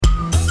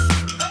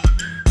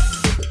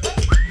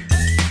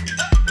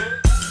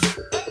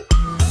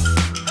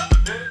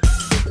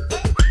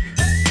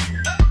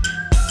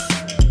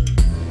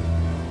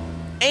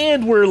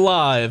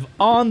live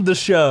on the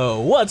show.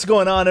 What's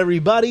going on,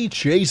 everybody?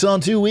 Chase on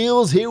Two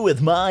Wheels here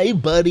with my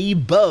buddy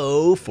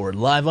Bo for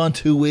Live on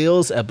Two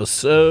Wheels,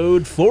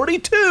 episode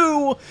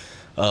 42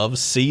 of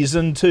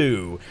Season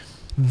 2.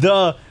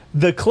 The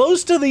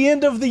close to the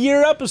end of the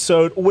year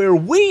episode where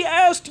we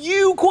asked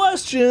you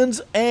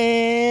questions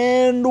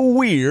and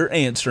we're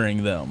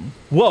answering them.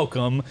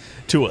 Welcome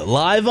to a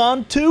Live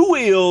on Two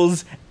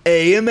Wheels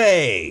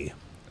AMA.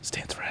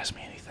 Stands for Ask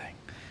Me Anything.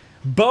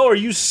 Bo, are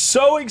you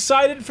so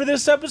excited for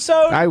this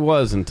episode? I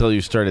was until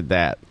you started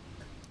that.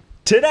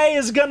 Today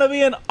is going to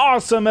be an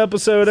awesome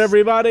episode,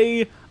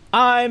 everybody.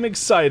 I'm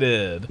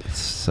excited.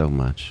 So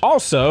much.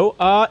 Also,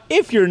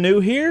 if you're new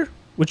here,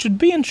 which would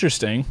be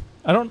interesting,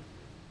 I don't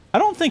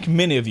think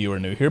many of you are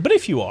new here, but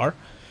if you are,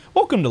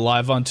 welcome to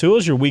Live on Two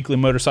Wheels, your weekly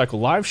motorcycle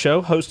live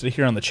show, hosted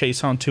here on the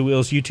Chase on Two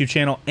Wheels YouTube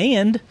channel,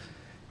 and,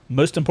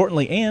 most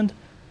importantly,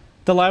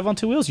 the Live on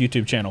Two Wheels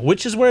YouTube channel,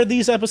 which is where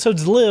these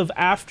episodes live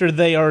after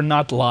they are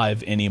not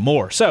live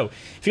anymore. So,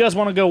 if you guys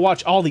want to go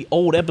watch all the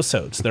old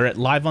episodes, they're at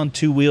Live on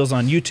Two Wheels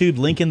on YouTube,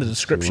 link in the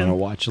description. You want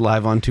to watch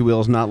Live on Two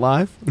Wheels, not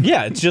live?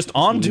 Yeah, it's just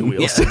on two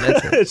wheels. Yeah,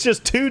 that's right. It's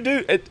just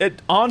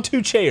on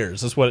two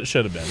chairs is what it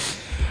should have been.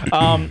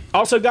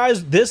 Also,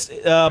 guys, this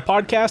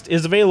podcast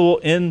is available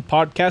in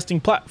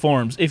podcasting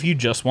platforms if you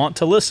just want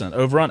to listen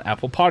over on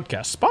Apple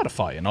Podcasts,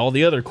 Spotify, and all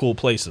the other cool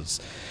places.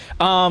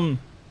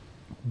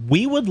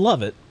 We would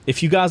love it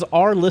if you guys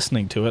are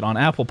listening to it on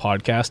Apple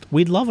Podcast.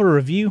 We'd love a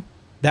review.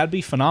 That'd be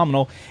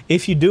phenomenal.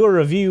 If you do a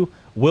review,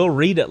 we'll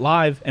read it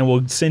live and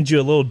we'll send you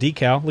a little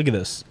decal. Look at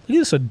this. Look at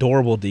this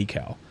adorable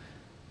decal.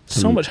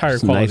 So much higher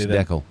quality.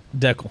 Nice decal.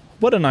 Decal.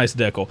 What a nice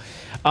decal.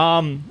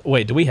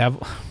 Wait, do we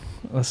have...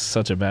 That's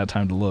such a bad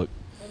time to look.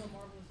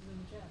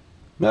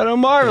 Moto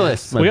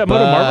Marvelous. We got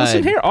Moto Marvelous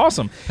in here?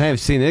 Awesome. I haven't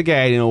seen that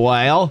guy in a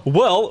while.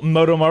 Well,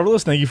 Moto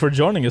Marvelous, thank you for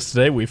joining us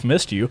today. We've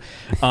missed you.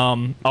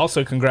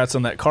 Also, congrats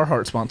on that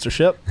Carhartt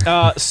sponsorship.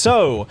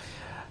 So,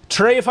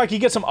 Trey, if I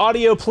could get some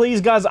audio, please,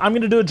 guys. I'm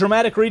going to do a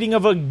dramatic reading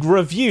of a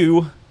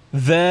review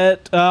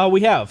that we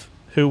have,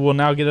 who will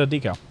now get a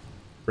decal.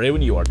 Ready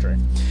when you are, Trey.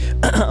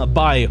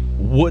 By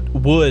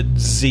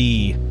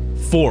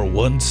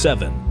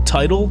Woodsy417.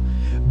 Title,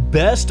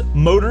 Best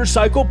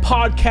Motorcycle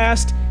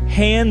Podcast,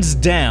 hands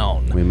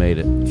down. We made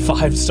it.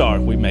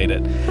 5-star, we made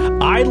it.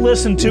 I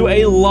listen to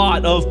a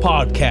lot of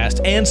podcasts,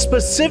 and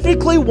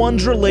specifically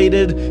ones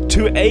related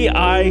to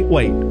AI.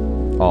 Wait.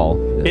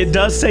 All. It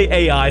does say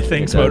AI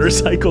thinks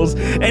motorcycles,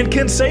 and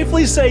can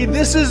safely say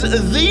this is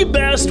the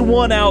best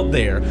one out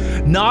there.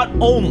 Not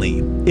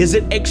only is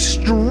it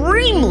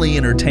extremely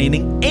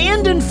entertaining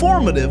and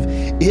informative,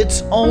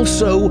 it's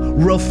also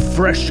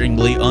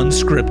refreshingly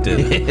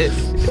unscripted.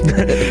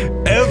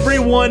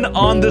 Everyone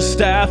on the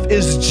staff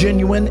is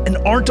genuine and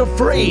aren't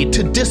afraid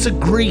to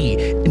disagree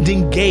and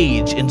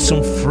engage in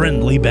some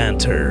friendly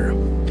banter.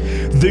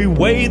 The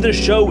way the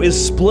show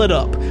is split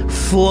up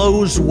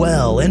flows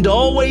well and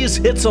always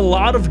hits a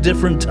lot of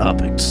different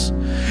topics.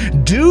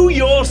 Do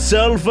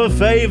yourself a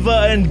favor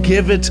and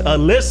give it a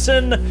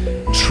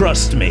listen.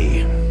 Trust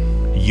me,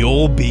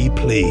 you'll be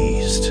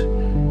pleased.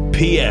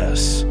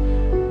 P.S.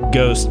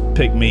 Ghost,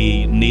 pick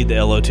me, need the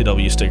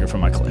LOTW sticker for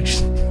my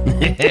collection.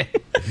 This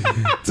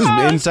is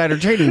insider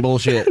trading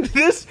bullshit.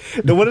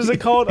 What is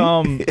it called?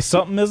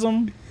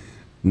 Somethemism?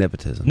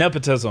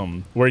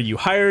 Nepotism, where you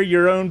hire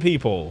your own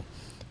people.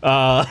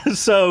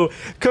 So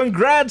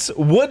congrats,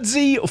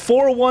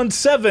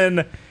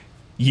 Woodsy417.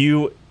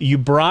 You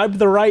bribed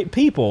the right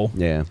people,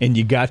 yeah, and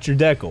you got your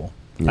decal.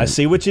 Yeah. I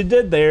see what you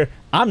did there.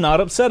 I'm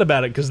not upset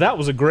about it because that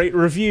was a great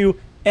review,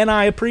 and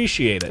I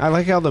appreciate it. I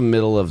like how the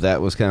middle of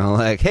that was kind of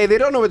like, hey, they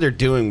don't know what they're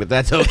doing, but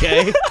that's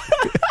okay.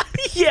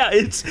 Yeah,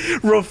 it's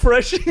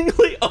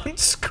refreshingly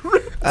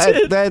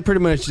unscripted. That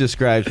pretty much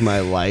describes my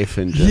life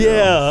in general.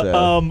 Yeah,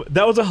 so.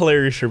 that was a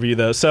hilarious review,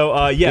 though. So,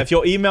 if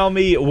you'll email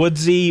me,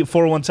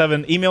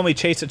 Woodsy417, email me,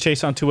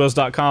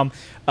 chase@chaseontwowheels.com.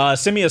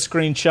 Send me a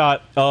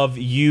screenshot of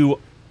you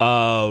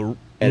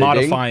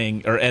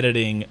modifying or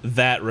editing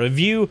that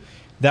review.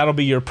 That'll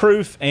be your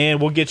proof,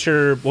 and we'll get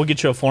you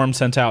a form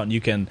sent out, and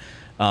you can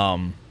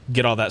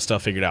get all that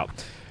stuff figured out.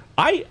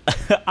 I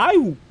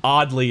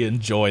oddly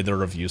enjoy the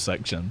review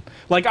section.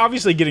 Like,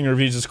 obviously getting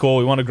reviews is cool.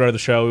 We want to grow the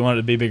show. We want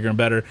it to be bigger and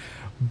better.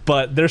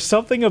 But there's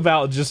something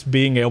about just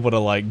being able to,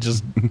 like,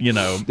 just,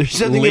 there's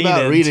something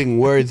about reading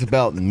words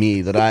about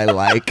me that I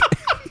like.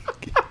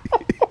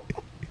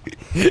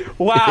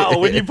 Wow,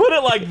 when you put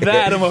it like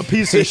that, I'm a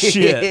piece of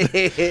shit.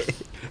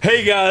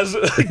 Hey, guys,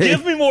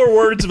 give me more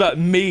words about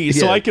me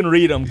so I can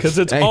read them, because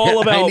it's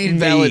all about me. I need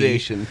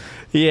validation.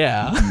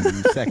 Yeah.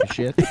 Sack of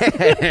shit.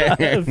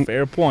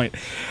 Fair point.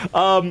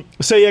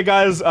 So, yeah,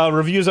 guys,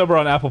 reviews over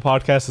on Apple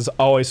Podcasts is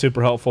always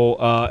super helpful,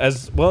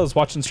 as well as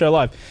watching the show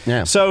live.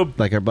 Yeah. So,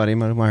 like our buddy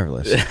Moto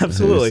Marvelous.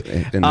 Absolutely.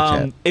 In the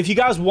chat. If you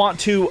guys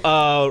want to,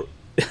 I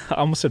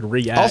almost said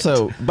react.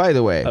 Also, by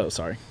the way. Oh,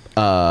 sorry.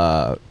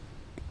 I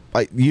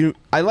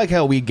like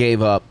how we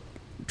gave up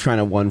trying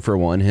to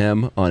 1-for-1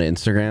 him on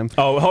Instagram.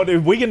 Oh, hold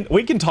on. We can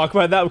talk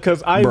about that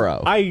because we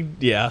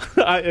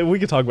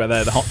can talk about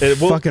that.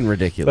 Fucking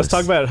ridiculous. Let's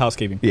talk about it at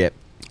housekeeping. Yeah.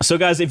 So,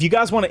 guys, if you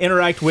guys want to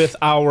interact with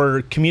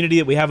our community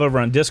that we have over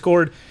on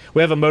Discord,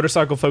 we have a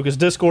motorcycle-focused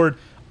Discord,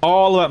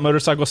 all about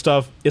motorcycle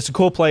stuff. It's a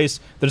cool place.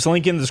 There's a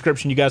link in the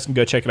description. You guys can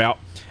go check it out.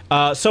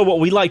 So what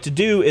we like to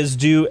do is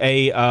do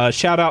a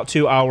shout-out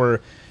to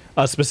our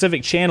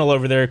specific channel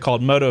over there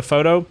called Moto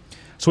Photo.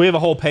 So we have a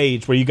whole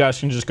page where you guys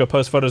can just go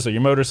post photos of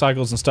your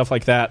motorcycles and stuff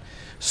like that.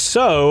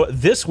 So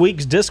this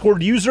week's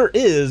Discord user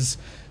is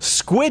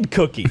Squid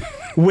Cookie,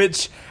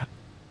 which...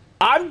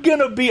 I'm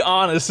gonna be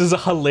honest, is a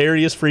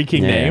hilarious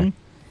freaking name.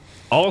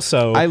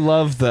 Also, I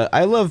love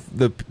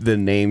the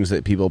names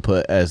that people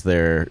put as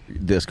their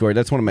Discord.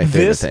 That's one of my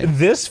favorite things.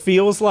 This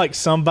feels like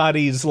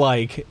somebody's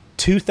like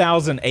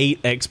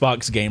 2008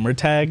 Xbox gamer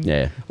tag.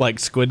 Yeah, like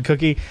Squid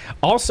Cookie.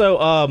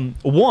 Also,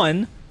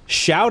 one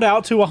shout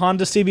out to a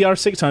Honda CBR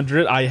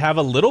 600. I have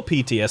a little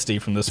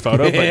PTSD from this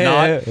photo,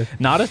 but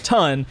not a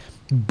ton.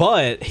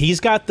 But he's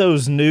got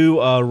those new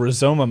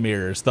Rizoma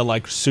mirrors, the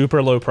like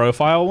super low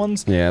profile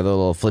ones. Yeah, the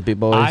little flippy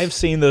boys. I've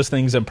seen those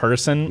things in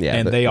person,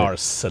 and they are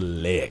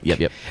slick.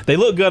 Yep. They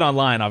look good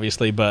online,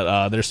 obviously,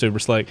 but they're super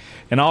slick.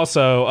 And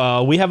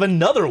also, we have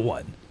another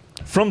one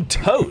from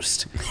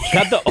Toast.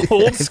 Got the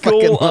old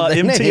school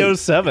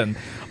MT-07.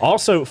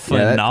 Also,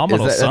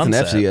 phenomenal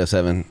sunset. That's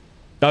an FZ-07.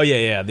 Oh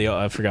yeah.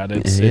 I forgot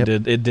it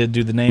did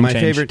do the name change. My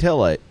favorite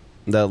taillight.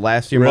 The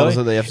last year models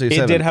of the FZ-07.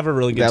 It did have a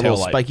really good taillight. That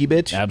little spiky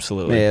bitch.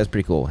 Absolutely. Yeah, it's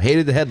pretty cool.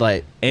 Hated the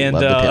headlight. And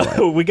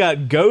we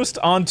got Ghost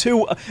on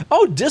two.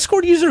 Oh,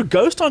 Discord user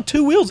Ghost on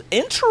two wheels.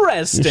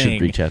 Interesting. You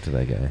should reach out to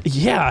that guy.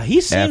 Yeah, he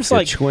seems Africa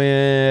like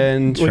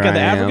Twin. We got the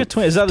Africa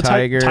Twin. Is that the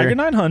Tiger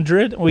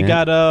 900? We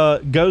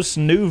got Ghost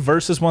new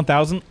Versus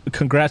 1000.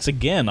 Congrats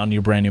again on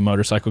your brand new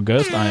motorcycle,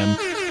 Ghost.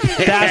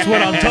 That's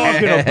what I'm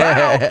talking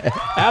about.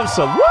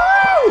 Absolutely.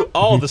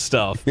 All the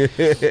stuff.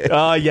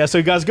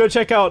 So guys, go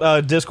check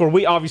out Discord.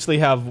 We obviously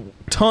have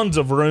tons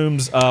of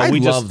rooms. I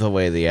love the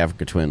way the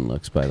Africa Twin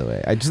looks, by the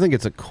way. I just think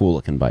it's a cool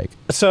looking bike.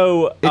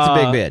 So it's a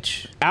big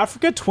bitch.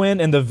 Africa Twin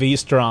and the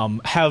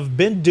V-Strom have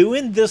been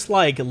doing this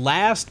like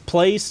last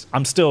place.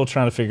 I'm still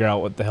trying to figure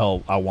out what the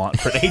hell I want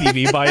for an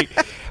ADV bike.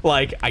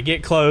 Like I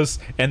get close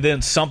and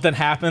then something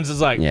happens.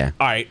 It's like, all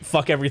right,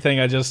 fuck everything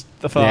I just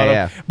thought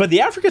of. But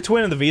the Africa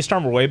Twin and the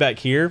V-Strom were way back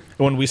here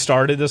when we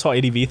started this whole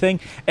ADV thing,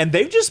 and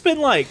they've just been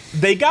like,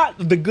 they got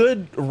the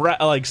good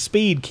like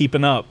speed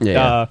keeping up.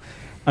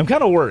 I'm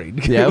kind of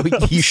worried. Yeah,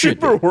 you should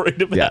super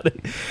worried about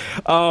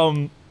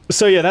it.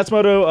 So yeah, that's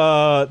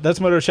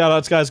Moto shout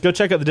outs, guys. Go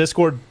check out the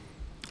Discord.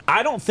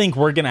 I don't think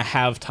we're gonna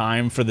have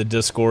time for the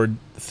Discord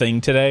thing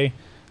today,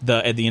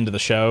 at the end of the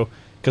show,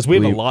 because we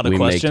have a lot of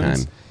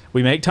questions.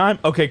 We make time?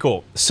 Okay,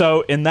 cool.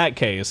 So in that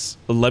case,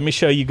 let me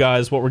show you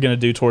guys what we're gonna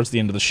do towards the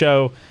end of the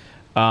show.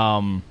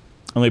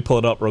 Let me pull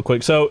it up real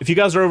quick. So if you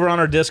guys are over on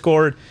our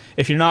Discord,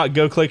 if you're not,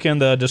 go click in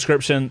the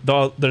description.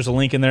 There's a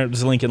link in there.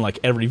 There's a link in like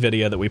every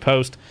video that we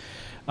post.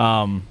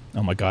 Oh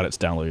my god, it's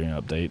downloading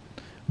an update.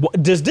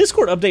 Does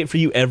Discord update for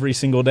you every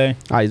single day?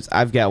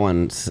 I've got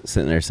one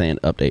sitting there saying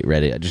update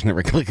ready. I just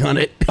never click on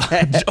it.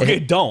 Okay,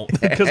 don't,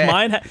 because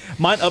mine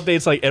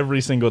updates like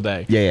every single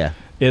day. Yeah.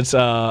 It's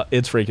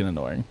freaking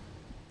annoying.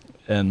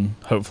 And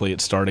hopefully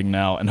it's starting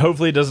now. And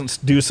hopefully it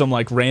doesn't do some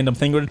like random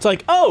thing where it's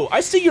like, oh,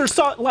 I see you're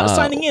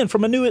signing in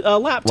from a new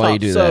laptop. While you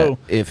do that,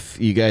 if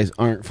you guys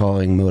aren't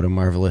following Moto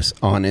Marvelous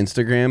on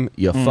Instagram,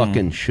 you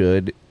fucking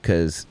should,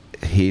 because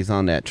he's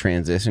on that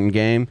transition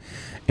game.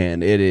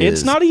 And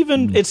it's not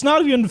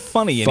even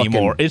funny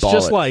anymore. It's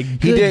just like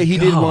he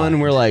did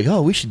one. We're like,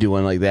 oh, we should do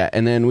one like that.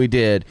 And then we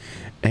did.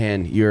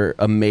 And your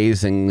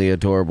amazingly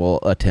adorable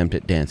attempt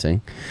at dancing,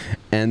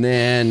 and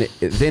then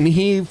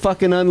he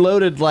fucking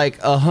unloaded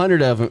like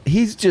 100 of them.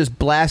 He's just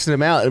blasting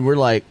them out, and we're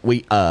like,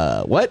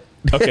 what?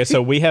 Okay,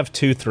 so we have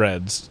 2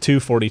 threads,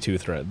 242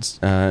 threads.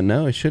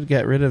 No, it should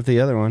get rid of the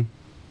other one.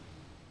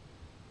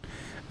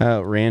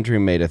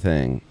 Randrew made a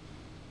thing.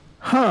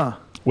 Huh?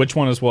 Which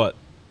one is what?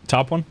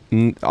 Top one?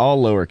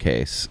 All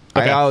lowercase.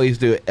 Okay. I always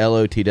do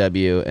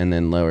LOTW and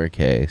then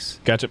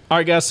lowercase. Gotcha. All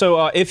right, guys.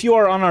 So if you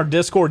are on our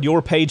Discord,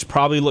 your page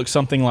probably looks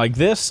something like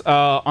this.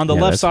 On the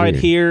left side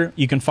here,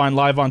 you can find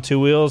Live on Two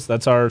Wheels.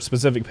 That's our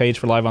specific page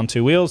for Live on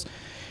Two Wheels.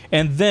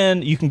 And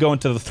then you can go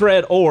into the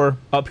thread, or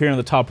up here in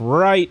the top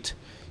right,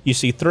 you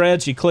see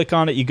threads. You click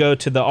on it. You go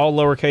to the all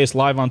lowercase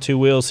Live on Two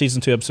Wheels, Season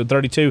 2, Episode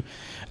 32.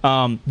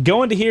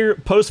 Go into here,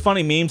 post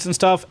funny memes and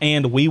stuff,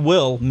 and we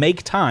will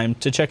make time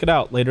to check it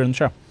out later in the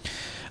show.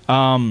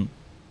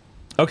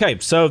 Okay,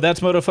 so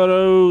that's Moto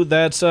Photo,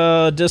 that's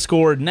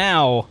Discord.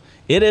 Now,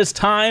 it is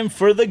time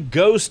for the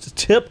Ghost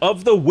Tip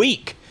of the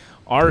Week.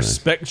 Our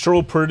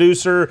spectral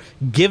producer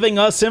giving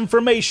us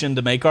information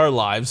to make our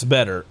lives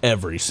better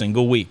every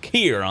single week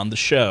here on the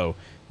show.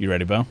 You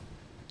ready, Bo?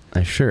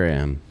 I sure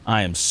am.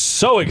 I am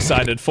so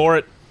excited for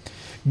it.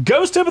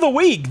 Ghost Tip of the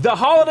Week. The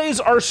holidays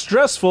are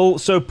stressful,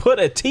 so put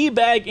a tea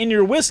bag in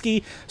your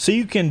whiskey so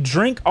you can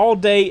drink all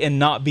day and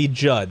not be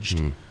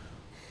judged.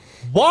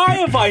 Why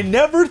have I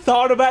never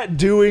thought about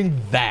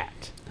doing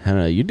that? I don't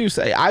know. You do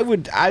say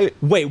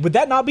Wait, would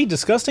that not be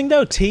disgusting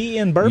though? Tea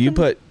and bourbon?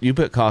 You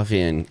put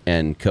coffee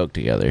and Coke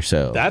together,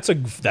 so that's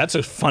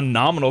a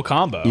phenomenal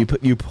combo.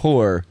 You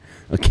pour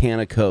a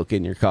can of Coke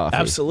in your coffee.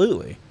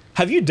 Absolutely.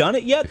 Have you done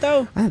it yet,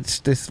 though? It's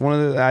just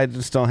I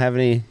just don't have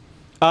any.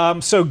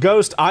 So,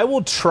 Ghost, I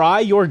will try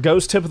your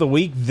Ghost Tip of the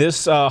Week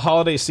this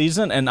holiday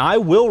season, and I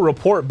will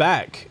report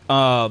back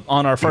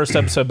on our first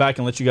episode back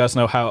and let you guys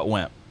know how it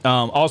went.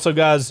 Also,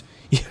 guys,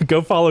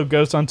 go follow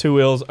Ghost on Two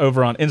Wheels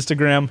over on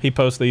Instagram. He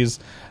posts these,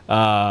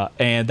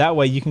 and that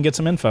way you can get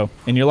some info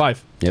in your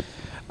life. Yep.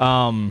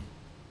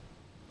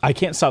 I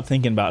can't stop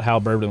thinking about how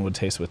bourbon would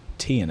taste with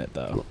tea in it,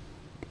 though.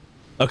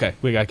 Okay,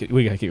 we got to keep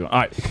going. All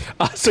right.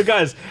 So,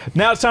 guys,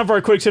 now it's time for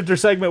our Quick Shifter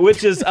segment,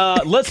 which is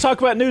let's talk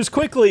about news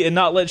quickly and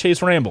not let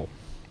Chase ramble.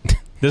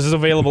 This is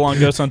available on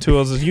Ghost on Two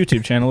Wheels'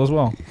 YouTube channel as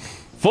well.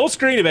 Full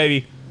screen it,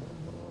 baby.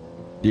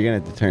 You're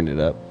going to have to turn it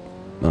up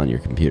on your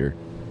computer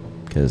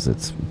because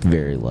it's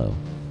very low.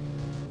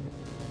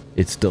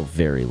 It's still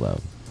very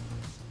low.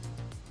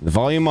 The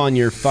volume on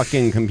your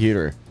fucking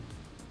computer.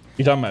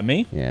 You talking about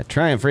me? Yeah.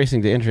 Triumph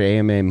Racing to enter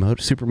AMA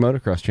Super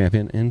Motocross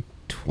Champion in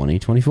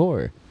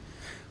 2024.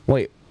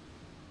 Wait,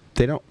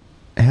 they don't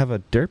have a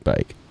dirt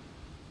bike.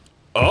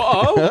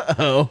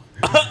 Uh-oh.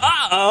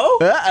 Uh-oh.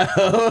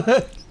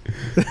 Uh-oh.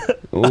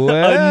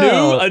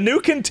 Well, a new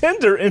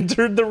contender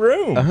entered the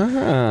room.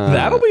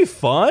 That'll be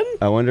fun.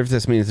 I wonder if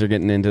this means they're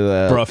getting into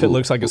the... Bro, if it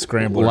looks like a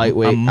scrambler,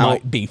 lightweight, I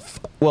might be...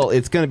 Well,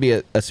 it's going to be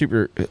a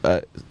super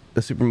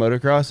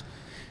motocross,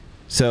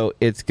 so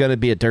it's going to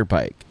be a dirt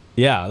bike.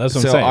 Yeah, that's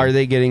what I'm saying. So are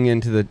they getting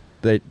into the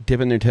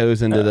dipping their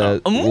toes into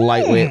the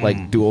lightweight,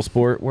 like, dual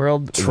sport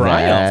world?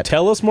 Triumph.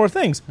 Tell us more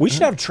things. We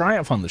should have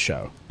Triumph on the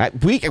show.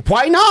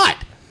 Why not?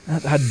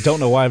 I don't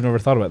know why I've never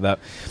thought about that.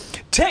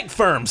 Tech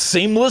firm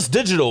Seamless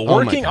Digital,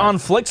 working on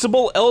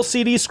flexible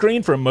LCD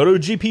screen for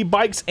MotoGP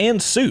bikes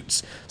and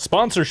suits.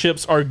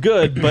 Sponsorships are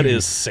good, but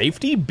is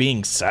safety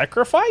being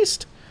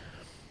sacrificed?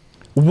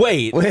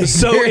 Wait,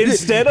 so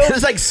instead of...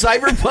 It's like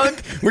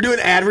Cyberpunk, we're doing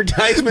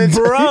advertisements.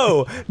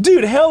 Bro,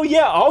 dude, hell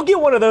yeah, I'll get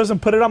one of those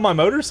and put it on my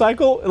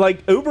motorcycle.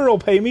 Like, Uber will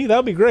pay me,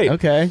 that'll be great.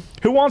 Okay.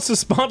 Who wants to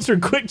sponsor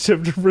Quick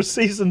Shifter for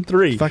Season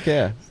 3? Fuck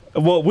yeah.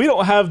 Well, we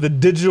don't have the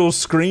digital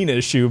screen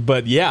issue,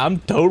 but yeah, I'm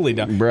totally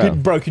down.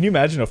 Bro, can you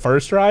imagine a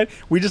first ride?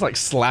 We just like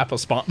slap a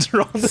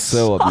sponsor on the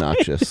So side.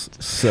 Obnoxious.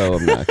 So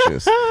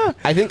obnoxious.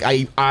 I think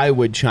I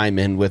would chime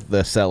in with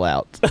the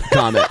sellout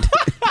comment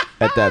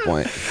at that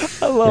point.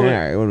 I love it. All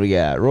right, what do we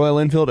got? Royal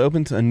Enfield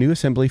opens a new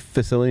assembly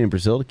facility in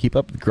Brazil to keep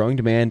up with growing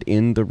demand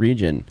in the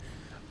region.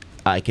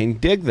 I can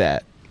dig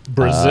that.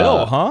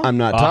 Brazil, huh? I'm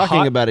not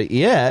talking about it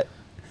yet.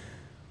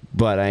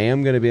 But I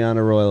am going to be on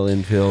a Royal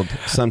Enfield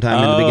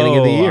sometime in the beginning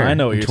of the year. I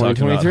know what you're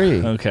talking about.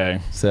 2023.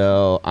 Okay.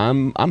 So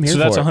I'm here for it. So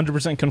that's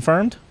 100%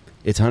 confirmed?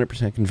 It's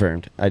 100%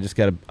 confirmed. I just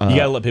got to... you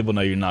got to let people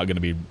know you're not going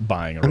to be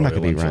buying a Royal Enfield. I'm not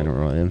going to be riding a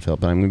Royal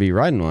Enfield, but I'm going to be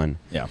riding one.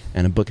 Yeah.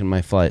 And I'm booking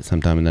my flight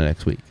sometime in the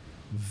next week.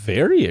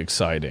 Very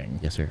exciting.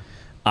 Yes, sir.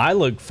 I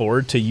look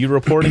forward to you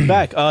reporting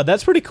back.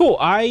 That's pretty cool.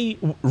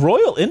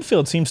 Royal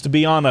Enfield seems to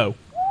be on a...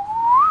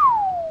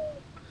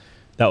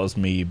 That was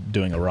me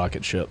doing a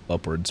rocket ship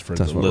upwards for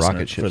the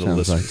listeners.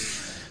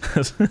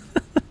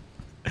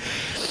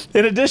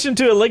 In addition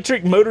to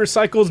electric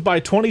motorcycles,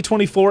 by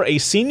 2024, a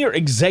senior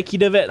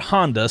executive at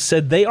Honda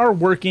said they are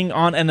working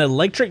on an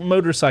electric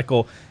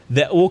motorcycle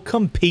that will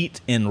compete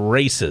in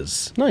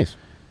races. Nice.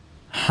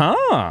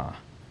 Huh.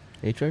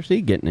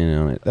 HRC getting in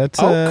on it. That's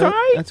okay.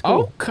 That's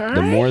cool. Okay.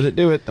 The more that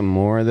do it, the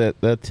more that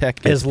the tech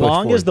gets as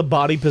long forward. As the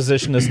body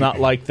position is not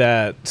like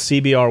that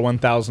CBR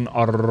 1000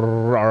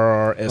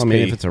 RRSP. I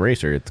mean, if it's a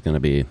racer, it's going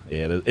to be.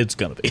 Yeah, it's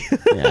going to be.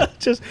 Yeah.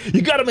 Just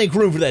you got to make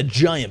room for that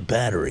giant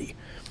battery.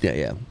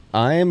 Yeah.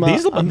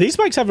 These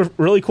bikes have a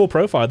really cool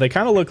profile. They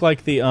kind of look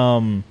like the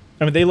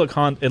they look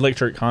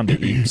electric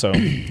Honda-y, so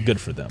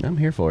good for them. I'm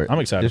here for it. I'm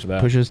excited for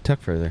that. Pushes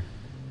tech further.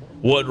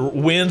 What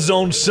wins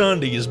on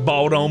Sunday is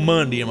bought on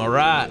Monday. Am I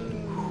right?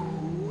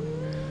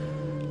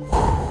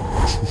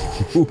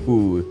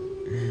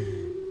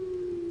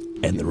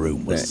 And the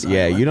room was silent.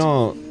 Yeah, you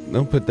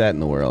don't put that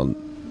in the world.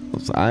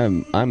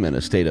 I'm in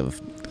a state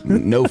of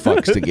no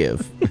fucks to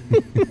give.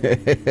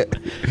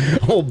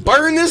 Oh,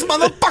 burn this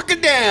motherfucker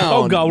down!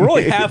 Oh god, we're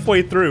only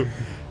halfway through.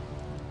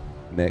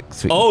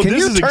 Next week. Oh, can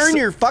you turn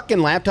your fucking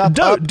laptop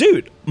up?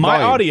 Dude, my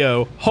Volume.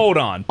 audio. Hold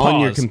on. Pause.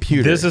 On your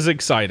computer. This is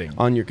exciting.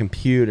 On your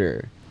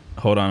computer.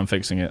 Hold on, I'm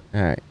fixing it.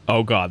 All right.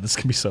 Oh god, this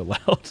can be so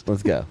loud.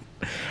 Let's go.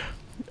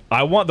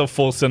 I want the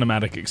full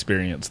cinematic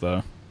experience,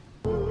 though.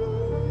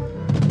 Ooh.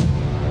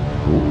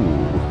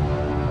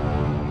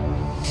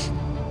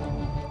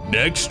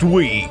 Next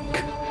week,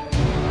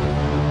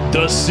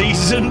 the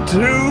season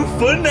 2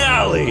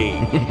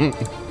 finale.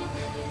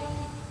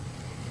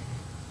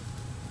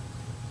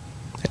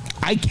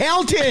 I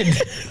counted.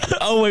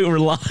 Oh wait, we're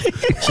live.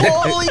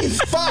 Holy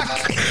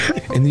fuck!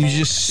 And you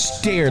just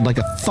stared like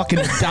a fucking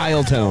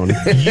dial tone.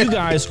 You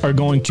guys are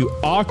going to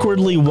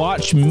awkwardly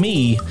watch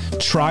me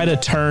try to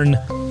turn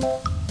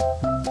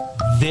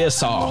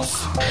this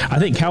off. I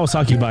think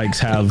Kawasaki bikes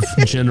have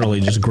generally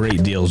just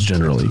great deals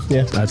generally.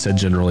 Yeah. I said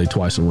generally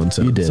twice in one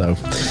sentence. You did. So,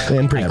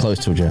 and pretty close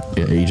to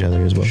each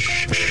other as well.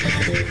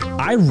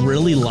 I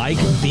really like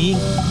being...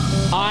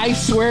 I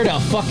swear to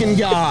fucking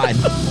God.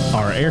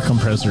 our air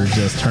compressor is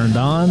just turned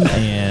on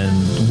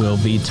and will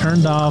be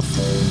turned off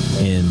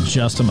in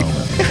just a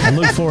moment. I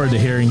look forward to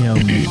hearing him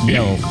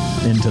yell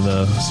into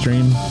the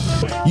stream.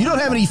 You don't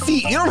have any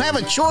feet. You don't have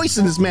a choice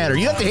in this matter.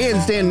 You have to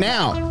handstand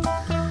now.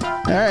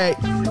 All right.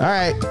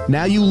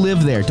 Now you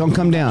live there. Don't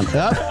come down.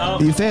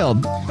 You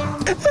failed.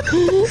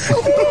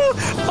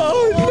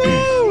 Oh no!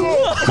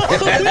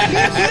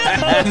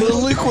 The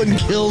Luke one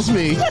kills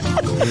me.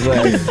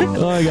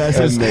 Oh my gosh,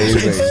 that's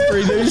amazing.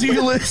 For those of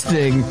you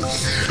listening,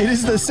 it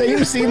is the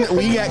same scene that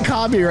we got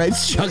copyright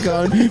struck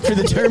on for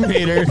the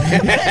Terminator.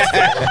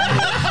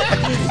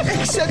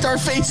 Except our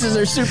faces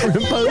are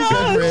superimposed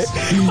over it.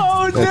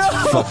 Oh no!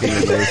 That's fucking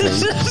amazing.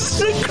 This is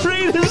the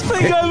greatest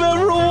thing I've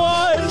ever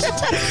watched.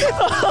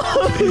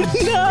 Oh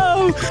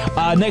no!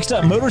 Next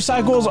up,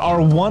 motorcycles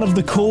are one of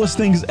the coolest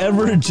things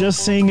ever.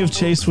 Just seeing if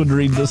Chase would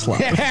read this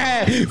line.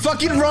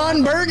 Fucking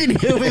Ron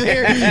Burgundy over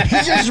there. He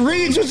just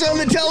reads what's on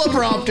the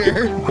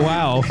teleprompter.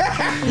 Wow.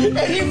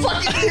 And you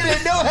fucking did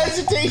it, no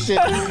hesitation.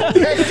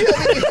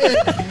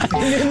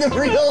 And then the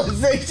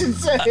realization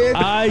set in.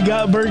 I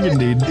got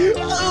burgundied. That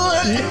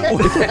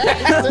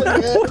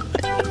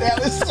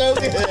was so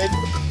good.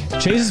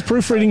 Chase's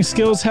proofreading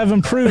skills have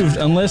improved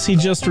unless he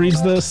just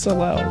reads this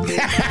aloud.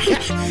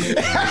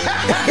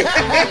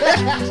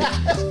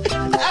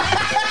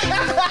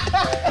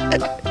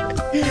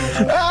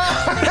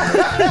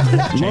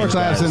 More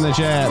claps in the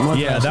chat.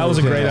 Yeah, that was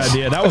a great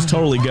idea. That was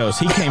totally Ghost.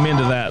 He came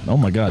into that. Oh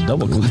my God,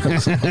 double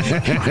claps.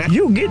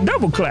 You get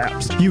double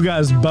claps. You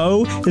guys,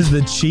 Bo is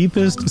the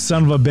cheapest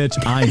son of a bitch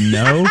I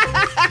know.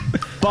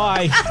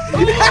 Bye.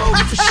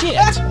 Oh,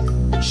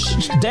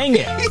 shit. Dang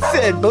it. He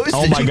said, "Bo's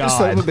Oh the my cheapest God.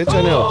 son of a bitch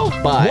I know."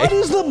 Bye. What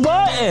is the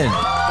button?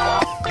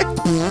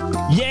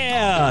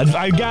 Yeah,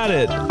 I got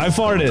it. I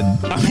farted.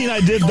 I mean, I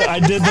did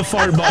the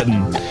fart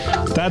button.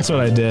 That's what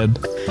I did.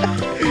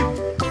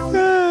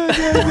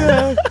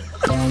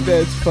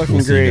 That's fucking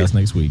We'll see you great. guys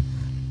next week.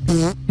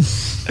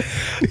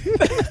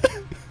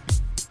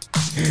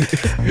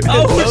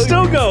 Oh, we're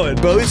still going.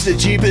 Bo's the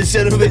cheapest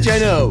son of a bitch I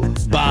know.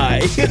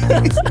 Bye.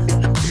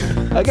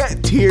 I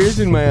got tears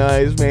in my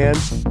eyes, man.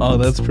 Oh,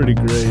 that's pretty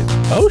great.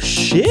 Oh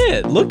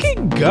shit! Look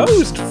at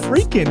Ghost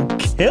freaking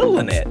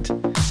killing it.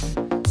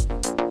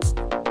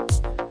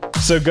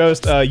 So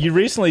Ghost, you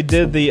recently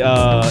did the You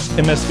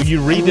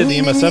redid the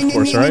MSF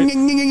course, right?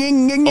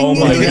 Oh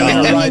my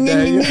God! Right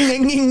there.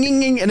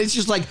 And it's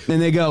just like,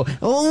 and they go.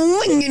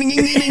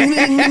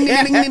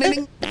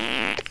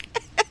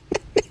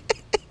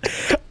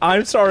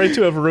 I'm sorry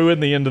to have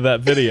ruined the end of that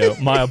video.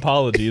 My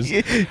apologies.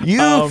 You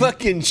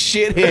fucking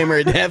shit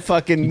hammered that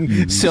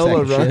fucking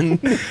solo run.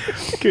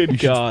 Good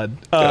God.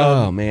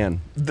 Oh man,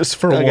 This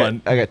for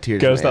one. I got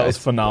tears. Ghost, in my that was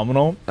eyes.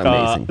 phenomenal.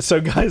 Amazing.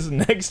 So guys,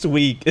 next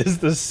week is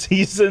the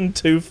season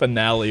 2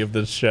 finale of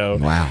this show.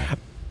 Wow.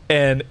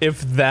 And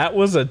if that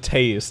was a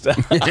taste,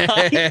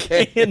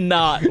 I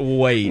cannot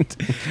wait.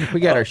 We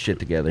got our shit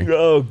together.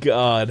 Oh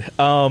God.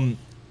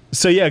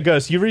 So yeah,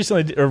 Ghost, you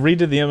recently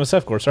redid the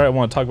MSF course. All right, I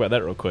want to talk about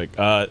that real quick.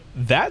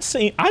 That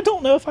scene, I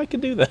don't know if I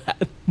could do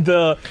that.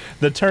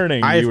 The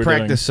turning. I've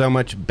practiced so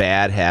much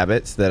bad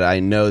habits that I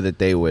know that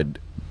they would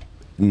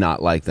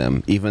not like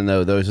them, even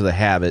though those are the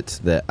habits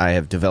that I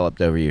have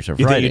developed over years of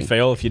You writing. think you'd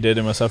fail if you did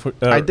MSF?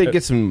 I did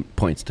get some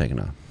points taken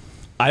off.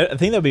 I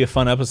think that'd be a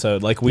fun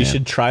episode. Like we Yeah.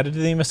 should try to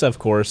do the MSF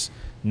course,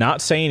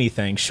 not say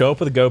anything, show up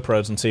with the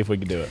GoPros, and see if we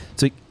can do it.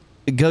 So,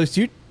 Ghost,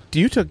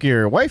 you took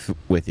your wife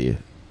with you.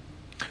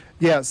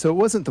 Yeah, so it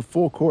wasn't the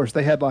full course.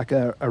 They had like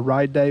a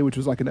ride day, which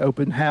was like an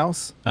open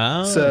house.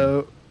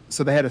 Oh.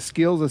 So they had a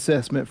skills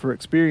assessment for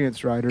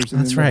experienced riders.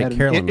 And That's then they right. had an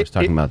Carolyn was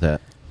talking about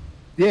that.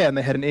 Yeah, and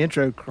they had an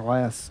intro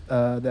class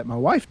that my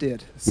wife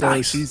did. So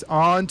Nice. she's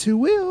on 2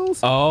 wheels.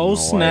 Oh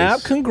Nice. snap!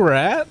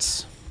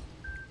 Congrats.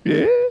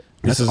 Yeah.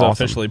 This is awesome.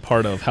 officially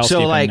part of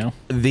housekeeping So, like now.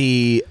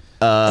 the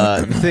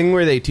thing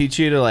where they teach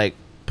you to like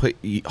put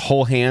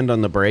whole hand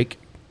on the brake,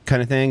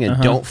 kind of thing,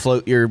 and don't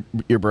float your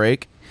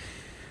brake.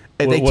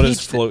 What is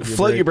float your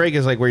brake? your brake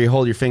is like where you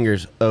hold your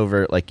fingers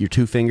over, like your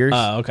 2 fingers.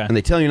 Oh, okay. And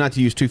they tell you not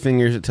to use 2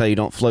 fingers. They tell you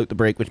don't float the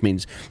brake, which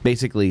means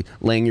basically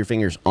laying your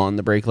fingers on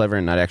the brake lever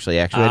and not actually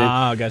actuating.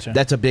 Ah, gotcha.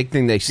 That's a big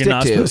thing they stick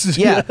not to. supposed to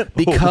do Yeah, that?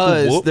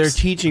 because Whoops. they're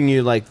teaching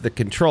you like the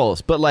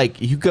controls. But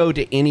like you go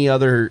to any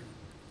other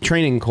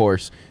training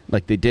course,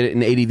 like they did it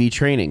in ADV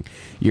training,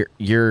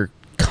 you're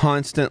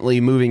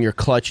constantly moving your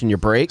clutch and your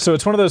brake. So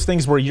it's one of those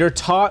things where you're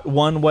taught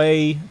one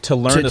way to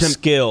learn a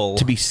skill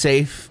to be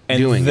safe and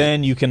doing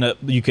then it. you can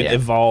Yeah.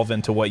 evolve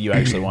into what you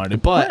actually want to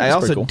do. But I That's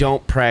also pretty cool.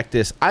 don't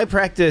practice. I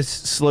practice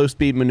slow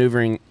speed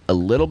maneuvering a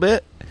little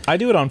bit. I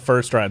do it on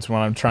first rides when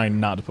I'm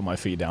trying not to put my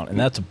feet down, and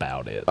that's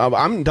about it.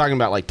 I'm talking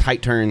about like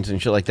tight turns and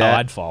shit like that.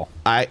 I'd fall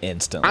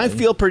instantly. I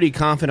feel pretty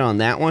confident on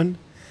that one,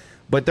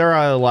 but there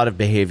are a lot of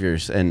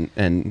behaviors and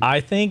I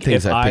think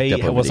things if I've I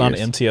picked up over was the on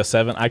years.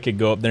 MTS7, I could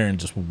go up there and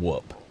just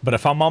whoop. But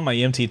if I'm on my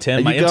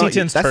MT10, my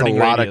MT10's that's turning a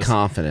lot radius. of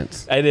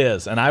confidence. It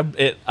is, and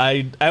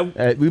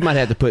We might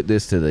have to put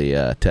this to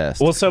the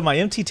test. well, so my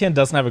MT10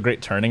 doesn't have a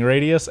great turning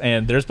radius,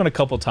 and there's been a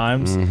couple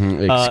times.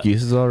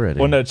 Excuses already.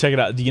 Well, no, check it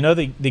out. Do you know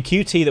the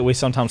QT that we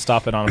sometimes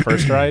stop at on a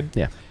first ride?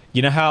 Yeah.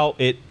 You know how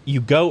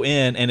you go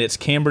in and it's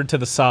cambered to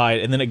the side,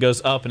 and then it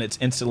goes up and it's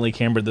instantly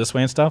cambered this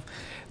way and stuff?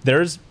 There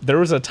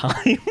was a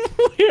time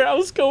where I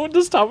was going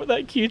to stop at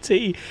that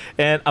QT,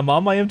 and I'm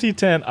on my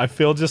MT10.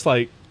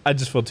 I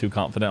just feel too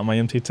confident on my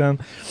MT10,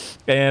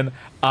 and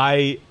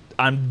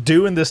I'm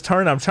doing this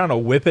turn. I'm trying to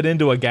whip it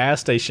into a gas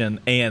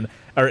station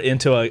or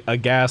into a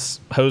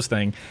gas hose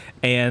thing,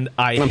 and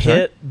I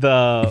hit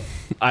a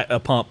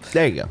pump.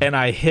 There you go. And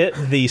I hit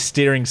the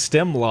steering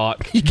stem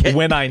lock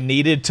when I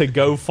needed to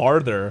go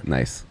farther.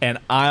 Nice. And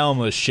I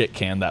almost shit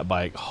canned that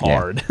bike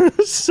hard.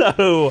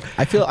 So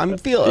I feel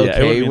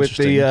okay with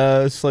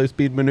the slow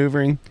speed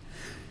maneuvering.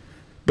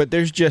 But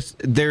there's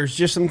just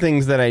some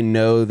things that I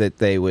know that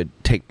they would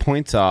take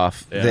points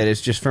off. Yeah. That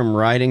is just from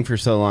riding for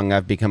so long.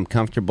 I've become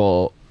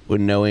comfortable with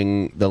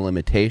knowing the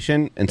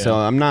limitation, and so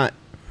I'm not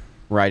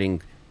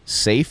riding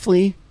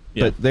safely.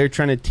 Yeah. But they're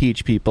trying to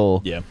teach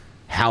people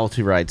how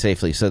to ride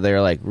safely, so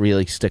they're like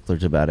really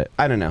sticklers about it.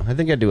 I don't know. I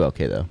think I do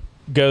okay though.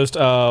 Ghost,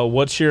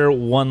 what's your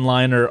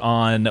one-liner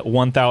on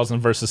 1000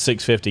 versus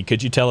 650?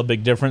 Could you tell a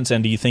big difference,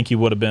 and do you think you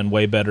would have been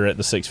way better at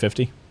the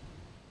 650?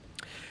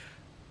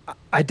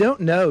 I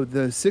don't know.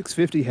 The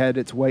 650 had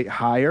its weight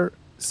higher,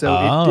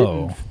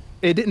 so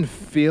it didn't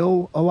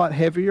feel a lot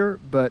heavier,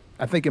 but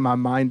I think in my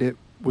mind it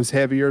was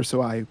heavier,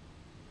 so I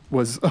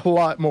was a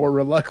lot more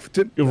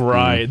reluctant.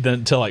 Right,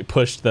 than to like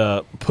push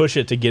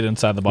it to get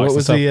inside the box. What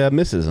was the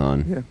missus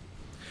on?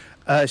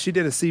 Yeah. She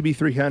did a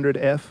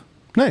CB300F.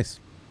 Nice.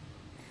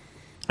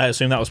 I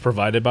assume that was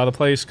provided by the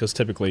place, because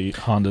typically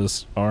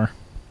Hondas are.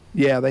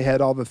 Yeah, they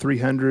had all the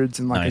 300s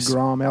and like a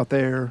Grom out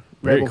there.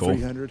 Very Rebel cool.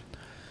 300.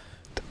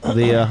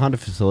 The Honda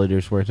facility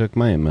is where I took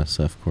my MS,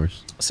 of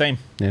course. Same.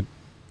 Yep.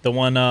 The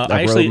one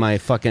I rode my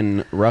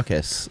fucking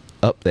Ruckus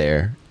up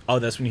there. Oh,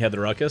 that's when you had the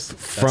Ruckus?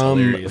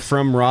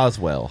 From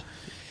Roswell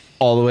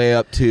all the way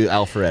up to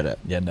Alpharetta.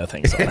 Yeah, no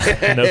thanks on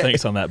that. No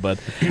thanks on that, bud.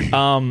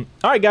 All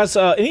right, guys.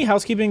 Any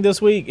housekeeping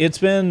this week? It's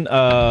been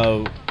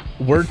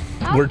we're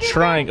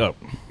trying. Oh,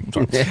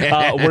 I'm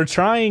sorry. We're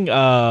trying.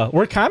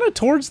 We're kind of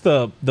towards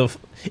the.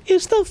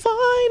 It's the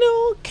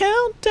final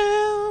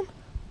countdown.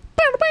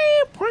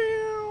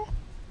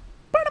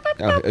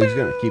 Oh, he's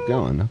gonna keep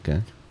going.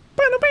 Okay.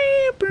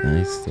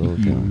 Nice, still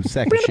going.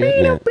 Second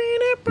shit,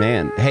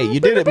 man. Hey, you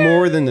did it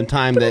more than the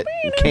time that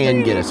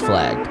can get us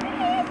flagged.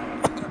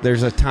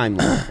 There's a time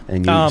limit,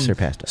 and you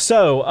surpassed it.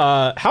 So,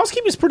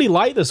 housekeeping is pretty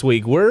light this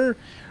week. We're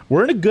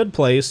in a good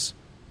place.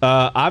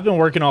 I've been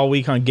working all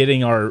week on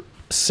getting our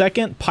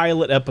second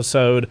pilot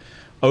episode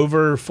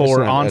over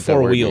for On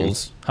Four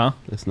Wheels. Huh?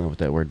 That's not what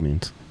that word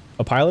means.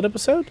 A pilot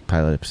episode?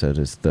 Pilot episode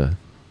is the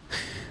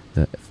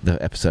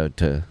episode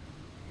to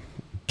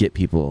get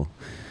people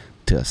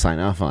to sign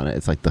off on it.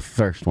 It's like the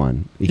first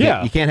one. You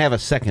can't have a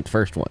second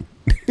first one.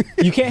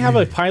 You can't have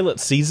a pilot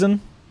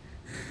season?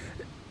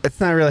 It's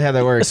not really how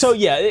that works. So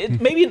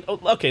maybe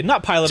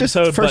not pilot just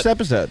episode, first but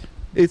episode.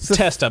 It's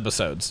test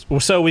episodes.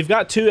 So we've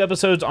got 2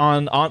 episodes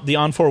on the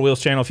On Four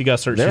Wheels channel. If you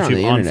guys search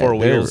YouTube on Four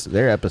Wheels,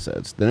 they're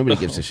episodes. Nobody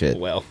gives a shit.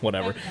 Well,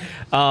 whatever.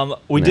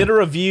 We did a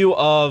review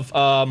of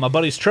my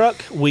buddy's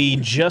truck. We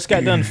just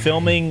got done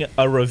filming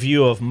a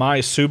review of my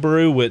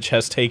Subaru, which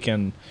has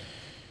taken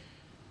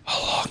a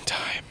long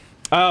time.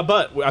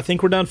 But I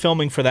think we're done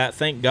filming for that.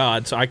 Thank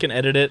God. So I can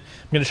edit it.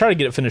 I'm going to try to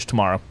get it finished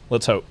tomorrow.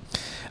 Let's hope.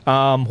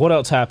 What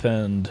else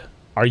happened?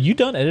 Are you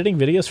done editing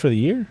videos for the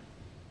year?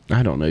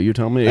 I don't know. You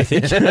tell me. I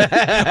think.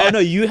 Oh no,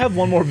 you have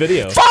one more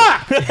video.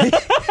 Fuck!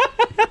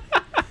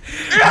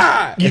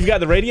 You've got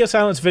the radio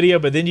silence video,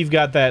 but then you've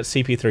got that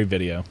CP3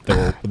 video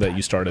that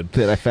you started.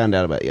 That I found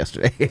out about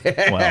yesterday.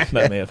 Well,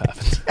 that may have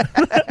happened.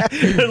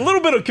 A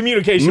little bit of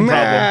communication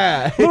problem.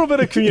 A little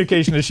bit of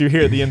communication issue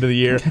here at the end of the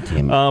year.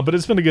 But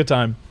it's been a good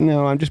time.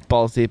 No, I'm just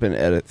balls deep in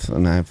edits,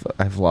 and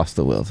I've lost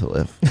the will to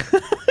live.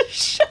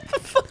 Shut the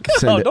fuck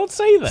up! Don't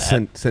say that.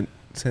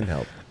 Send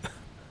help.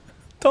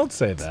 Don't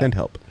say that. Send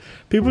help.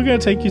 People are gonna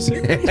take you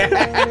serious.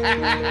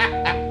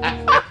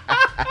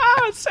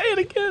 Say it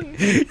again.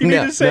 You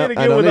need to say it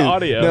again with the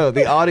audio. No,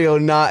 the audio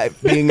not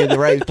being in the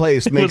right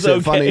place makes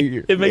it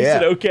funny. It makes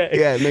it okay.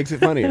 Yeah, it makes it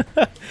funnier.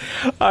 All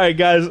right,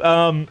 guys.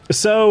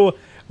 So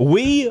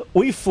we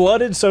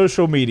flooded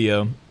social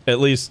media, at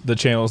least the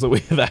channels that we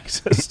have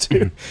access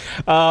to,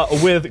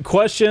 with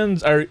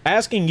questions or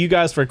asking you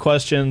guys for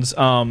questions.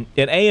 And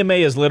AMA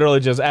is literally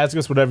just ask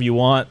us whatever you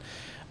want.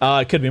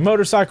 It could be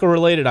motorcycle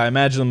related. I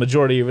imagine the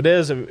majority of it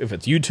is. If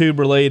it's YouTube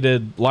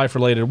related, life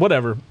related,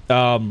 whatever.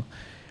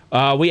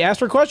 We asked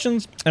for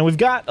questions, and we've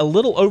got a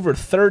little over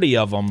 30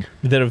 of them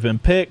that have been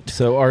picked.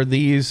 So are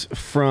these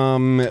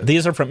from...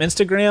 These are from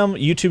Instagram,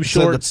 YouTube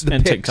Shorts,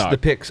 and TikTok. The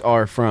pics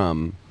are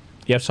from...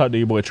 You have to talk to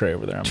your boy Trey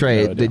over there.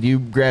 Trey, did you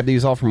grab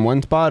these all from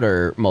one spot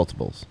or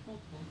multiples?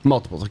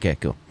 Multiples. Okay,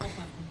 cool.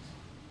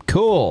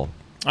 Cool.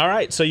 All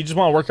right, so you just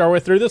want to work our way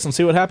through this and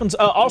see what happens?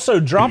 Also,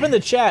 drop in the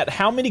chat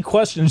how many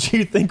questions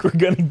you think we're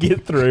going to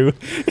get through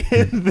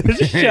in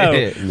this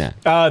show.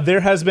 No. There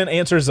has been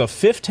answers of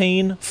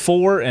 15,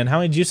 4, and how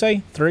many did you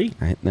say? 3?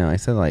 No, I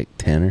said like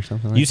 10 or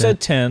something like that. You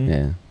said 10.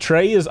 Yeah.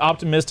 Trey is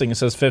optimistic and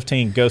says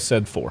 15. Ghost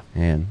said 4.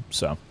 And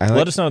so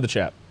let us know in the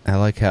chat. I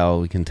like how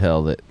we can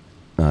tell that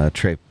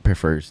Trey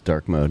prefers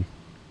dark mode.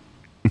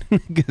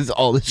 Because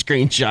all the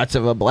screenshots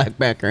of a black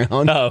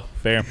background. Oh,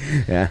 fair.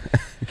 Yeah.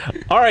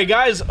 All right,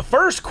 guys.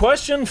 First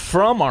question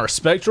from our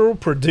spectral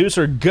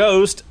producer,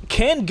 Ghost.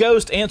 Can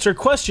Ghost answer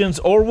questions,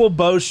 or will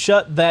Bo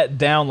shut that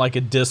down like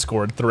a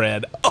Discord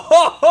thread?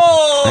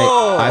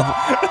 Oh!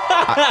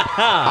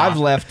 I've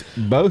left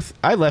both.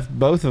 I left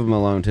both of them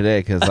alone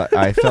today because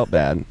I felt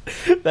bad.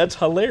 That's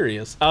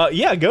hilarious.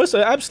 Yeah, Ghost,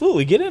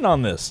 absolutely get in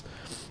on this.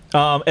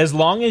 As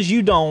long as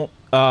you don't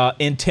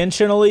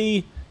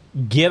intentionally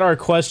get our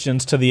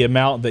questions to the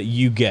amount that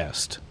you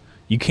guessed.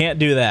 You can't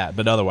do that,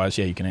 but otherwise,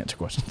 yeah, you can answer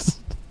questions.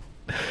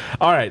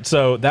 All right,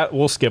 so that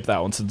we'll skip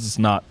that one since it's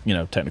not,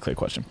 technically a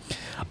question.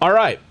 All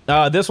right,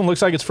 this one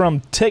looks like it's from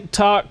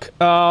TikTok.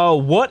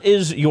 What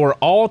is your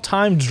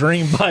all-time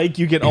dream bike?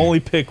 You can only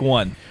pick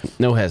one.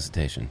 No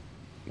hesitation.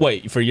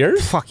 Wait, for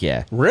yours? Fuck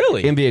yeah.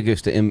 Really? MV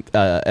Agusta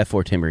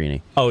F4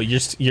 Timberini. Oh,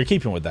 you're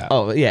keeping with that.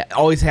 Oh, yeah.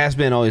 Always has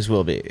been, always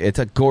will be. It's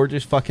a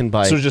gorgeous fucking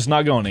bike. So it's just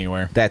not going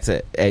anywhere. That's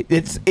it.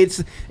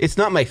 It's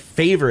not my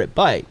favorite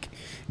bike.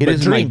 It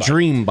is my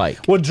dream bike.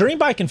 Well, dream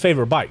bike and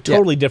favorite bike,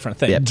 totally different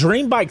thing. Yep.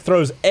 Dream bike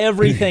throws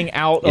everything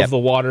out of the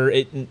water.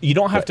 You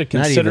don't have to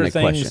consider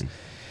things. Question.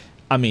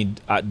 I mean,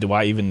 do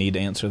I even need to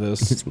answer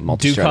this? It's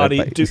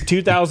Ducati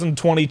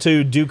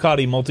 2022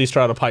 Ducati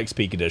Multistrada Pikes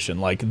Peak Edition.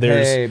 Like,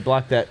 there's hey,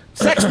 block that.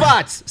 Sex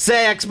bots.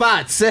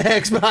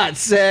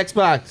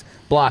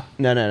 Block.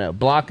 No.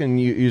 Block and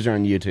user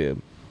on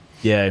YouTube.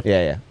 Yeah.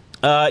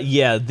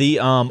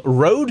 The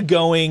road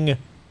going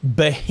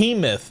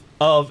behemoth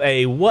of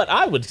a what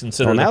I would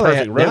consider the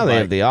perfect road bike. Now they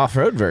have the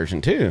off-road version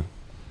too.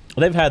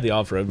 They've had the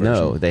off-road version.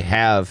 No, they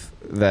have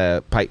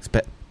the Pikes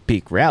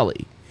Peak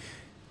Rally.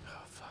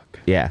 Oh fuck.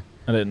 Yeah.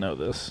 I didn't know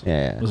this.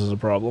 Yeah. This is a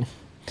problem.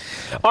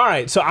 All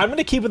right, so I'm going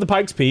to keep with the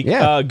Pikes Peak.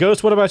 Yeah.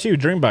 Ghost, what about you?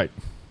 Dream bike?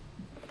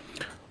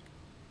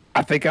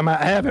 I think I might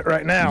have it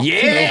right now.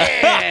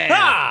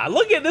 Yeah!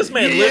 Look at this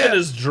man living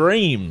his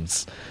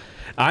dreams.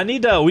 We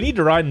need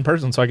to ride in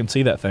person so I can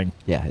see that thing.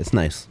 Yeah, it's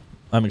nice.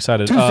 I'm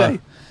excited.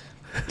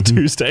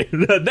 Tuesday.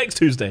 Next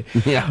Tuesday.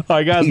 Yeah. All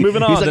right, guys,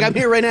 moving on. He's like, I'm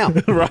here right now.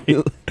 Right.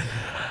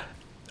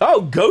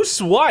 Oh,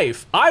 Ghost's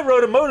wife. I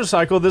rode a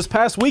motorcycle this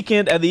past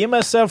weekend at the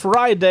MSF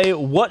Ride Day.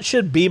 What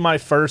should be my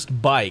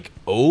first bike?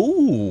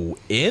 Oh,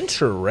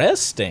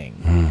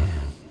 interesting.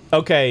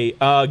 Okay,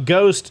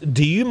 Ghost,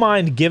 do you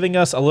mind giving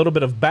us a little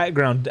bit of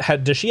background?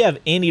 Does she have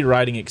any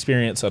riding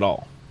experience at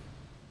all?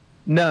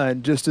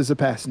 None, just as a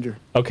passenger.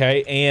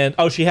 Okay, and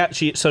so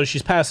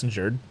she's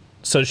passengered,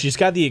 so she's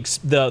got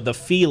the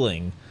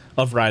feeling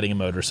of riding a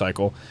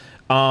motorcycle.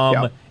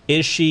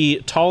 Is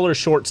she tall or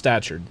short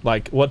statured?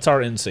 Like, what's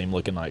our inseam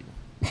looking like?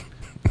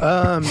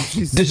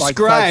 She's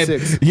Describe like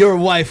 5'6". your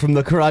wife from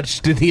the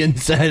crotch to the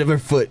inside of her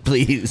foot,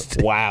 please.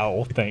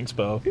 Wow, thanks,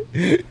 Bo.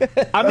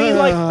 I mean,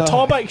 like,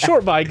 tall bike,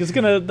 short bike is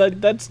gonna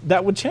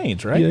that would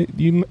change, right?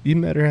 Yeah, you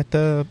met her at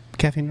the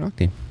Caffeine Rock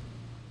team.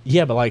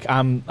 Yeah, but like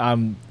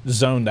I'm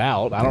zoned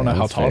out. I don't know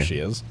how tall she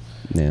is.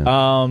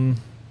 Yeah.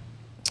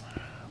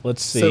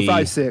 Let's see. So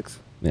 5'6".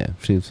 Yeah,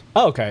 she's.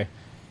 Oh, okay.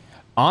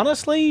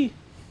 Honestly,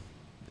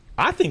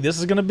 I think this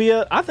is gonna be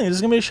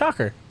a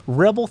shocker.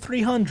 Rebel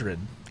 300.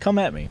 Come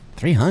at me.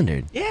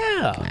 300.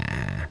 Yeah.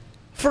 Nah.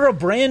 For a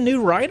brand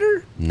new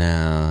rider?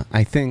 No,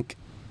 I think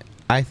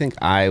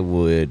I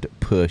would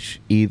push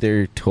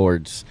either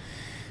towards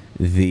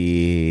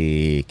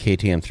the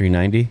KTM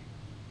 390.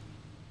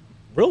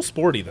 Real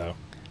sporty though.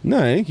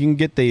 No, you can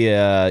get the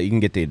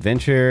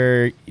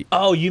Adventure.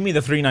 Oh, you mean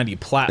the 390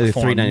 platform, The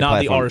 390 not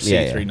platform. the RC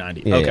Yeah, yeah.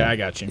 390. Yeah, okay, yeah. I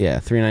got you. Yeah,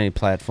 390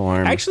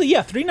 platform. Actually,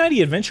 yeah,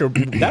 390 Adventure,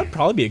 that would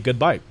probably be a good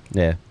bike.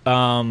 Yeah.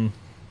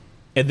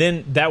 And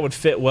then that would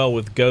fit well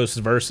with Ghost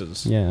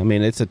Versus. Yeah, I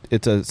mean it's a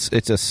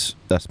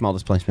small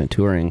displacement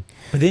touring.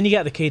 But then you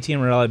got the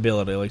KTM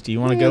reliability. Like, do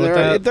you want to go with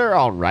that? They're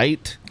all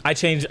right. I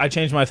changed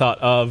my thought.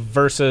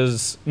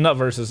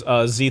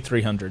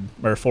 Z300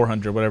 or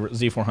 400, whatever,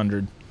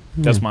 Z400.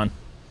 That's mine.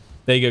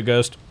 There you go,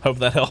 Ghost. Hope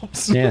that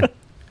helps. Yeah.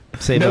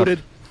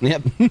 Noted.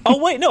 Yep.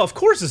 Oh wait, no, of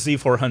course it's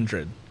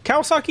Z400.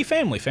 Kawasaki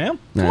family, fam.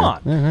 Come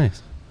on. Yeah,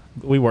 nice.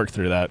 We worked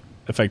through that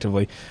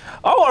effectively.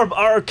 Oh,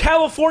 our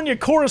California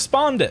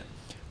correspondent.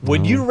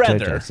 Would you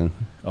rather?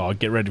 Oh,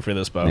 get ready for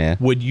this, Bo. Yeah.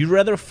 Would you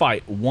rather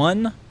fight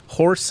one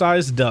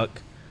horse-sized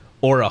duck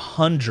or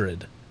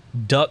 100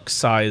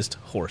 duck-sized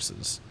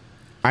horses?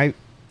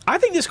 I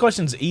think this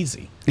question's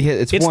easy. Yeah,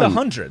 it's the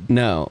 100.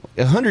 No,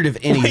 100 of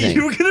anything. Wait,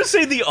 you were gonna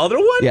say the other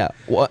one? Yeah,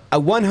 a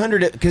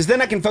 100 because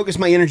then I can focus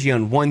my energy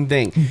on one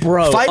thing.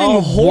 Bro, fighting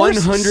a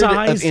 100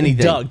 of anything.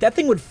 duck, that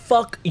thing would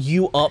fuck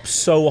you up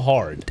so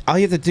hard. All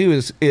you have to do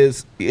is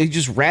you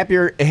just wrap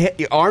your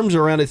arms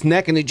around its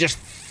neck and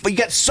you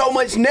got so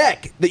much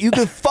neck that you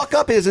could fuck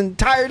up his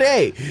entire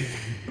day.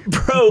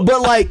 Bro.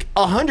 But like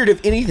 100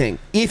 of anything.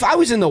 If I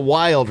was in the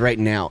wild right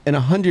now and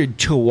 100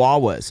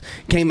 chihuahuas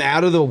came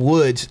out of the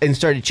woods and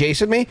started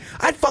chasing me,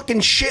 I'd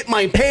fucking shit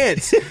my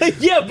pants.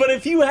 Yeah, but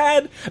if you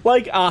had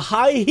like a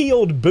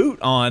high-heeled boot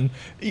on,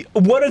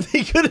 what are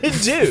they gonna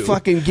do?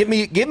 Fucking give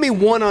me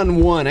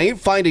one-on-one. I ain't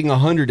fighting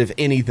 100 of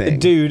anything.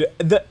 Dude,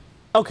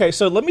 okay,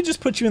 so let me just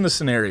put you in the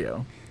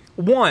scenario.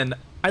 One,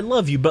 I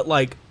love you, but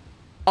like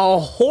a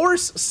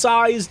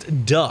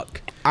horse-sized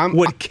duck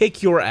would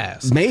kick your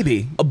ass.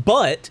 Maybe.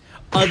 But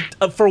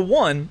for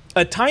one,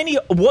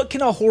 what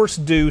can a horse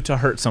do to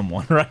hurt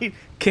someone, right?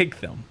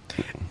 Kick them.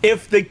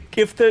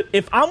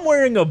 If I'm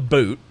wearing a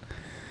boot,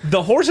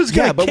 the horse is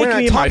going to kick me in my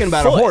foot. Yeah, but we're not talking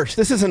about a horse.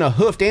 This isn't a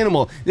hoofed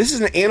animal. This is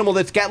an animal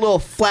that's got little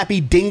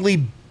flappy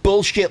dingly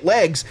bullshit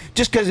legs.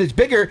 Just because it's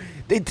bigger,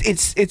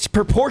 it's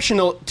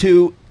proportional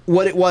to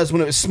what it was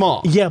when it was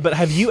small. Yeah, but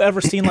have you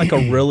ever seen like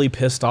a really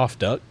pissed off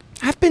duck?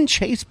 I've been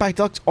chased by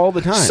ducks all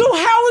the time. So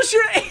how is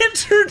your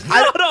answer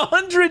not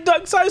 100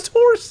 duck-sized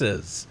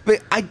horses?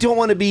 But I don't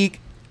want to be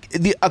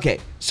okay.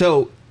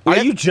 So are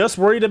you just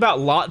worried about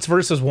lots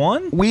versus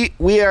one? We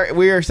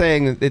are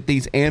saying that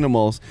these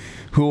animals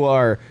who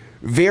are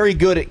very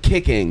good at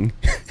kicking,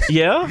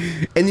 yeah,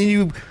 and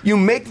then you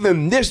make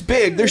them this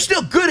big, they're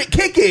still good at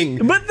kicking.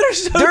 But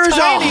there's tiny.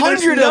 100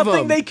 there's of nothing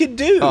them they could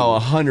do. Oh,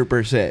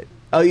 100%.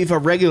 If a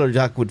regular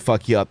duck would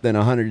fuck you up, then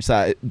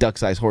 100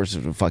 duck-sized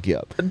horses would fuck you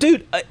up.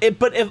 Dude,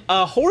 but if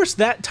a horse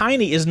that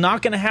tiny is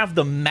not going to have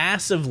the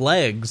massive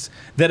legs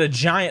that a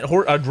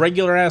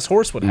regular-ass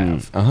horse would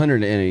have.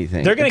 100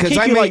 anything. They're going to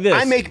kick you like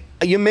this.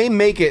 You may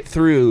make it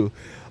through,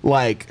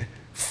 like,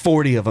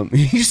 40 of them.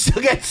 You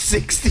still got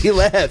 60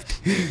 left.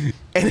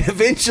 And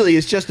eventually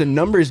it's just a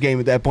numbers game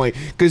at that point,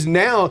 because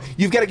now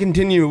you've got to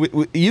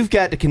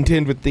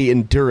contend with the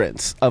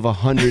endurance of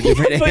 100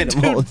 different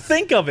animals. Dude,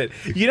 think of it.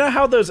 You know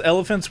how those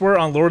elephants were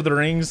on Lord of the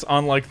Rings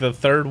on like the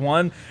third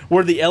one,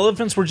 where the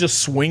elephants were just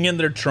swinging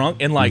their trunk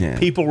and like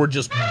people were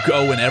just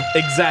going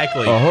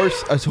exactly. A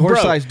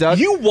horse-sized duck.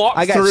 You walk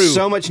I got through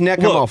so much neck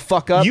I'm gonna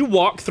fuck up. You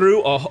walk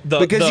through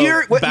what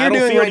you're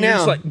doing right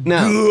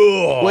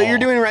now. What you're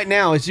doing right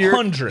now is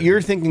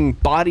you're thinking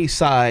body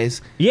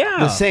size. Yeah.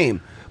 The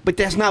same. But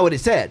that's not what it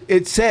said.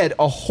 It said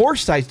a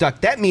horse-sized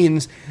duck. That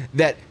means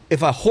that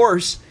if a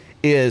horse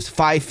is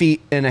 5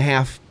 feet and a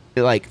half,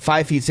 like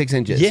 5 feet 6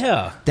 inches,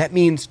 that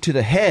means to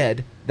the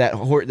head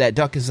that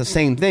duck is the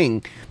same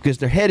thing, because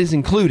their head is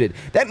included.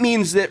 That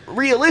means that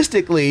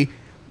realistically,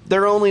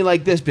 they're only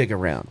like this big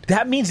around.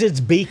 That means its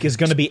beak is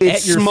going to be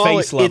at your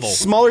face level. It's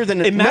smaller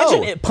than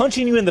Imagine it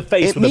punching you in the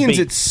face with a beak. It means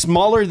it's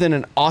smaller than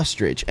an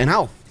ostrich, and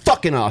I'll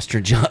fucking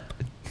ostrich up.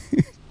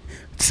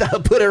 So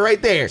I'll put it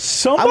right there.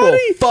 I will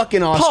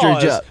fucking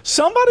ostrich up.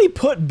 Somebody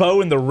put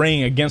Bo in the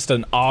ring against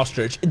an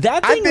ostrich.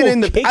 That thing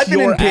will kick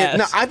your ass.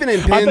 No, I've been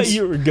in pins. I bet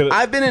you were good.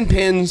 I've been in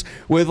pins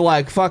with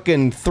like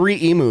fucking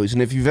 3 emus,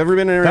 and if you've ever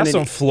been in, that's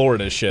some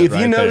Florida shit. If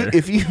you know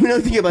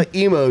anything about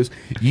emos,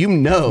 you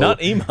know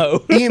not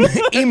emo.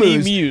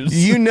 Emus.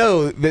 You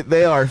know that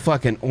they are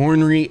fucking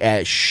ornery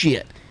as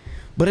shit.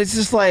 But it's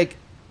just like.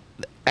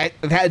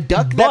 That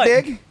duck that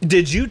big?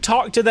 Did you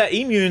talk to that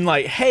emu and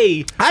like,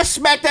 hey? I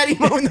smacked that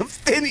emu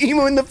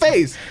in the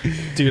face.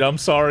 Dude, I'm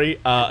sorry.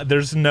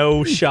 There's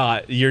no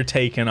shot you're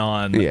taking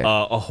on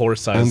a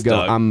horse-sized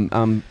duck.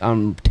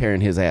 I'm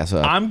tearing his ass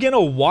up. I'm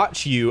gonna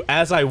watch you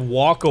as I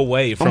walk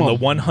away from the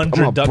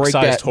 100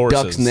 duck-sized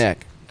horses. Duck's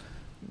neck.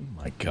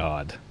 Oh my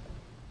God,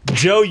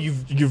 Joe,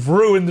 you've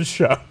ruined the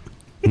show.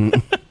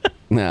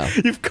 No,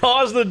 you've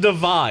caused the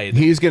divide.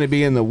 He's gonna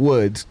be in the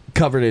woods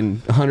covered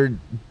in 100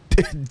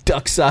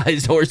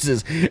 duck-sized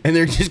horses, and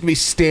they're just gonna be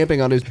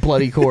stamping on his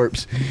bloody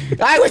corpse.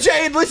 I wish I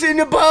had listened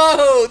to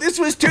Bo. This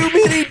was too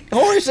many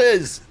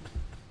horses.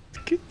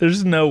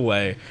 There's no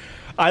way.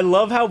 I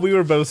love how we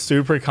were both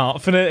super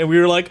confident, and we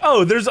were like,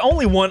 "Oh, there's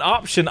only one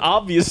option,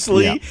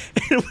 obviously,"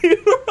 and we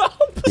were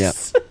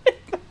opposite.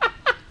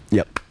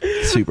 Yep.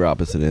 Super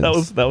opposite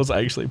ends. That was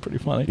actually pretty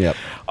funny. Yep.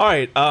 All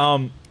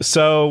right.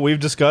 So we've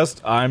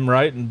discussed I'm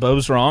right and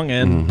Bo's wrong,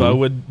 and Bo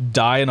would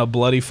die in a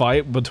bloody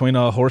fight between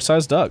a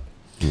horse-sized duck.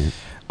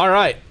 All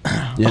right.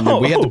 Yeah,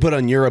 we had to put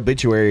on your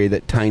obituary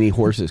that tiny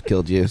horses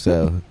killed you.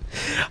 So,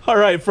 all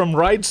right. From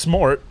Ride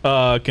Smart,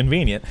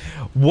 convenient.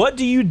 What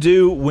do you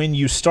do when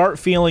you start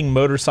feeling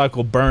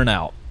motorcycle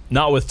burnout?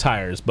 Not with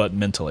tires, but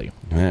mentally.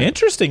 Yeah.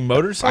 Interesting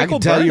motorcycle. I can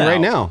tell you right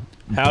now.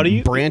 How do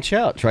you branch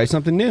out? Try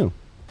something new.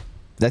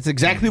 That's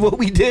exactly what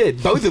we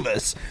did. Both of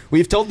us.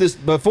 We've told this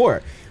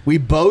before. We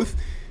both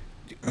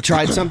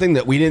tried something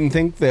that we didn't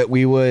think that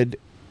we would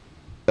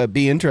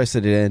be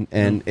interested in,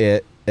 and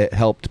it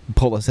helped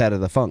pull us out of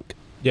the funk.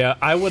 Yeah,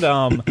 I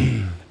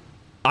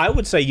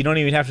would say you don't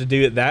even have to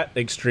do it that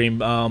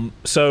extreme.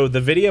 So the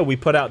video we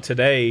put out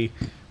today,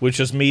 which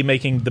was me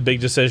making the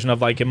big decision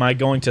of like, am I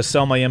going to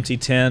sell my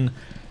MT-10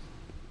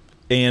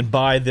 and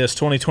buy this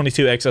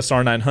 2022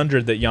 XSR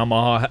 900 that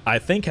Yamaha I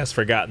think has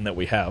forgotten that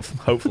we have,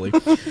 hopefully.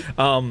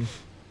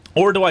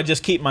 Or do I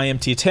just keep my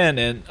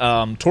MT-10?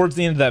 And towards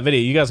the end of that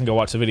video, you guys can go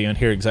watch the video and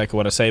hear exactly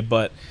what I say,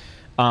 but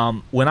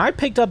when I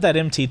picked up that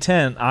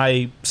MT-10,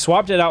 I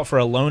swapped it out for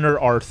a Loner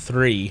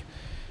R3,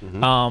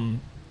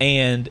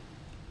 And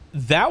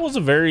that was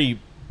a very,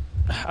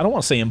 I don't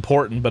want to say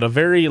important, but a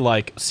very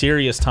like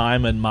serious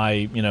time in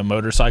my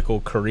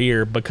motorcycle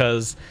career,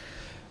 because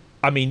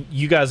I mean,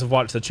 you guys have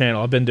watched the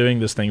channel. I've been doing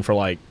this thing for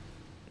like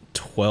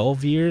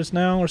 12 years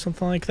now or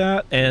something like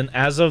that, and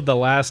as of the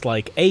last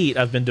like 8,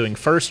 I've been doing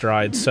first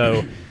rides.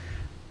 So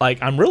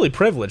like, I'm really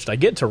privileged. I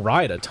get to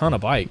ride a ton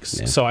of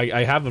bikes, so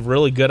I have a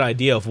really good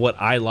idea of what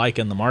I like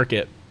in the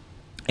market.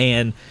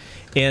 And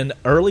in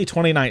early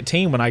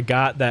 2019, when I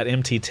got that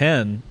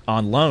MT10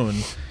 on loan,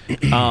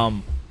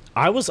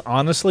 I was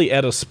honestly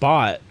at a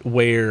spot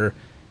where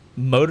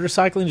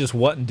motorcycling just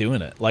wasn't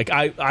doing it. Like,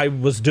 I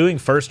was doing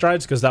first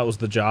rides because that was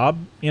the job,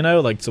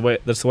 like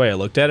that's the way I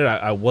looked at it.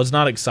 I was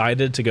not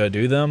excited to go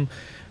do them.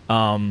 But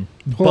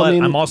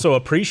I'm also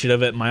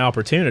appreciative at my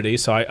opportunity,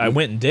 so I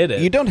went and did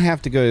it. You don't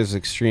have to go as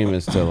extreme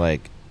as to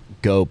like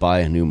go buy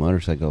a new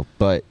motorcycle,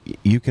 but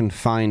you can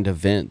find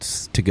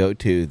events to go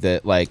to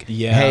that, like,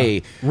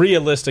 hey,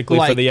 realistically,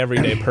 like, for the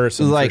everyday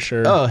person, like, for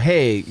sure. Oh,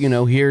 hey,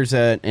 here's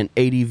an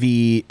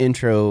ADV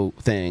intro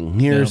thing.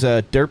 Here's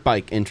a dirt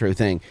bike intro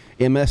thing.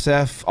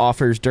 MSF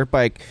offers dirt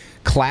bike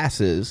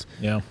classes.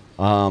 Yeah.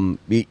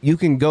 You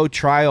can go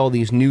try all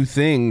these new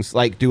things,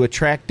 like do a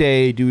track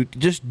day,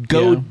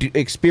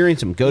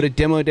 experience them. Go to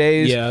demo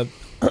days. Yeah.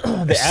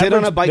 Sit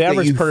on a bike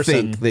that you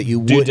think that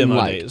you wouldn't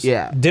like. Days.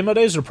 Yeah, demo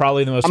days are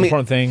probably the most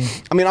important thing.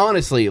 I mean,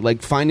 honestly,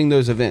 like finding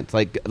those events,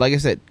 like I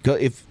said,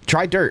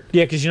 try dirt.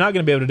 Yeah, because you're not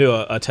going to be able to do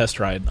a test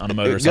ride on a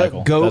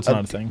motorcycle. That's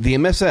not a thing. The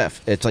MSF,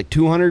 it's like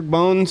 200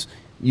 bones.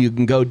 You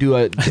can go do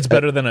it's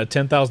better than a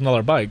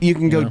 $10,000 bike. You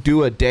can go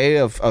do a day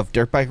of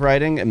dirt bike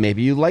riding, and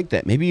maybe you like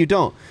that, maybe you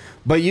don't.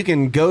 But you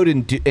can go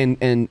to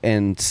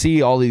and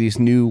see all of these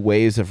new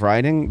ways of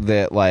riding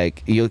that,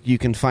 like, you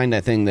can find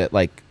that thing that,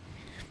 like,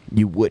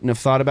 you wouldn't have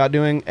thought about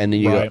doing, and then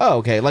you go, oh,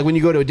 okay. Like when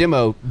you go to a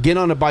demo, get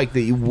on a bike that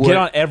you would get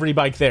on every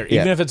bike there,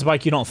 even if it's a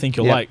bike you don't think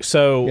you'll like.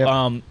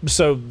 So,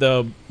 so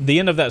the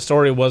end of that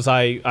story was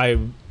I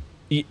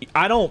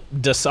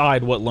don't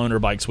decide what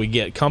loaner bikes we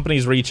get.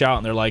 Companies reach out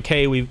and they're like,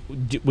 hey,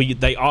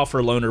 they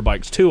offer loaner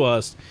bikes to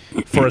us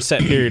for a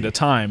set period of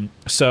time.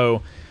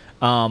 So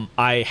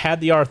I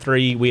had the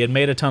R3. We had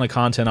made a ton of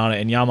content on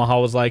it, and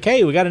Yamaha was like,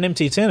 hey, we got an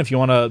MT10 if you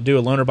want to do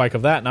a loaner bike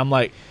of that. And I'm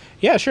like,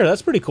 yeah, sure,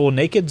 that's pretty cool.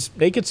 Naked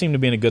seem to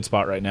be in a good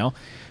spot right now.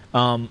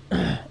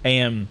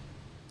 And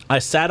I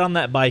sat on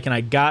that bike, and I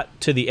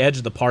got to the edge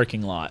of the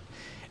parking lot,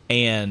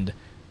 and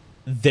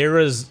there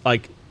is,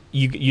 like,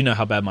 you know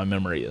how bad my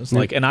memory is.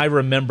 Like, and I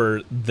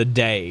remember the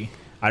day.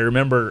 I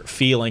remember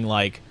feeling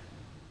like,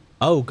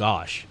 oh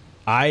gosh,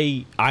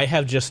 I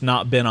have just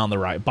not been on the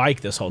right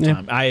bike this whole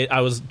time.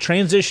 I was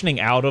transitioning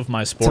out of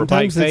my sport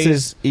bike phase. Sometimes it's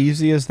as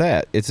easy as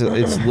that. It's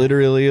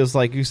literally as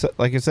like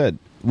I said,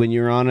 when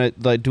you're on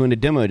it, like doing a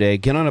demo day,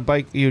 get on a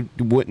bike you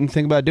wouldn't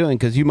think about doing,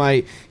 because you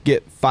might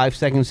get 5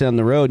 seconds down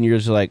the road and you're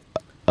just like,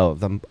 oh,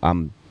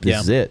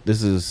 this is it.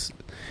 This is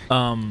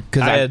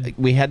because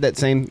we had that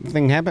same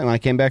thing happen when I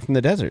came back from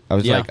the desert. I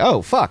was like,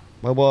 oh fuck.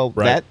 Well,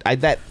 right.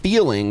 that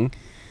feeling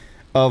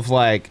of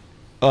like,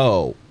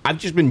 oh, I've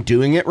just been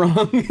doing it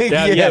wrong.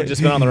 I've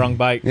just been on the wrong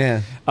bike.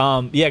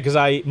 Because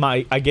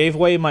I gave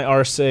away my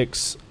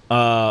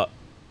R6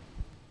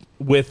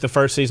 with the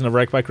first season of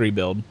Wreck Bike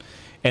Rebuild,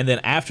 and then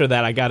after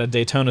that I got a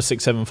Daytona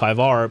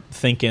 675R,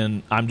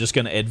 thinking I'm just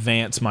going to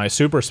advance my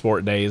super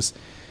sport days.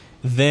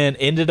 Then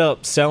ended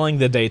up selling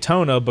the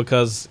Daytona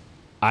because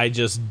I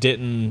just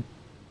didn't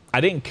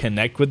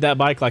connect with that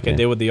bike like I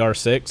did with the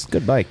R6.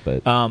 Good bike,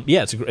 but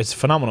it's a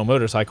phenomenal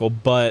motorcycle.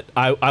 But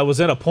I was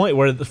at a point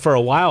where for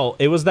a while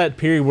it was that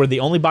period where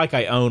the only bike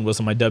I owned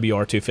was my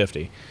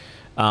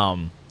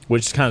WR250,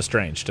 which is kind of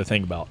strange to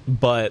think about.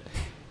 But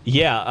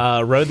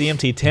rode the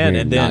MT10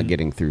 and then not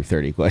getting through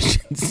 30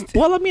 questions.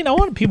 Well, I mean, I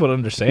want people to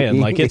understand,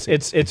 like,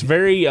 it's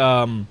very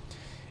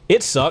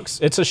it sucks.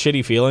 It's a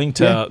shitty feeling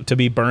to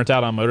be burnt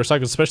out on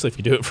motorcycles, especially if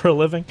you do it for a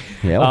living.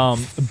 Yeah.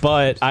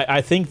 But I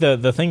think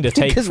the thing to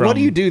take because from... what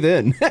do you do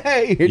then?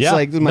 It's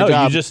like, this is my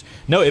job.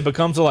 It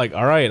becomes like,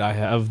 all right, I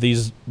have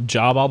these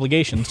job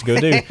obligations to go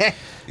do.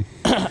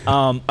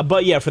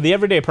 But yeah, for the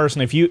everyday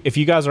person, if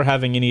you guys are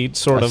having any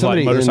sort of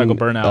like motorcycle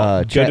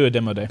burnout, go to a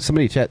demo day.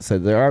 Somebody in chat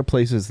said there are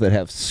places that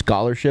have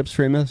scholarships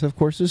for MSF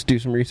courses. Do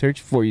some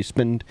research before you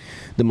spend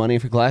the money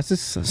for classes.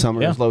 Some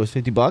are as low as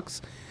 $50.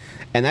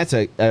 And that's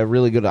a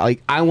really good,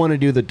 like, I want to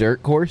do the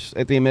dirt course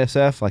at the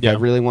MSF. Like, I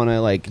really want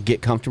to, like,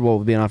 get comfortable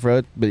with being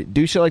off-road. But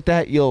do shit like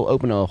that, you'll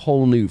open a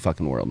whole new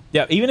fucking world.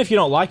 Yeah, even if you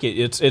don't like it,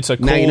 it's a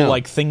cool,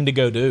 like, thing to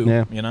go do,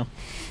 And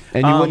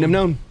you wouldn't have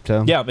known,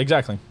 so. Yeah,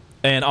 exactly.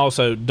 And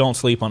also, don't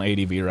sleep on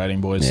ADV riding,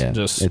 boys. Yeah,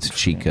 it's a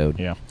cheat code.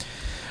 Yeah.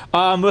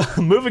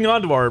 Moving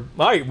on to all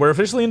right, we're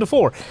officially into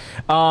 4.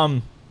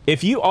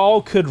 If you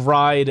all could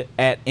ride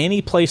at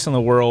any place in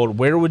the world,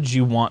 where would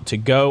you want to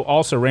go?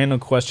 Also, random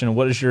question,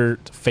 what is your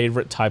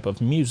favorite type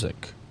of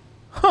music?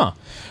 All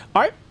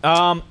right.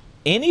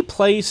 Any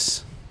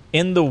place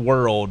in the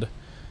world,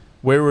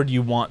 where would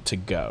you want to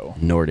go?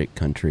 Nordic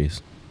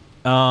countries.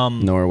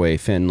 Norway,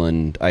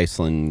 Finland,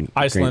 Iceland,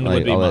 Iceland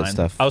would be all mine. that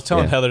stuff. I was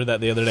telling Heather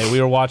that the other day. We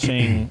were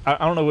watching. I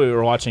don't know what we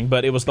were watching,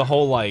 but it was the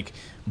whole like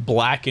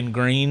black and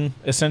green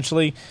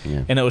essentially,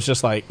 and it was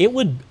just like it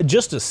would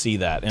just to see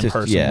that in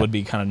person would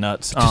be kind of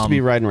nuts. Just to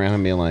be riding around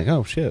and being like,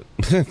 oh shit.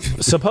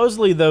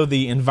 Supposedly though,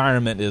 the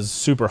environment is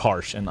super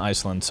harsh in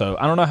Iceland, so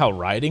I don't know how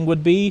riding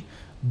would be,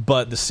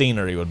 but the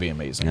scenery would be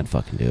amazing. I'd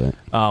fucking do it.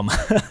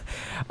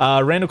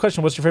 Random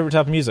question: what's your favorite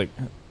type of music?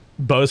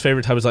 Bo's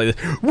favorite type is like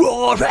this.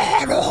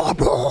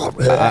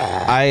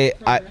 I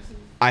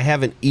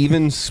have an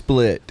even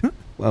split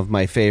of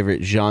my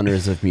favorite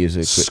genres of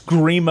music.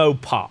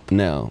 Screamo pop.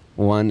 No,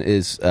 one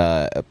is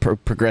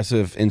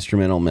progressive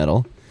instrumental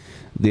metal.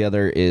 The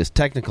other is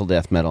technical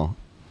death metal,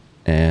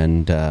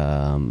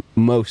 and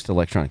most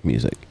electronic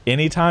music.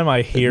 Anytime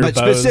I hear, but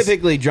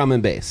specifically drum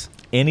and bass.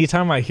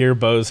 Anytime I hear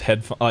Bo's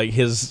headphone, like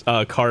his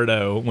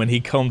Cardo, when he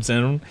comes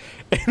in,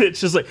 and it's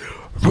just like,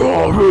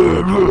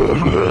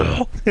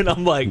 and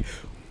I'm like,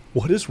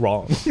 what is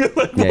wrong?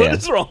 What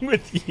is wrong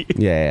with you?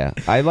 Yeah.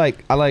 I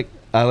like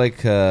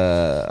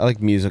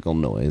musical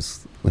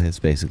noise. That's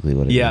basically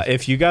what it is. Yeah,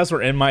 if you guys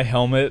were in my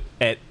helmet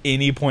at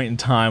any point in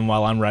time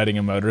while I'm riding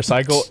a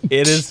motorcycle,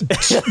 it is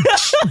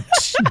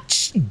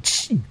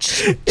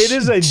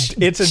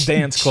it's a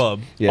dance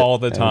club all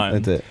the time.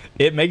 That's it.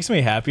 It makes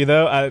me happy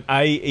though.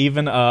 I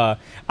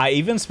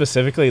even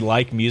specifically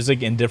like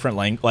music in different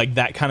like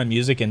that kind of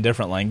music in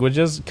different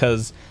languages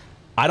because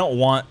I don't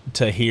want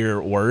to hear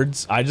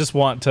words. I just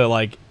want to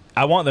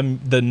I want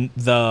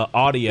the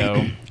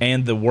audio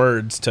and the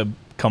words to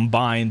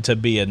combine to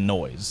be a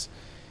noise.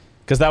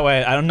 Because that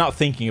way I'm not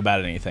thinking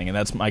about anything, and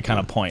that's my kind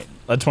of point.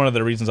 That's one of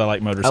the reasons I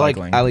like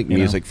motorcycling. I like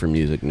music for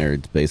music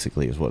nerds,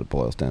 basically, is what it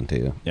boils down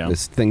to. Yeah.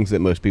 It's things that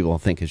most people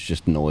think is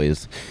just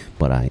noise,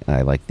 but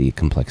I like the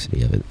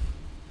complexity of it.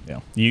 Yeah.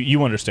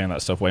 You understand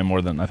that stuff way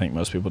more than I think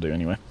most people do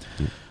anyway.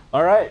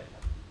 All right.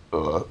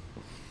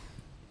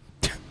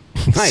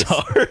 Nice.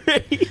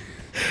 Sorry.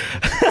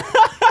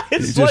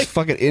 It's just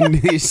fucking in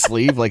his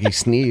sleeve like he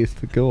sneezed.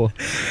 Cool.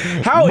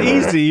 How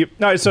easy? All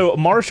right, so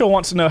Marshall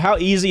wants to know how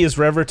easy is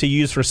Rever to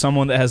use for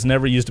someone that has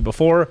never used it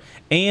before,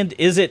 and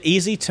is it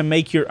easy to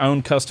make your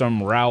own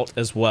custom route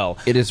as well?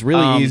 It is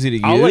really easy to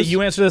use. I'll let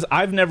you answer this.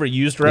 I've never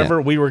used Rever.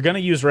 Yeah. We were going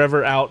to use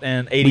Rever out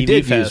in ADV We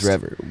did Fest. use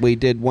Rever. We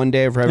did one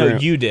day of Rever. No,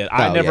 you did.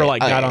 I never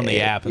got on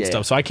the app and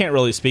stuff, so I can't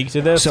really speak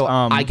to this. So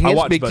I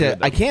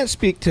can't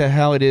speak to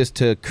how it is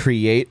to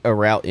create a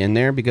route in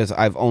there because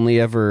I've only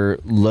ever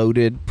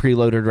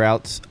preloaded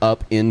routes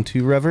up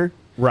into Rever.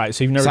 Right,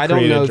 so you've never. So I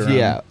don't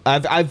know.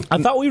 I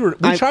thought we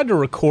tried to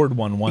record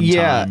one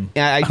time.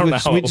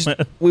 Yeah,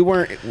 we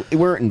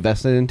weren't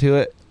invested into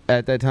it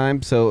at that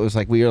time, so it was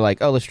like we were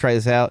like, oh, let's try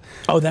this out.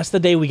 Oh, that's the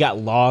day we got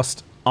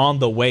lost on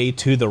the way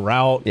to the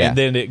route, and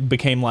then it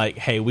became like,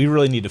 hey, we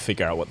really need to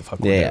figure out what the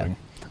fuck we're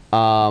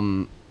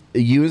doing.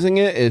 Using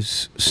it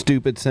is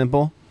stupid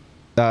simple.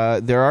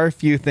 There are a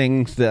few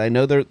things that I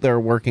know they're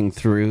working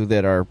through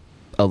that are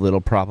a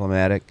little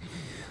problematic.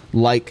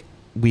 Like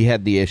we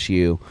had the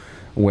issue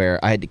where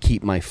I had to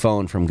keep my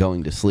phone from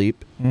going to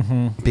sleep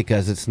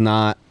because it's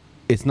not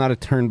a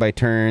turn by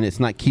turn. It's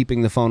not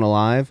keeping the phone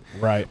alive.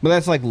 Right. But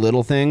that's like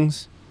little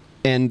things.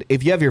 And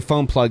if you have your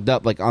phone plugged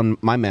up, like on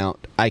my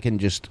mount, I can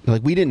just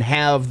we didn't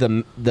have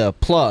the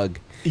plug.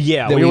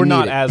 Yeah, we were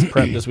not as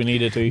prepped as we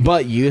needed to.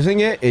 But using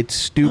it, it's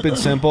stupid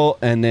simple,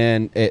 and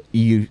then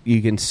you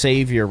can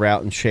save your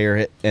route and share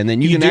it, and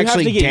then you can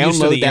actually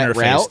download that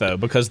route though,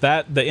 because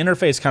the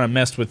interface kind of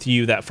messed with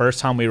you that first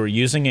time we were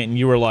using it, and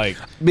you were like,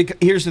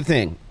 here's the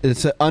thing: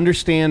 it's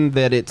understand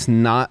that it's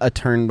not a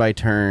turn by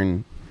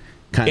turn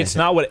kind of. It's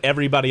not what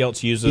everybody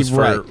else uses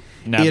for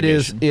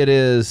navigation. It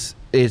is.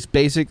 It's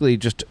basically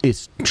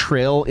it's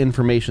trail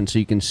information so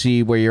you can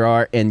see where you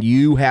are, and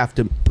you have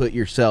to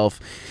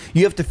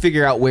you have to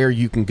figure out where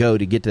you can go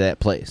to get to that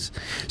place.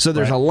 So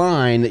there's a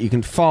line that you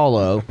can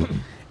follow,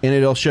 and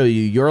it'll show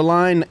you your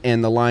line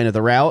and the line of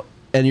the route,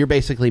 and you're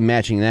basically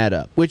matching that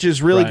up, which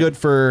is really good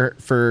for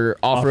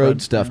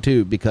off-road stuff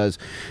too, because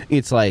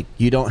it's like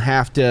you don't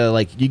have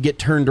to you get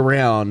turned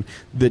around,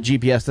 the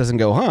GPS doesn't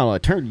go,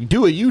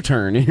 do a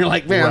U-turn, and you're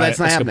like, man, that's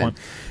not happening.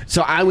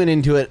 So I went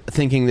into it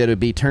thinking that it would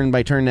be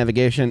turn-by-turn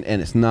navigation,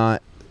 and it's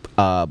not.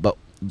 But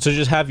so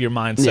just have your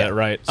mindset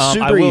right.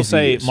 I will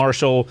say,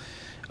 Marshall,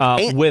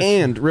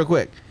 and real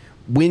quick,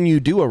 when you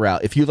do a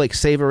route, if you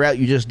save a route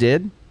you just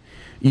did,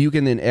 you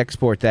can then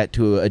export that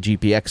to a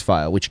GPX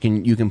file, which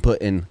you can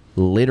put in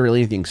literally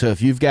anything. So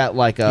if you've got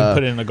you can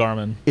put it in a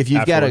Garmin. If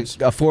you've got a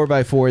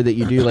 4x4 that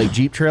you do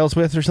Jeep trails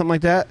with or something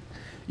like that,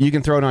 you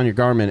can throw it on your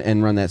Garmin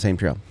and run that same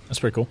trail. That's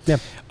pretty cool. Yeah.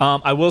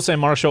 I will say,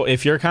 Marshall,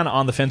 if you're kind of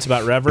on the fence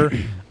about Rever,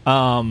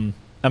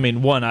 I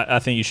mean, one, I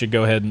think you should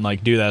go ahead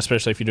and do that,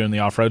 especially if you're doing the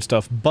off-road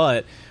stuff.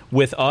 But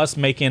with us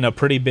making a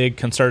pretty big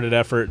concerted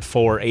effort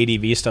for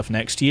ADV stuff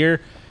next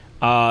year,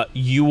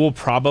 you will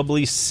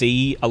probably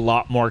see a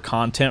lot more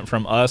content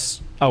from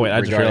us. Oh, wait,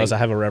 I just realized I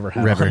have a Rever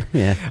hat on.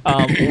 Yeah.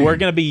 We're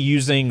going to be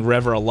using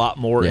Rever a lot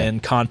more in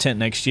content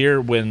next year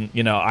when,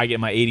 I get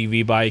my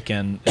ADV bike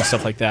and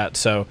stuff like that.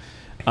 So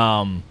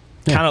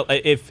kind of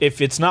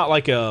if it's not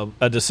like a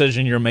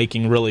decision you're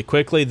making really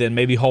quickly, then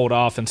maybe hold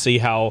off and see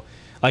how.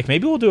 Like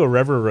maybe we'll do a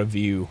river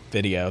review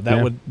video.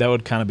 That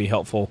would kind of be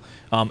helpful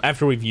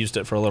after we've used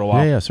it for a little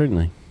while. Yeah,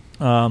 certainly.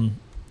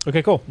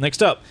 Okay, cool.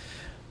 Next up,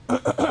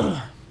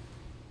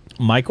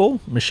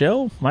 Michael,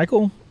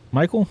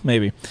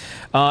 maybe.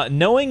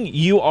 Knowing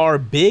you are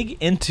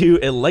big into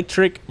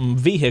electric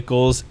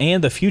vehicles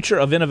and the future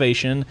of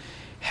innovation,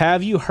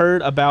 have you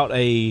heard about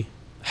or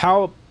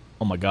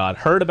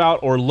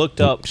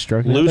looked up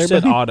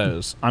Lucid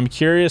Autos? I'm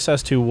curious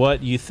as to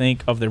what you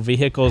think of their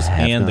vehicles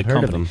and the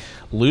company.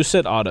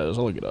 Lucid Autos.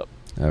 I'll look it up.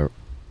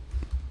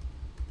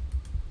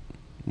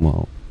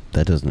 Well,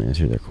 that doesn't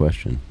answer their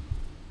question.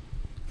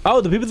 Oh,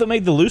 the people that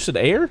made the Lucid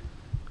Air?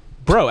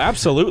 Bro,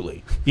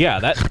 absolutely. Yeah,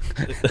 that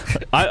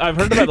I've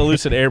heard about the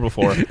Lucid Air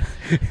before.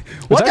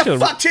 What the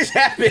fuck just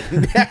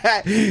happened?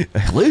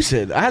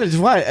 Lucid? Why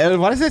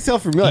does that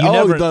sound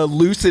familiar? The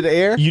Lucid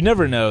Air? You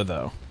never know,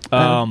 though.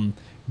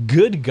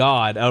 Good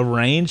God, a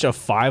range of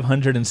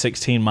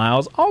 516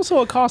 miles, also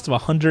a cost of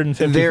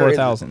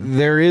 $154,000.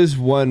 There is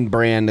one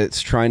brand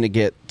that's trying to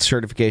get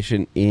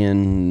certification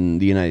in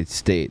the United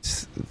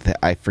States.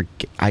 I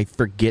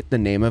forget the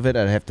name of it.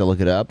 I'd have to look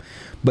it up.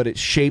 But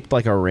it's shaped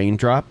like a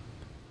raindrop.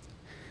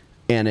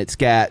 And it's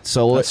got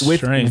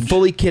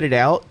fully kitted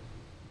out,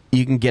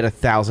 you can get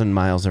 1,000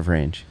 miles of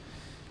range.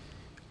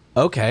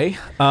 Okay.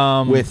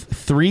 With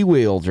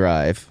 3-wheel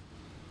drive.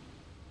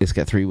 It's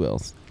got 3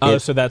 wheels.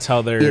 So that's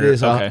how they're...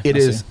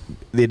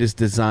 It is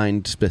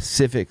designed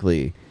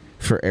specifically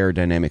for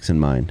aerodynamics in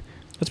mind.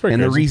 That's pretty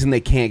And crazy. the reason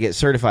they can't get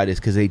certified is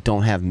because they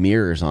don't have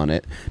mirrors on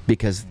it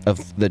because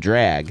of the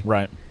drag.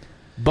 Right.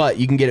 But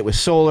you can get it with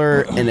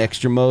solar and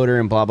extra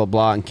motor and blah, blah,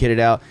 blah, and kit it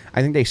out.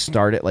 I think they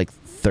start at like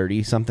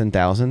 30-something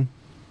thousand.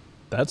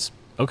 That's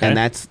okay. And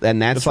that's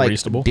like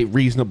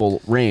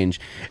reasonable range.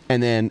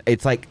 And then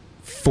it's like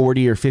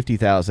 40 or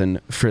 50,000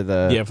 for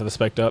the for the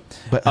spec'd up.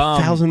 But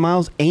 1,000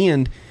 miles,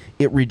 and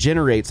it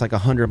regenerates like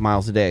 100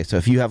 miles a day. So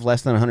if you have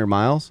less than 100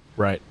 miles,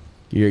 right,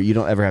 you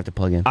don't ever have to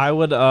plug in. I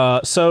would.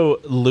 So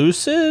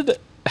Lucid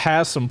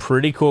has some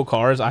pretty cool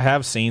cars. I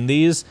have seen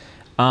these.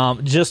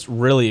 Just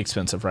really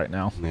expensive right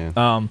now.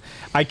 Yeah.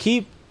 I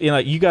keep.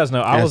 You guys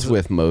know I was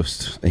with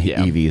most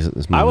EVs at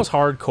this moment. I was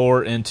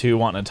hardcore into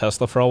wanting a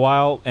Tesla for a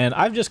while, and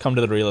I've just come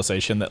to the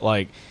realization that,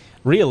 like,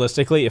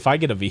 realistically, if I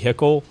get a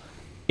vehicle,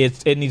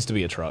 it needs to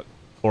be a truck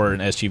or an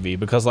SUV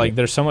because, like,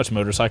 there's so much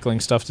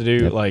motorcycling stuff to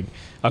do. Yep. Like,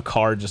 a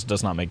car just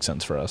does not make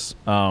sense for us.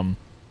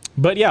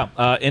 But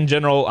yeah, in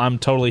general, I'm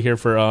totally here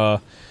for.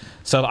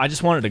 So I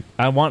just want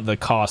the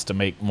cost to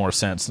make more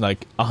sense,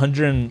 like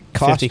 $150K.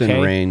 Cost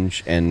and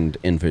range and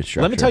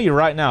infrastructure. Let me tell you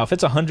right now, if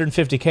it's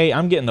 $150K,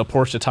 I'm getting a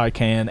Porsche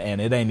Taycan,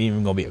 and it ain't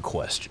even gonna be a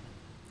question.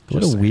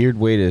 What a weird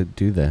way to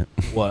do that.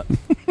 What?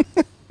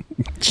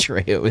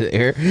 Trey over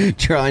there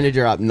trying to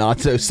drop not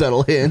so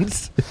subtle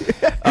hints.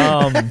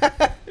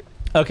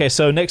 Okay,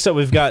 so next up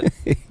we've got.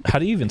 How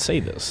do you even say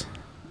this?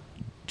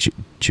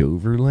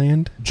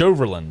 Joverland.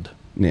 Joverland.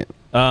 Yeah.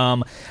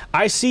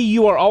 I see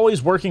you are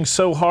always working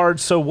so hard,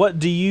 so what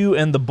do you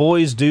and the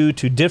boys do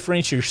to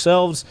differentiate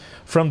yourselves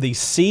from the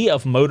sea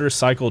of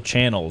motorcycle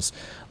channels?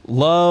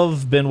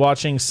 Love, been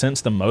watching since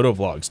the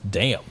motovlogs.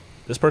 Damn,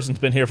 this person's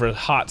been here for a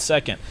hot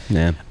second.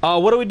 Yeah.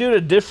 What do we do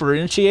to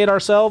differentiate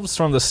ourselves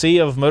from the sea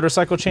of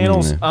motorcycle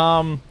channels?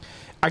 Yeah.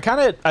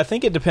 I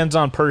think it depends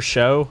on per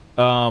show.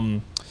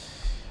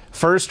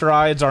 First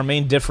Rides, our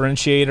main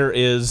differentiator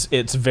is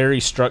it's very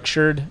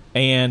structured,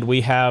 and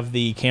we have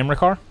the camera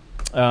car.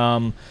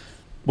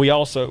 We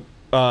also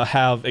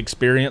have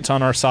experience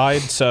on our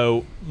side,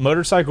 so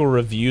motorcycle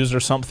reviews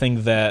are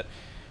something that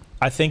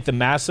I think the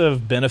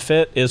massive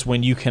benefit is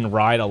when you can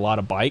ride a lot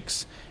of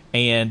bikes,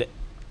 and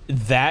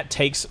that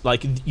takes,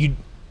 like,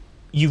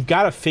 you've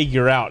got to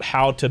figure out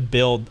how to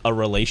build a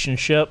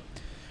relationship,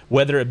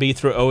 whether it be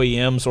through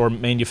OEMs or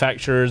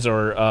manufacturers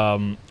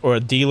or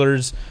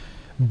dealers,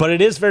 but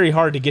it is very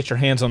hard to get your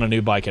hands on a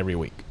new bike every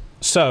week.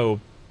 So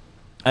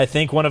I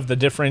think one of the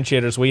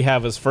differentiators we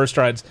have is First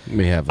Rides.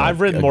 I've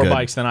ridden more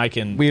bikes than I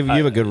can. You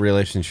have a good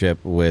relationship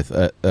with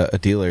a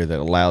dealer that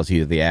allows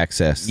you the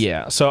access.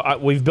 Yeah, so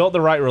we've built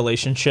the right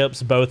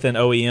relationships both in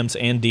OEMs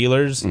and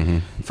dealers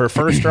for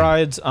First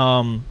Rides.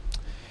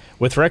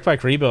 With Wreck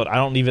Bike Rebuild, I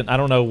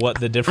don't know what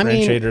the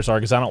differentiators are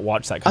because I don't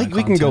watch that kind of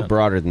content. We can go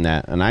broader than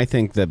that, and I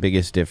think the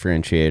biggest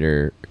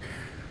differentiator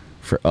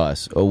for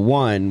us,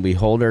 one, we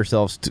hold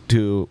ourselves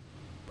to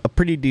a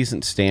pretty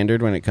decent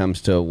standard when it comes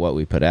to what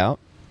we put out.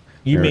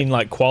 You mean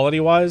like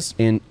quality-wise?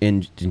 In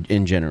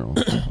general.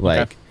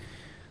 Like,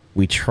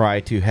 we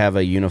try to have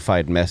a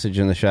unified message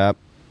in the shop.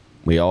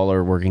 We all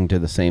are working to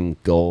the same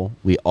goal.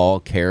 We all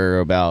care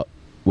about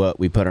what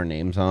we put our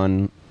names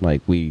on.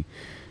 Like, we're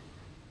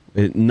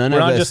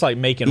not just like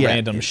making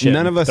random shit.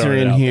 None of us are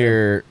in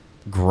here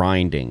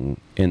grinding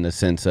in the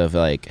sense of,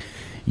 like,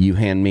 you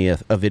hand me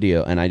a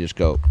video and I just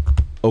go,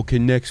 okay,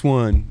 next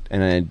one,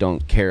 and I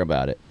don't care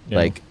about it. Yeah.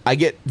 Like, I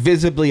get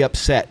visibly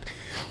upset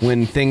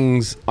when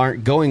things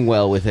aren't going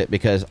well with it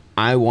because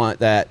I want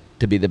that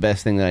to be the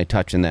best thing that I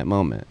touch in that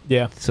moment.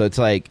 Yeah. So it's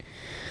like,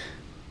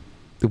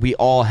 we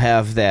all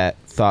have that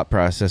thought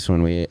process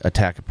when we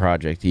attack a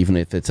project, even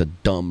if it's a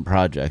dumb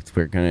project.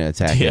 We're going to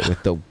attack it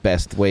with the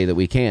best way that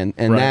we can,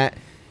 and that.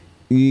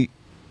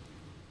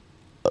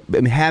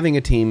 Having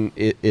a team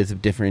is a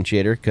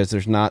differentiator because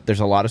there's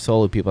a lot of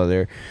solo people out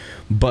there,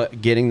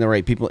 but getting the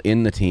right people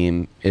in the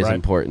team is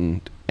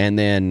important, and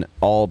then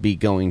all be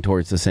going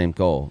towards the same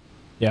goal.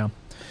 Yeah,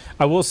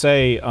 I will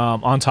say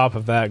on top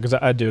of that, because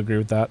I do agree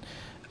with that.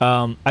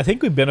 I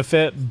think we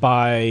benefit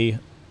by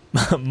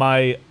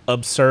my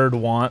absurd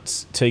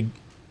wants to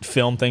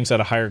film things at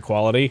a higher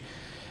quality,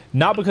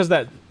 not because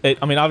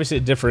obviously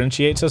it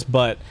differentiates us,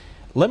 but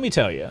let me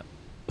tell you.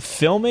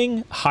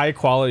 Filming high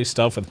quality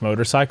stuff with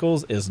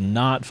motorcycles is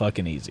not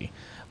fucking easy.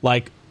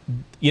 Like,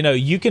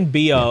 you can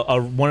be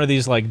a one of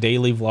these like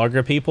daily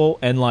vlogger people,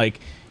 and like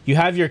you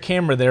have your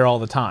camera there all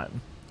the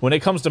time. When it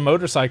comes to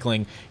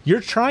motorcycling,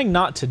 you're trying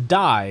not to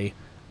die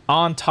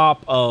on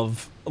top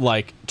of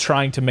like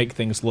trying to make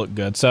things look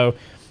good. So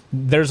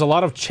there's a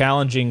lot of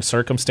challenging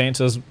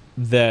circumstances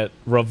that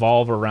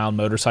revolve around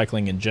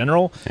motorcycling in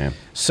general. Yeah.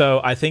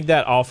 So I think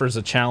that offers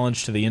a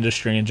challenge to the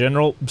industry in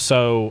general.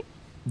 So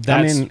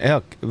Kevin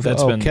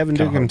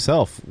Duke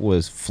himself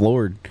was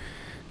floored.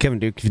 Kevin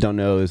Duke, if you don't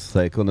know, is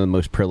like one of the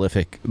most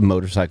prolific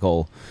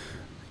motorcycle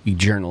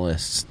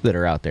journalists that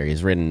are out there.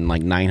 He's ridden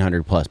like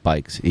 900 plus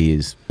bikes.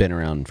 He's been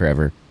around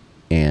forever,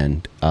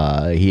 and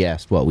he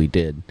asked what we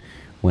did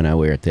when I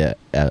was at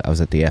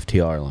the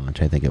FTR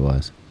launch, I think it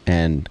was,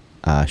 and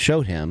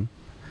showed him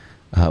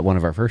one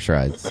of our first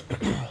rides,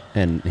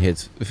 and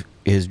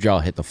his jaw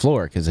hit the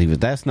floor because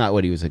that's not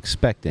what he was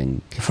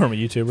expecting from a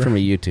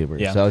YouTuber.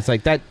 Yeah. So it's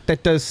like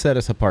that does set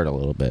us apart a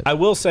little bit. I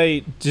will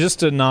say, just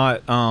to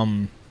not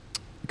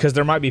because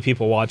there might be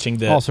people watching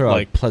that also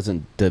like a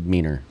pleasant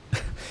demeanor.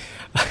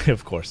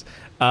 Of course,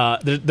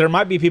 there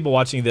might be people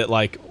watching that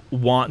like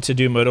want to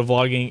do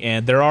motovlogging,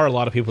 and there are a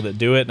lot of people that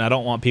do it, and I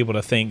don't want people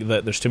to think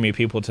that there's too many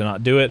people to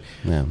not do it.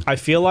 Yeah. I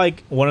feel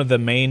like one of the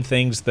main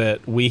things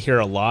that we hear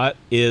a lot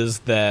is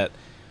that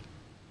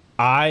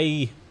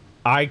I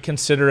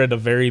consider it a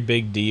very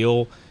big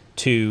deal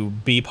to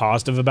be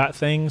positive about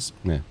things.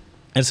 Yeah.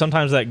 And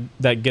sometimes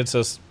that gets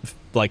us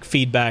like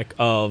feedback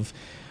of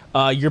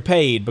you're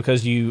paid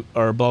because you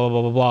are blah,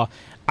 blah, blah, blah, blah.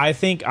 I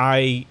think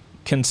I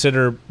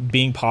consider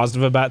being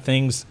positive about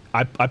things,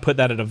 I put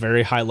that at a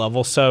very high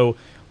level. So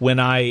when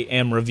I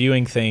am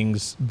reviewing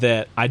things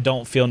that I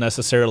don't feel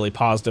necessarily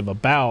positive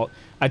about,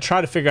 I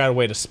try to figure out a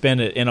way to spin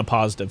it in a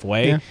positive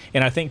way. Yeah.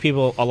 And I think a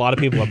lot of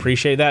people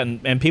appreciate that,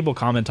 and people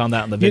comment on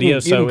that in the video.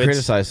 You can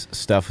criticize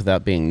stuff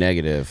without being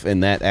negative,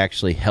 and that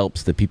actually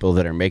helps the people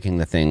that are making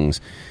the things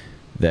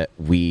that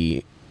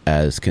we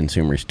as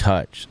consumers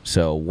touch.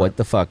 So what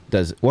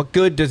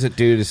good does it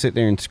do to sit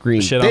there and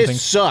scream,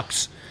 this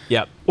sucks?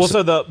 Yeah. Well,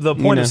 so the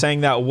point of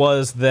saying that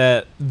was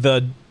that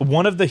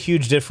one of the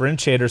huge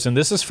differentiators, and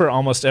this is for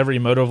almost every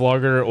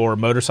motovlogger or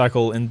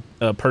motorcycle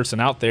person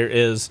out there,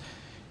 is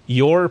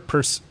your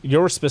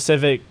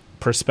specific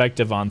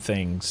perspective on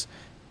things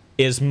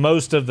is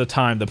most of the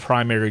time the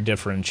primary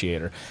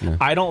differentiator. Yeah.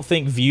 I don't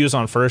think views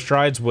on first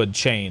rides would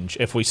change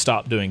if we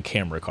stopped doing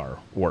camera car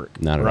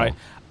work. Not at all.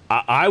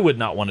 I would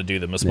not want to do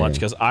them as much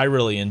because I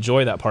really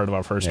enjoy that part of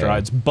our first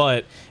rides.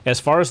 But as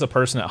far as the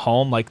person at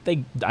home, like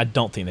I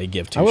don't think they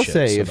give two shits. I will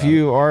say, if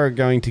you are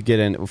going to get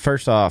in,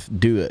 first off,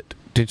 do it.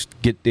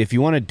 If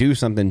you want to do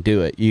something,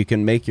 do it. You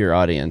can make your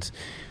audience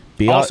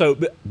be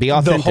authentic.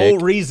 The whole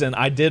reason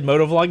I did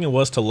motovlogging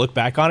was to look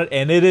back on it,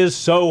 and it is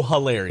so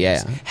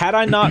hilarious. Yeah. Had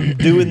I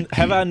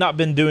not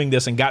been doing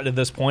this and gotten to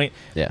this point,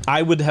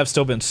 I would have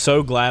still been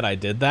so glad I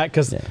did that,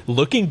 because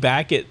looking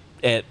back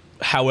at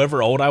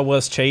however old I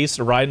was, Chase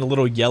riding a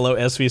little yellow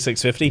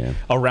SV650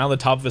 around the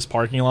top of his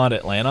parking lot in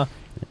Atlanta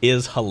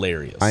is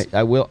hilarious.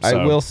 I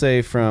will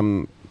say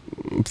from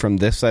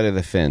this side of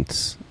the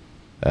fence,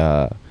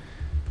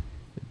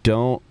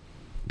 don't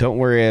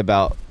worry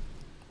about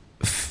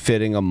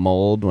fitting a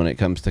mold when it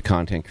comes to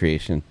content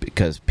creation,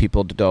 because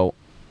people don't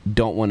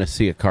want to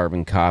see a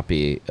carbon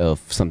copy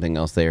of something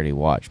else they already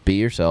watched. Be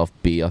yourself,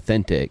 be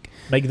authentic.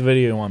 Make the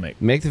video you want to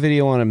make. Make the video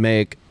you want to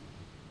make.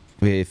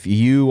 If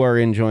you are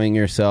enjoying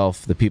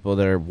yourself, the people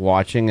that are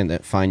watching and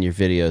that find your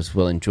videos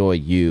will enjoy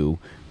you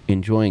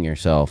enjoying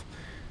yourself.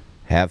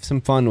 Have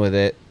some fun with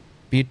it.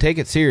 You take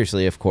it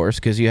seriously, of course,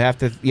 because you have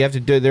to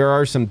do. There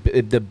are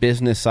the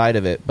business side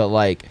of it, but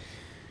like,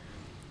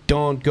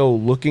 don't go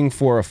looking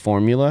for a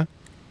formula,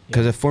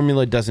 because a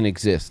formula doesn't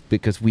exist.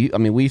 Because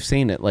we've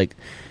seen it. Like,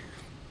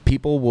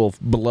 people will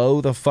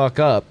blow the fuck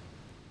up,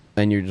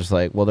 and you're just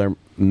like, well, they're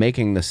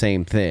making the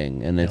same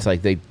thing, and it's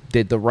like they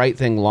did the right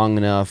thing long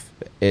enough.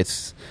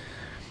 It's,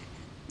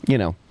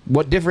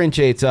 what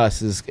differentiates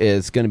us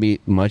is going to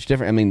be much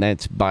different. I mean,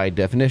 that's by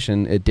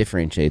definition, it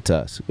differentiates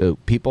us.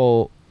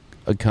 People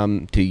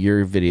come to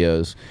your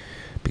videos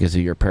because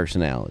of your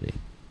personality.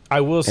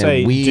 I will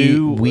say,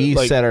 we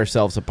set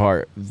ourselves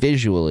apart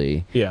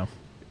visually. Yeah.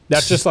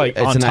 That's just like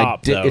on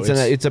top, though.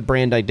 It's a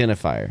brand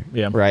identifier,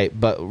 right?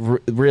 But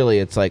really,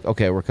 it's like,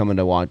 okay, we're coming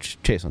to watch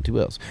Chase on Two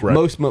Wheels. Right.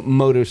 Most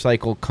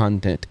motorcycle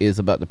content is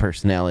about the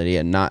personality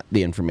and not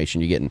the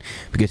information you're getting.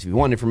 Because if you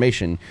want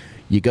information,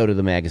 you go to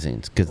the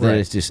magazines, because then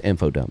it's just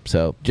info dump.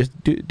 So just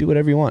do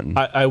whatever you want.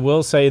 I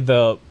will say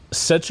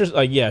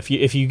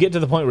if you get to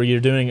the point where you're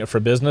doing it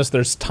for business,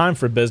 there's time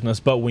for business.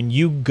 But when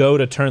you go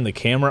to turn the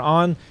camera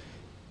on,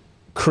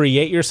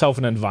 create yourself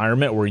an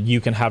environment where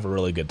you can have a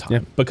really good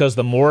time, because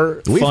the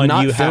more fun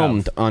you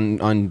filmed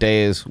on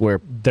days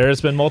where there's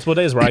been multiple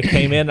days where I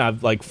came in,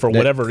 I've for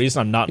whatever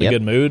reason I'm not in a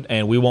good mood,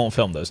 and we won't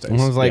film those days.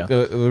 It was like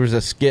there was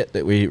a skit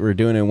that we were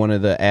doing in one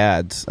of the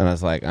ads, and I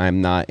was like, I'm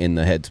not in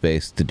the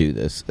headspace to do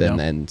this, and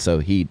then so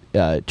he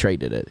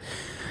traded it.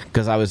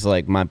 Because I was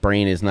like, my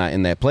brain is not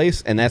in that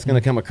place, and that's going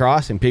to come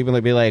across, and people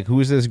will be like,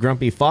 "Who's this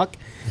grumpy fuck?"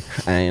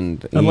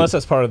 And unless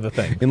that's part of the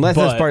thing. That's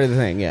part of the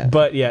thing, yeah.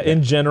 But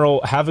in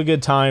general, have a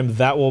good time.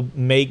 That will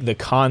make the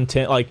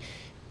content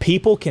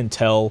people can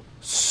tell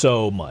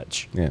so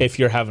much if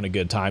you're having a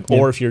good time,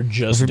 or if you're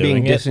just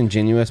being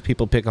disingenuous.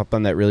 People pick up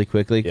on that really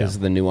quickly because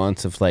of the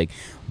nuance of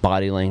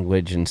body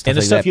language and stuff and the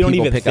like stuff that. You don't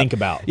even think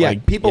about. Yeah,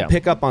 people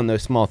pick up on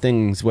those small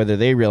things whether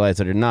they realize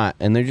it or not,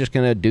 and they're just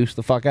gonna deuce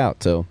the fuck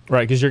out. So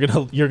because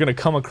you're gonna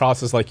come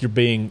across as like you're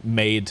being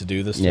made to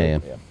do this. Yeah.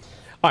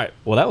 All right.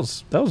 Well, that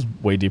was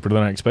way deeper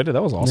than I expected.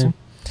 That was awesome.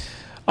 Yeah.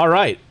 All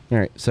right.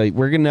 So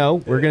we're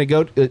gonna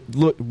go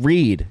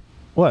read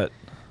what.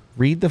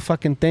 Read the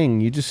fucking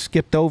thing. You just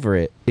skipped over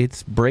it.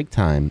 It's break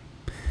time.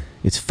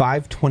 It's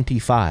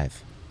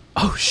 5:25.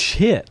 Oh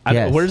shit!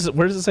 Yes. Where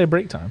does it say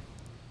break time?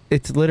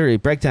 It's literally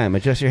break time.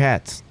 Adjust your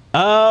hats.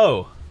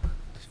 Oh,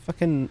 it's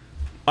fucking.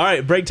 All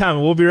right, break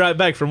time. We'll be right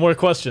back for more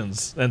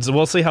questions, and so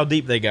we'll see how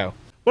deep they go.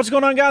 What's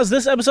going on, guys?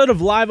 This episode of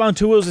Live on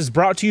Two Wheels is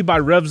brought to you by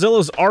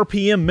RevZilla's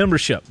RPM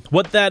membership.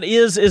 What that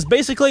is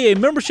basically a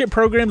membership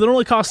program that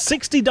only costs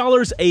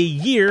 $60 a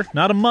year,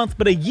 not a month,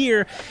 but a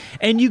year,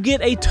 and you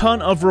get a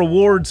ton of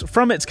rewards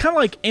from it. It's kind of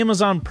like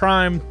Amazon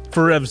Prime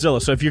for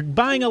RevZilla. So if you're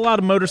buying a lot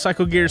of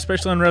motorcycle gear,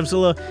 especially on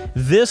RevZilla,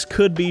 this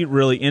could be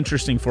really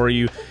interesting for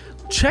you.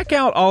 Check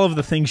out all of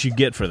the things you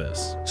get for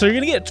this. So you're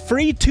going to get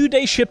free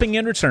 2-day shipping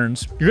and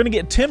returns. You're going to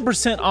get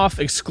 10% off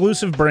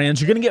exclusive brands.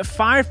 You're going to get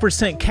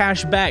 5%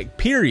 cash back,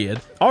 period.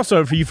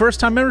 Also, for you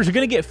first-time members, you're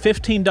going to get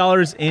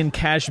 $15 in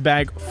cash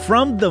back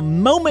from the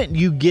moment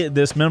you get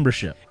this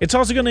membership. It's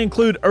also going to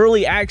include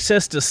early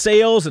access to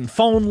sales and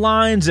phone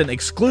lines and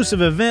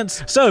exclusive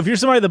events. So if you're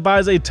somebody that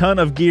buys a ton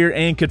of gear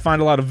and could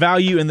find a lot of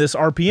value in this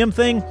RPM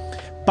thing,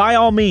 by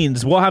all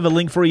means, we'll have a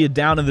link for you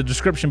down in the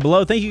description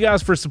below. Thank you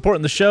guys for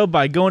supporting the show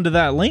by going to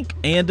that link.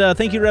 And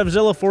thank you,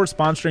 RevZilla, for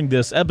sponsoring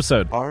this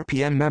episode.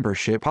 RPM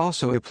membership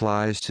also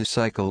applies to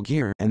Cycle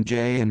Gear and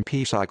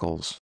J&P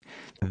Cycles.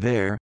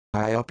 There,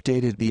 I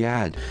updated the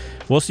ad.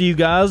 We'll see you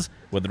guys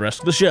with the rest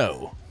of the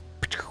show.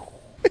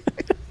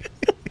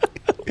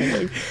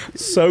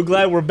 So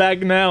glad we're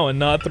back now and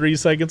not 3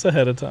 seconds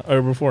ahead of time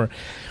or before.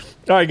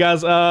 All right,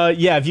 guys.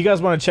 If you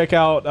guys want to check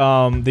out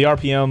the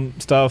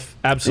RPM stuff,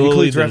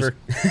 absolutely. Trevor.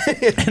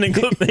 And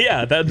include,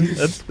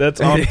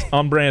 that's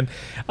on brand.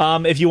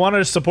 If you want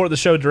to support the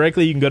show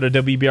directly, you can go to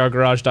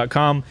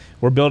WBRgarage.com.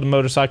 We're building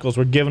motorcycles.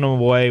 We're giving them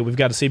away. We've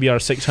got a CBR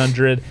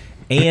 600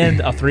 and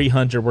a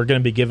 300 we're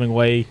going to be giving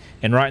away.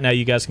 And right now,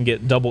 you guys can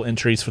get double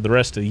entries for the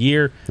rest of the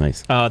year.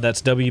 Nice.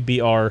 That's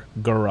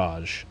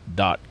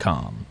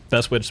WBRgarage.com.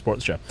 Best way to support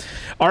the show.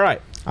 All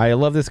right. I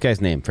love this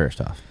guy's name,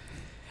 first off.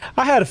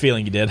 I had a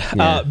feeling you did.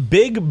 Yeah.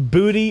 Big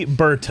Booty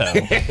Berto.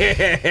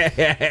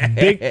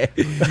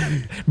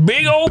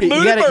 big old Booty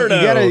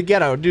Berto. You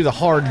gotta do the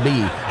hard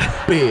B.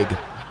 Big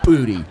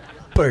Booty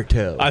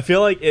Berto. I feel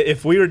like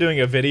if we were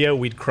doing a video,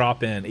 we'd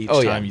crop in each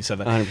time you said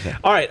that. 100%.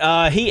 All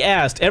right. He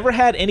asked, ever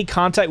had any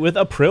contact with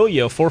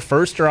Aprilia for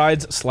first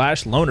rides /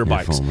 loaner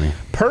bikes?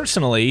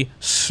 Personally,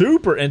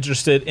 super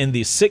interested in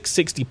the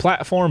 660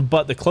 platform,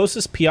 but the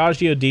closest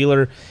Piaggio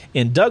dealer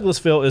in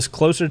Douglasville is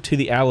closer to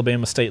the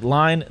Alabama state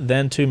line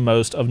than to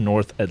most of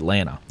North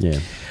Atlanta. Yeah.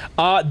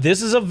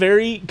 This is a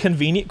very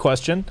convenient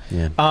question.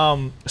 Yeah.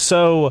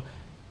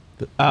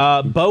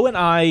 Bo and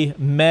I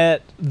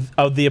met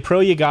the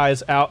Aprilia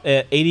guys out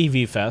at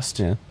ADV Fest.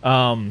 Yeah.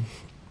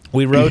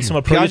 We rode some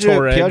Aprilia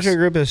Touaregs. Piaggio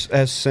Group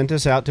has sent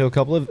us out to a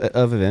couple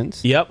of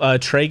events.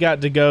 Yep. Trey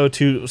got to go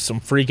to some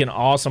freaking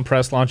awesome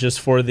press launches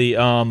for the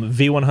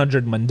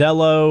V100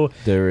 Mandello.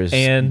 There is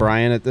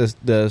Brian at no,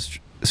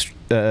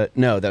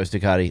 that was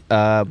Ducati.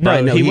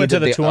 Brian, he went to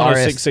the Tuono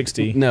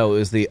 660. No, it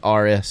was the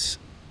RS.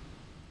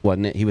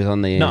 Wasn't it? He was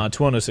on the... No,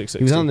 Tuono 660.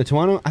 He was on the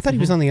Tuono? I thought he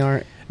was on the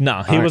RS.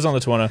 No, he was on the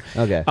Tuono.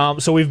 Okay.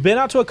 So we've been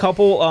out to a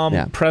couple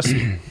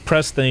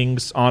press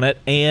things on it,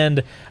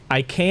 and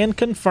I can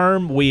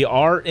confirm we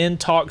are in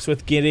talks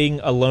with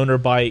getting a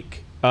loaner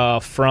bike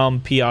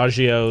from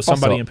Piaggio,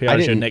 somebody in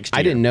Piaggio next year.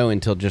 I didn't know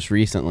until just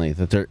recently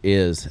that there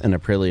is an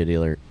Aprilia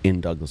dealer in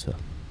Douglasville.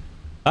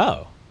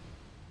 Oh.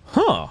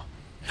 Huh.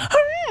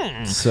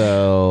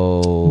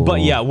 So, but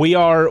yeah, we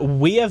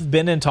have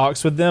been in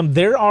talks with them.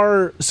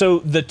 So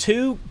the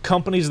two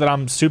companies that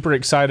I'm super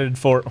excited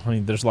for, I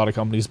mean, there's a lot of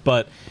companies,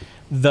 but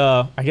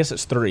I guess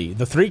it's three.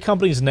 The three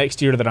companies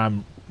next year that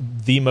I'm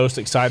the most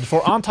excited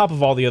for, on top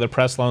of all the other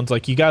press loans.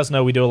 Like you guys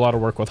know, we do a lot of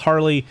work with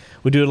Harley.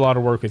 We do a lot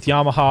of work with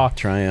Yamaha.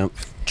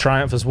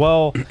 Triumph as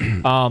well.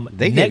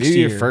 They gave you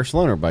your first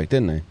loaner bike,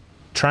 didn't they?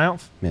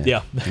 Triumph?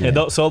 Yeah.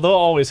 So they'll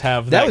always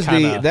have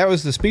that. That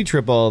was the speed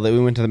triple that we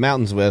went to the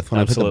mountains with when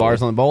I put the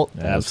bars on the bolt.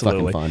 That was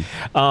fucking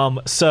fun.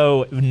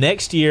 So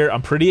next year,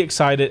 I'm pretty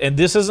excited. And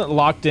this isn't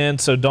locked in,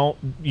 so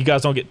you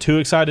guys don't get too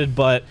excited,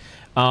 but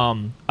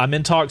I'm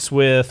in talks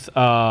with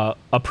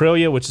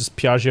Aprilia, which is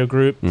Piaggio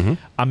Group. Mm-hmm.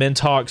 I'm in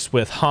talks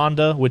with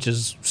Honda, which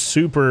is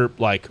super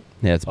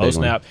it's a big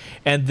one.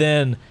 And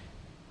then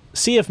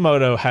CF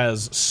Moto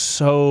has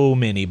so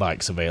many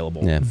bikes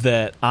available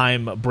that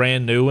I'm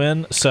brand new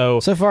in.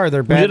 So far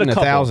they're batting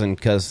 1,000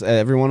 because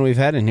everyone we've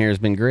had in here has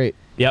been great.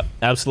 Yep,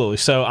 absolutely.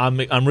 So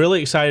I'm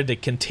really excited to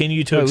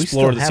continue to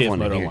explore the CF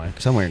Moto line.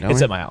 Somewhere,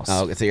 it's at my house.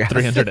 Oh, it's at your house.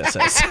 300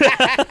 SS.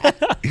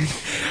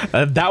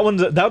 That's going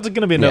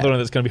to be another one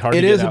that's going to be hard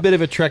to get out. It is a bit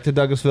of a trek to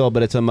Douglasville,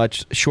 but it's a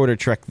much shorter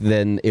trek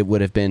than it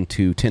would have been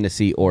to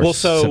Tennessee or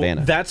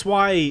Savannah. That's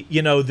why,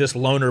 this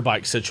loaner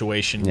bike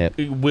situation,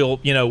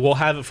 we'll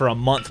have it for a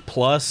month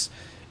plus.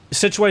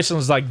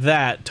 Situations like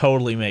that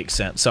totally make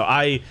sense. So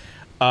Berto,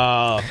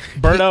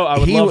 I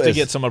would love to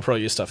get some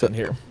Aprilia stuff in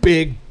here.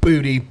 Big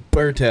booty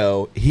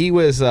Berto. He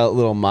was a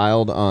little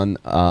mild on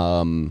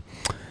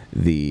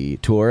the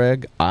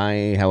Touareg.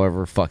 I,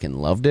 however, fucking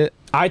loved it.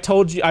 I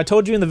told you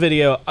in the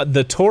video,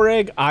 the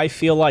Touareg I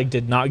feel like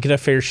did not get a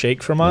fair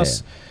shake from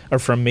us or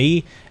from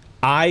me.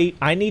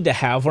 I need to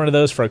have one of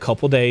those for a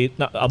couple days,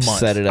 a month.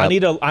 Set it up.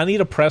 I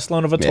need a press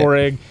loan of a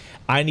Touareg.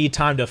 I need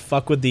time to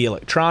fuck with the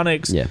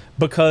electronics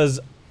because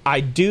I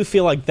do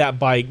feel like that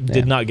bike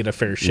did not get a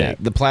fair shake. Yeah.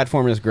 The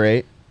platform is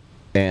great,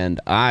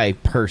 and I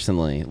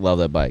personally love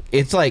that bike.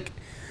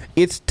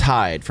 It's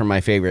tied for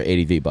my favorite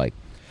ADV bike.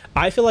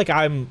 I feel like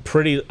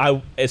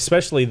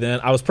especially then,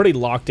 I was pretty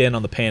locked in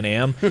on the Pan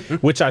Am,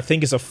 which I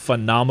think is a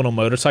phenomenal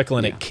motorcycle,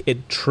 and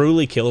it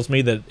truly kills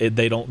me that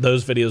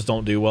those videos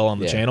don't do well on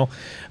the channel.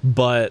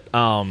 But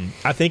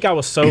I think I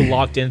was so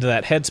locked into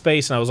that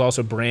headspace, and I was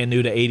also brand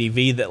new to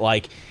ADV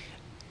that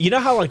you know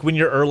how when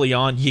you're early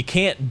on, you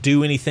can't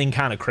do anything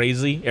kind of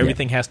crazy.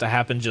 Everything has to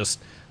happen just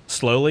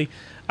slowly.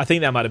 I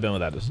think that might have been what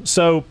that is.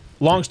 So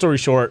long story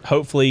short,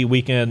 hopefully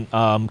we can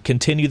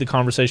continue the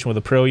conversation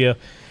with Aprilia.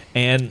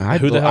 And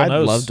who the hell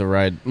knows? I'd love to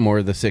ride more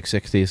of the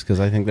 660s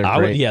because I think they're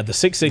great. The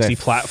 660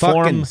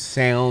 platform. Fucking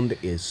sound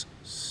is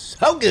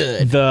so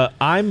good.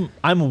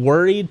 I'm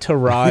worried to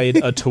ride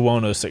a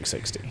Tuono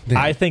 660.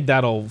 I think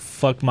that'll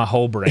fuck my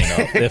whole brain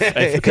up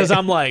because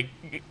I'm like,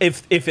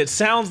 if it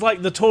sounds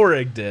like the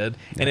Touareg did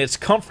and it's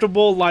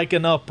comfortable like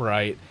an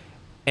upright,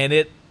 and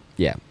it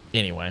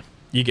anyway,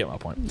 you get my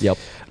point. Yep.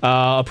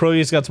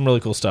 Aprilia's got some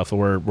really cool stuff that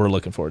we're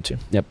looking forward to.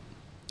 Yep.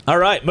 All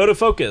right, Moto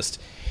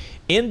Focused.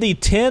 In the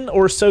 10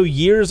 or so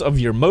years of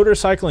your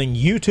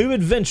motorcycling YouTube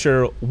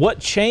adventure, what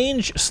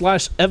change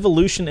 /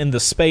 evolution in the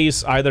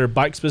space, either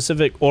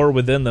bike-specific or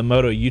within the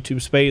Moto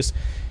YouTube space,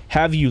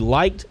 have you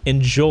liked,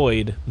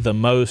 enjoyed the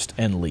most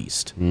and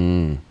least?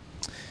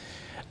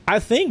 I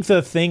think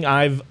the thing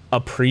I've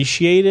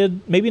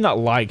appreciated, maybe not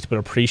liked, but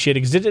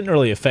appreciated, because it didn't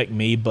really affect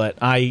me, but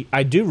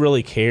I do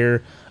really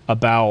care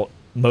about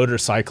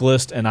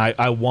motorcyclists, and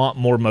I want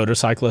more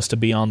motorcyclists to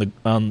be on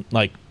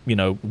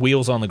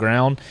wheels on the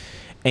ground.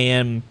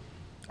 And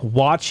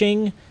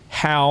watching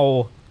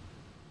how,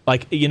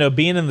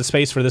 being in the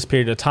space for this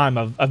period of time,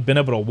 I've been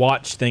able to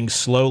watch things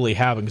slowly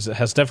happen, because it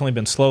has definitely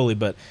been slowly,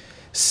 but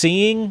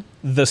seeing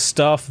the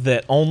stuff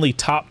that only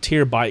top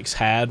tier bikes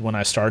had when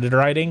I started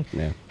riding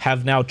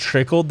have now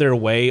trickled their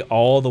way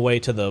all the way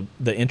to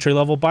the entry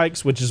level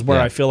bikes, which is where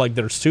I feel like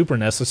they're super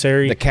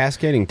necessary. The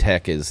cascading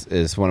tech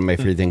is one of my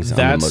favorite things on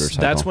the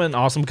motorcycle. That's when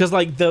awesome, because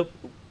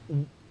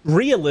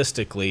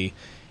realistically,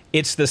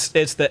 it's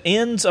the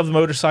ends of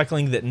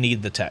motorcycling that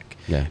need the tech.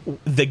 Yeah.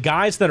 The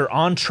guys that are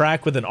on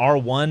track with an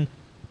R1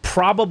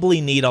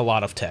 probably need a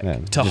lot of tech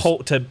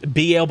to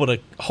be able to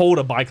hold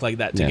a bike like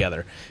that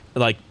together,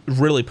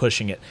 really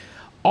pushing it.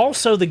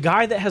 Also, the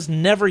guy that has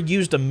never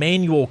used a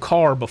manual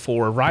car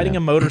before, riding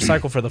a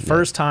motorcycle for the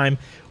first time,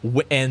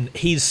 and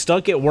he's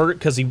stuck at work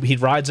because he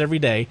rides every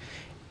day,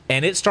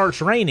 and it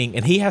starts raining,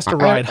 and he has to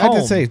ride home. I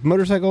have to say,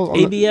 motorcycles...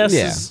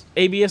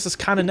 ABS is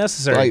kind of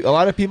necessary. A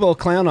lot of people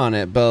clown on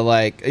it, but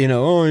you got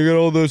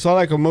all this, I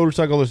like a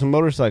motorcycle, there's a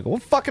motorcycle. Well,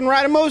 fucking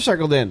ride a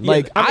motorcycle then.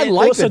 I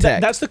like the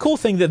tech. That's the cool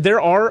thing, that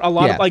there are a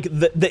lot of,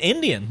 the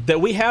Indian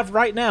that we have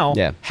right now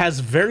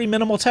has very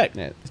minimal tech.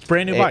 Yeah. It's a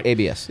brand new bike.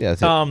 ABS,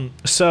 that's it.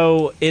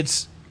 So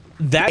it's...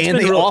 And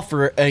they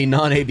offer a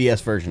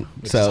non-ABS version.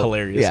 Which is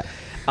hilarious.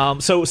 Yeah.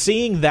 So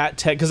seeing that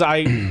tech... Because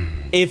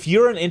if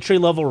you're an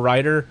entry-level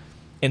rider...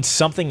 and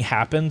something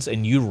happens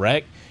and you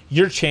wreck,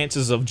 your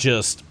chances of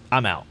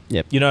I'm out.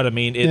 Yep. You know what I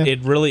mean? It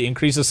really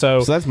increases.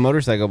 So that's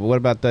motorcycle, but what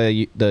about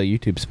the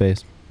YouTube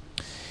space?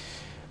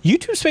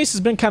 YouTube space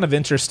has been kind of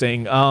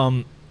interesting.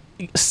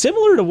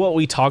 Similar to what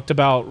we talked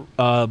about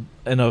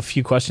in a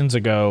few questions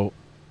ago,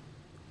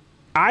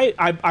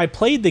 I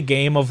played the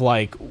game of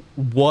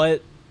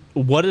what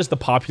what is the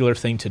popular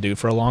thing to do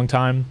for a long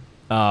time.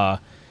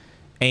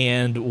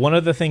 And one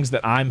of the things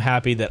that I'm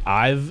happy that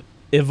I've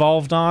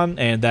evolved on,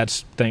 and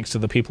that's thanks to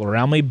the people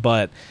around me,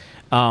 but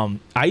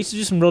I used to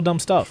do some real dumb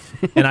stuff.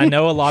 And I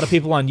know a lot of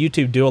people on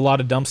YouTube do a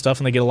lot of dumb stuff,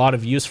 and they get a lot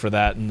of views for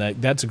that, and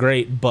that's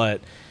great. But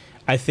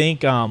I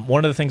think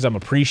one of the things I'm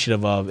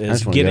appreciative of is I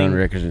just want to get on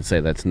record and say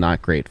that's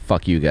not great.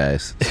 Fuck you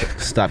guys.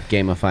 Stop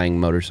gamifying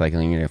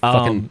motorcycling. You're going to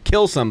fucking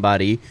kill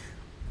somebody.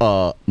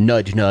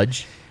 Nudge,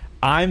 nudge.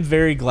 I'm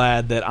very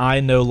glad that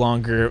I no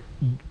longer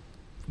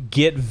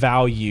get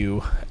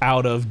value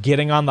out of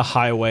getting on the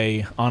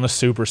highway on a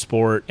super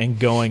sport and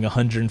going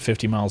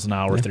 150 miles an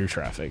hour through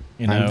traffic.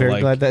 You know, I'm very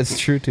glad that's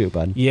true too,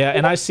 bud. Yeah,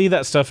 and I see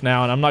that stuff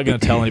now, and I'm not going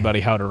to tell anybody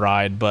how to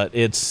ride, but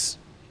it's,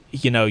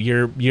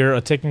 you're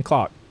a ticking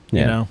clock.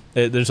 You know,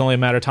 there's only a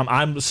matter of time.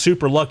 I'm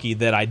super lucky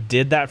that I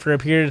did that for a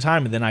period of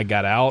time, and then I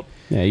got out.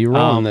 Yeah, you're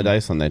rolling the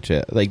dice on that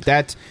shit. Like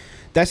that's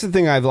the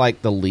thing I've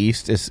liked the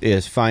least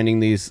is finding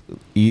these.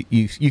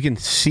 You can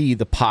see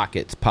the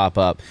pockets pop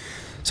up.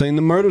 So in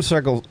the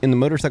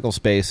motorcycle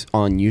space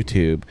on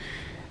YouTube,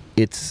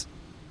 it's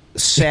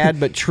sad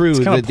but true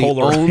that the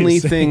only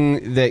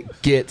thing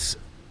that gets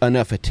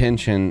enough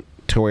attention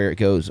to where it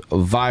goes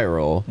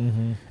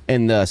viral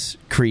and thus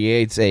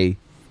creates a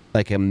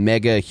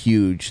mega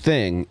huge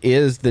thing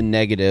is the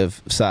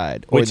negative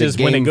side. Which is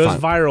when it goes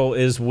viral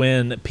is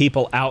when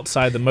people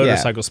outside the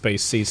motorcycle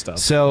space see stuff.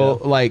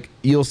 So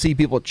you'll see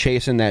people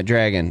chasing that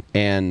dragon,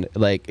 and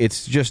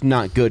it's just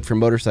not good for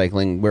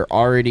motorcycling. We're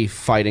already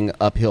fighting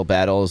uphill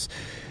battles,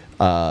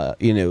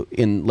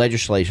 in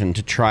legislation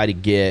to try to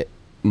get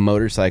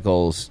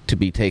motorcycles to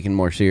be taken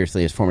more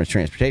seriously as a form of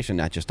transportation,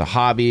 not just a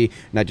hobby,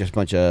 not just a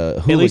bunch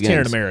of hooligans. At least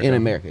here in America. In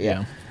America,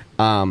 yeah.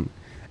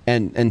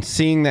 And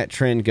seeing that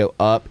trend go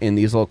up in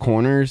these little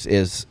corners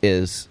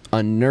is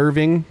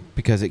unnerving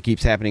because it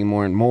keeps happening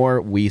more and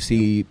more. We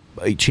see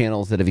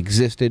channels that have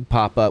existed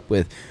pop up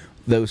with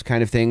those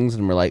kind of things,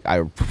 and we're like,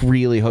 I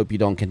really hope you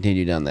don't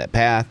continue down that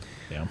path.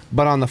 Yeah.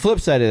 But on the flip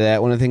side of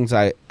that, one of the things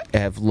I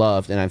have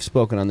loved, and I've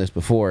spoken on this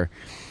before,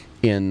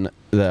 in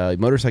the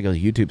motorcycle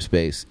YouTube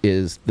space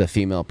is the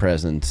female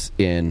presence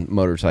in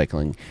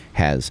motorcycling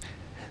has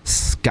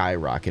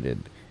skyrocketed.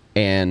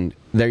 And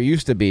there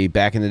used to be,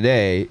 back in the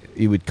day,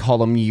 you would call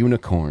them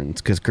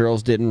unicorns because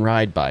girls didn't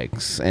ride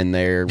bikes and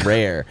they're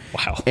rare.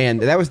 Wow.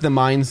 And that was the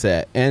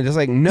mindset. And it's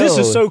like, no. This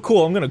is so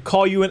cool. I'm going to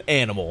call you an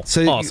animal.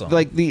 So, awesome.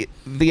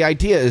 The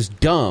idea is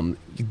dumb.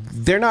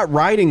 They're not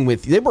riding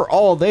with you. They were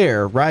all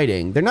there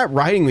riding. They're not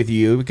riding with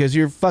you because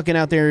you're fucking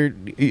out there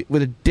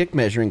with a dick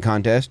measuring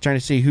contest trying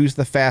to see who's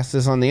the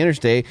fastest on the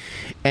interstate.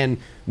 And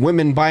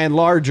women, by and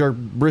large, are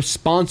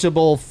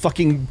responsible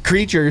fucking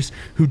creatures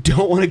who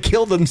don't want to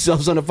kill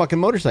themselves on a fucking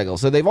motorcycle.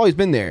 So they've always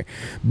been there.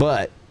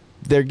 But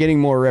they're getting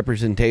more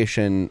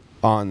representation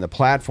on the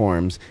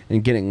platforms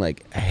and getting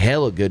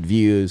hella good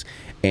views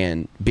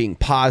and being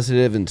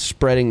positive and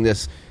spreading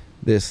this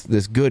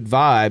good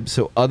vibe,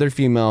 so other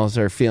females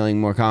are feeling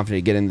more confident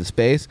to get into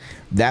space.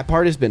 That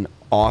part has been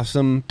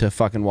awesome to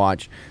fucking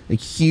watch. A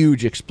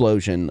huge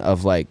explosion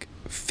of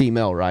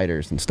female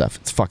riders and stuff.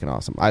 It's fucking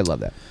awesome. I love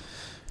that.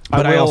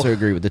 But I also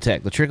agree with the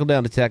tech. The trickle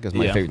down to tech is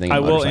my favorite thing. I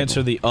will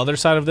answer the other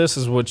side of this: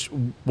 is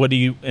what do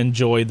you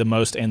enjoy the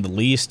most and the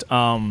least?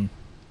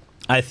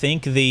 I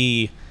think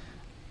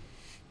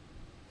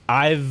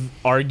I've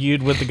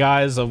argued with the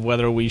guys of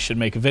whether we should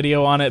make a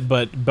video on it,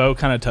 but Bo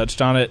kind of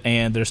touched on it,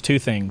 and there's two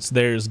things.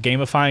 There's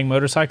gamifying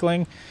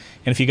motorcycling,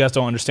 and if you guys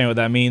don't understand what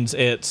that means,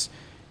 it's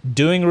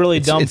doing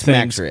really dumb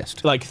things.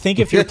 Think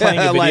if you're playing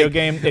a video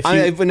game.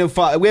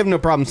 We have no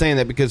problem saying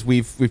that because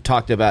we've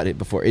talked about it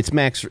before. It's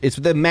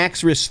the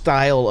max risk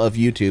style of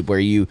YouTube where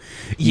you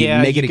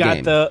make it a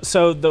game.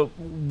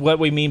 What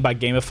we mean by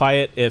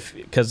gamify it,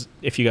 because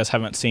if you guys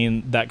haven't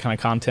seen that kind of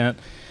content,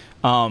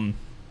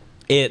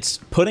 it's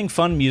putting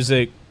fun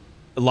music.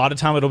 A lot of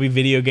time it'll be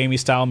video gamey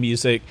style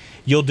music.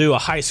 You'll do a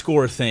high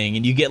score thing,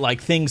 and you get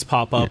things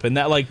pop up, and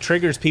that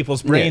triggers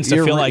people's brains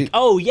to feel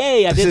oh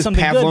yay, I did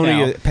something good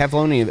now.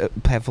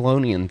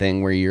 Pavlovian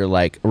thing where you're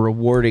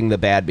rewarding the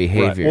bad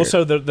behavior. Right. Well,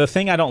 so the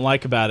thing I don't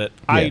like about it,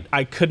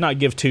 I could not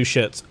give two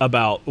shits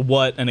about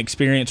what an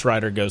experienced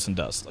rider goes and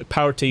does.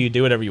 Power to you,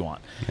 do whatever you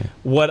want. Yeah.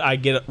 What I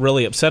get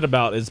really upset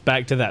about is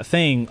back to that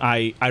thing.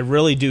 I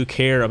really do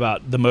care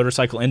about the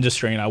motorcycle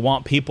industry, and I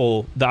want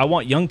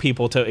young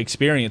people to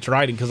experience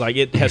riding because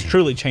it has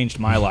truly changed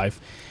my life.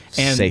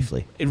 And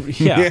safely.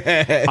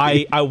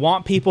 I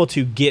want people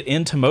to get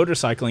into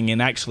motorcycling and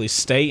actually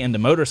stay into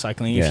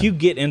motorcycling. If you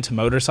get into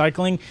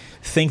motorcycling,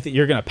 think that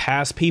you're going to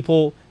pass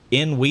people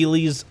in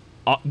wheelies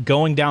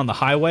going down the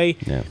highway,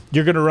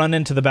 you're going to run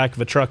into the back of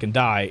a truck and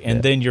die,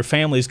 and then your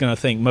family's going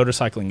to think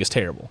motorcycling is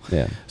terrible.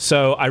 Yeah.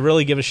 So I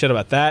really give a shit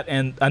about that.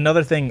 And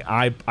another thing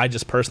I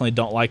just personally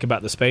don't like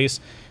about the space,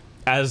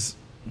 sounds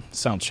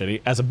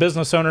shitty, as a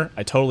business owner,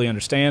 I totally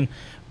understand,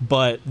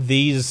 but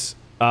these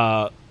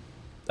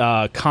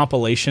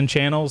compilation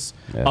channels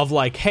of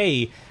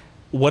hey,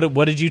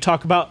 what did you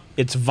talk about?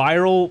 It's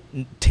terrible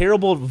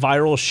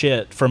viral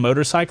shit for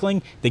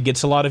motorcycling that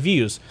gets a lot of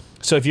views.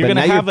 So if you're going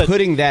to have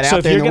putting that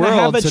out there in the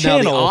world, so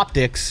now the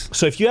optics.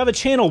 So if you have a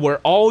channel where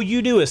all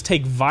you do is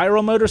take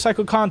viral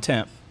motorcycle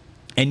content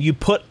and you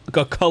put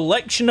a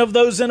collection of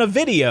those in a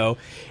video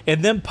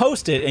and then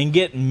post it and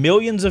get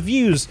millions of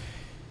views,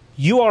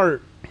 you are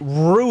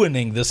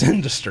ruining this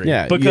industry.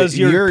 Yeah, because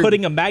you're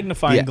putting a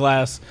magnifying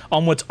glass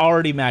on what's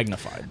already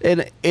magnified.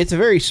 And it's a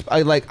very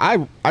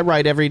I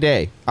ride every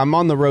day. I'm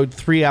on the road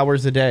 3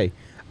 hours a day.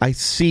 I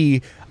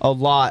see a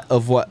lot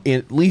of what,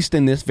 at least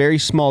in this very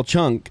small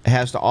chunk,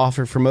 has to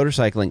offer for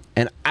motorcycling,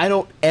 and I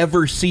don't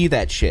ever see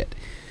that shit.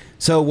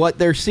 So what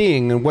they're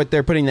seeing and what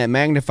they're putting that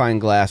magnifying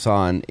glass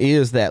on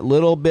is that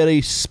little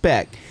bitty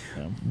speck.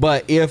 Yeah.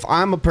 But if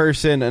I'm a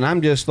person and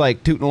I'm just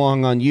like tooting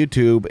along on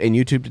YouTube, and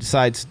YouTube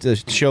decides to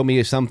show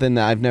me something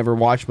that I've never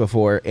watched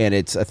before, and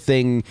it's a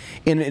thing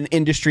in an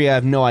industry I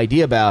have no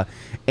idea about,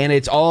 and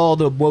it's all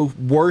the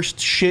worst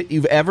shit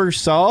you've ever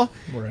saw,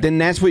 then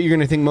that's what you're going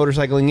to think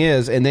motorcycling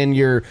is. And then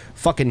your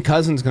fucking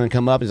cousin's going to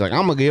come up and he's like,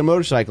 I'm going to get a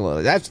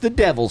motorcycle. That's the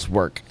devil's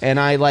work. And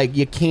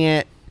you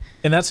can't.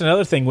 And that's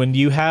another thing, when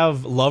you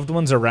have loved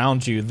ones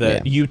around you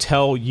that you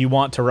tell you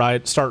want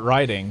to start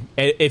riding,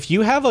 if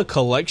you have a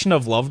collection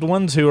of loved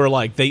ones who are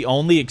like, the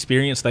only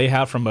experience they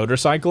have from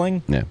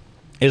motorcycling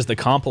is the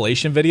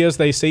compilation videos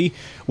they see,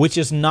 which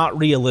is not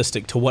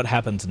realistic to what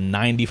happens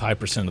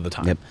 95% of the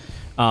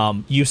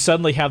time. You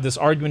suddenly have this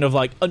argument of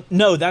like,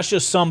 no, that's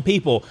just some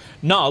people.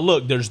 No,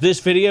 look, there's this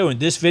video and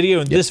this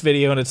video and this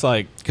video, and it's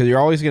like, because you're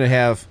always going to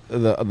have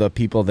the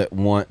people that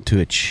want to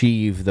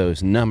achieve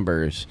those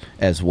numbers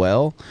as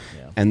well,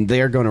 and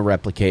they're going to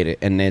replicate it,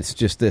 and it's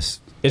just this.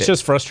 It's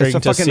just frustrating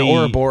to see. It's a fucking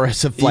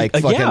Ouroboros of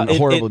fucking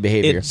horrible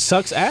behavior. It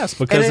sucks ass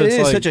because and it's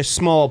like such a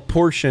small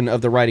portion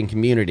of the riding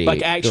community,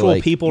 like actual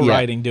people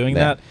riding doing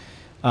that.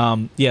 So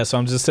I'm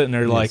just sitting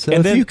there like, so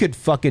and then you could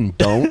fucking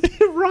don't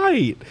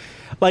right.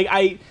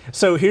 Like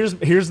so here's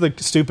the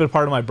stupid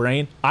part of my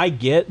brain. I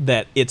get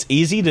that it's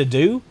easy to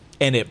do,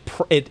 and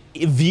it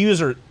views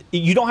are,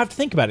 you don't have to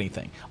think about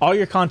anything. All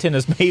your content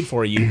is made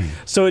for you,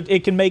 so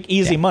it can make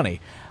easy money.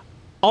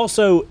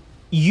 Also,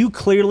 you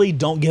clearly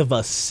don't give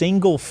a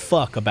single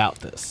fuck about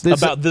this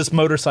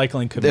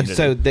motorcycling community.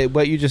 So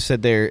what you just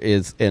said there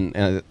is,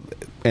 and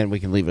we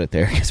can leave it at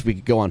there because we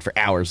could go on for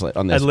hours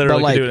on this. I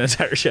literally could do an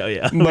entire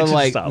show, But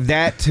like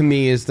that to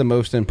me is the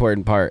most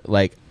important part.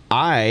 Like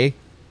I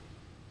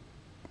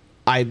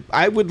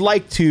would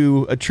like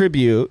to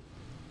attribute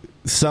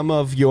some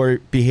of your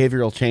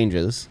behavioral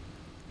changes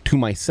to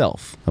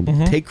myself.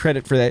 Take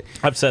credit for that.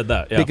 I've said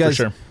that, because,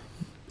 for sure.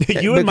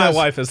 You and my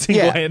wife have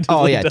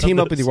single-handedly done team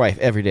this. up with your wife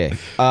every day.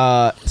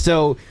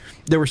 So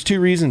there was 2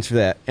 reasons for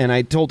that, and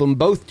I told them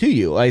both to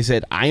you. I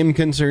said, I am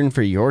concerned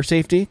for your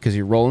safety because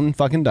you're rolling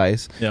fucking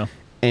dice. Yeah.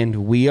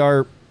 And we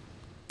are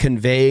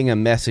conveying a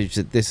message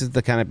that this is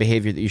the kind of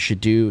behavior that you should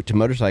do to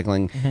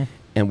motorcycling,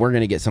 and we're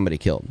going to get somebody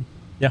killed.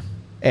 Yeah.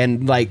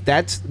 And like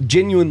that's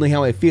genuinely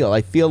how I feel.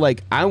 I feel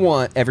like I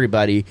want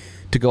everybody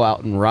to go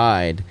out and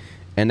ride,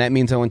 and that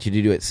means I want you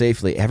to do it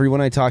safely.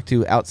 Everyone I talk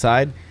to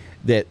outside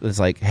that was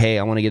like, hey,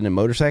 I want to get into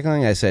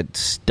motorcycling, I said,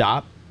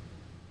 stop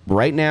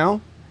right now.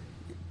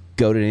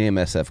 Go to an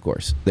AMSF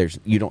course.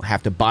 You don't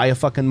have to buy a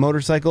fucking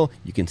motorcycle.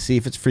 You can see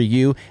if it's for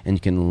you, and you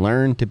can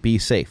learn to be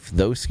safe.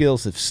 Those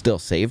skills have still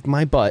saved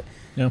my butt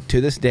to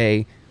this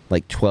day,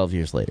 like 12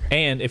 years later.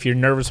 And if you're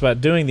nervous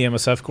about doing the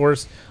MSF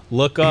course,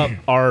 look up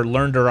our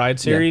Learn to Ride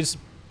series.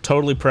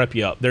 Totally prep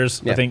you up.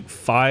 There's, I think,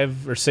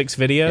 5 or 6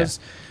 videos.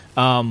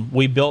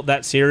 We built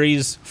that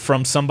series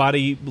from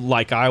somebody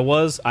like I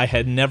was. I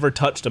had never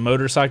touched a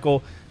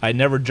motorcycle. I had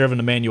never driven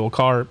a manual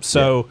car.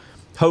 So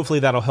hopefully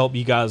that'll help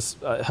you guys,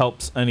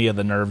 helps any of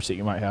the nerves that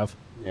you might have.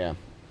 Yeah.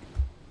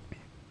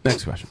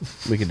 Next question.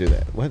 We can do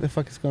that. What the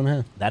fuck is going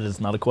on? That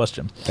is not a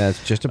question.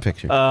 That's just a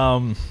picture.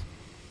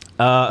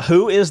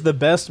 Who is the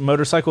best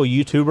motorcycle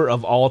YouTuber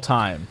of all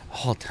time?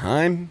 All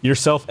time?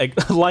 Yourself,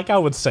 like I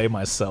would say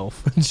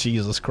myself.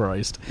 Jesus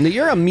Christ. Now,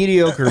 you're a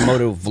mediocre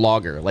moto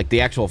vlogger, like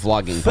the actual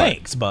vlogging part.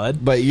 Thanks,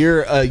 bud. But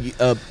you're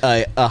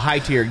a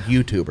high-tier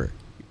YouTuber.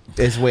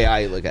 Is the way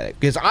I look at it.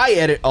 Because I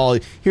edit all...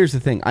 Here's the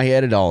thing. I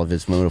edit all of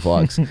his moto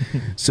vlogs.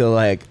 So,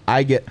 like,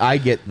 I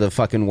get the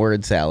fucking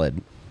word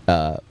salad.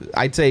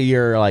 I'd say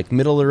you're, like,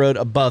 middle of the road,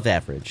 above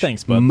average.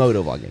 Thanks, bud.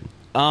 Moto vlogging.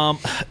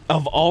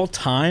 Of all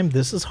time,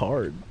 this is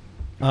hard.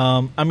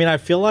 I mean, I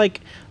feel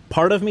like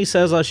part of me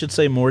says I should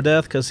say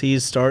Mordeth because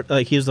he's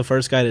the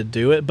first guy to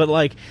do it, but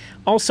like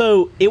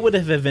also it would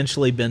have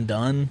eventually been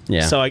done.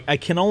 Yeah. So I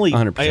can only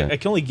 100%. I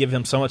can only give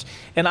him so much,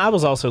 and I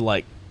was also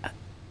like,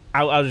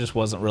 I just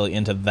wasn't really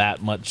into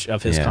that much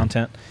of his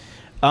content.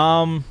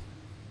 I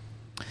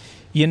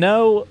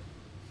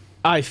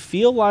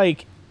feel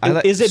like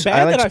is it bad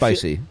I like that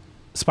Spicy?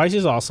 Spicy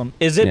is awesome.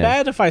 Is it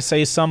bad if I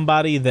say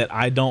somebody that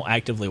I don't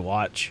actively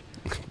watch?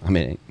 I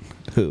mean,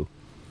 who?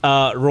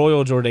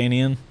 Royal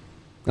Jordanian.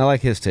 I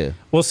like his too.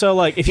 Well, so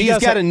like if he's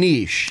got a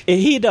niche.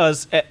 He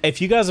does.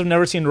 If you guys have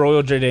never seen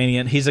Royal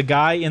Jordanian, he's a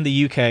guy in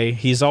the UK.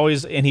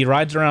 He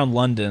rides around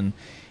London,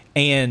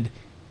 and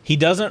he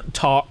doesn't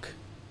talk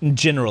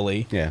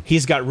generally. Yeah.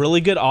 He's got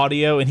really good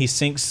audio, and he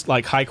syncs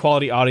like high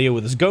quality audio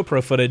with his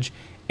GoPro footage,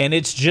 and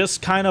it's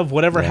just kind of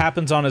whatever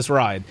happens on his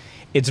ride.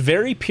 It's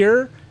very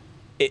pure.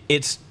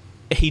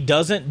 He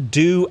doesn't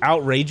do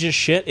outrageous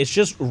shit. It's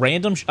just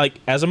random. Like,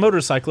 as a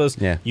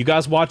motorcyclist, you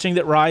guys watching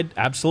that ride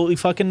absolutely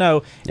fucking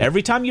know. Yeah.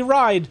 Every time you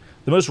ride,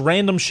 the most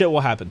random shit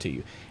will happen to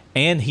you.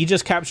 And he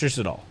just captures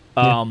it all.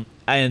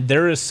 And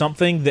there is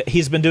something that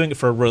he's been doing it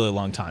for a really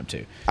long time,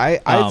 too.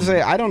 I'd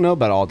say I don't know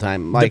about all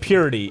time. Like, the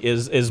purity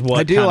is what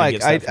I do like.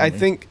 Gets that I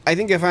think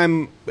if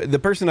I'm the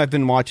person I've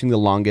been watching the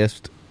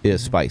longest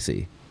is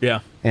Spicy. Yeah.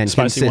 And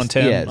Spicy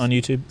 110 on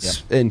YouTube.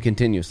 Yeah. And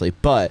continuously.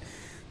 But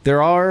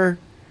there are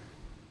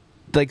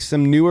like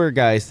some newer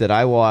guys that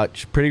I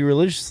watch pretty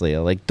religiously,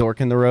 like Dork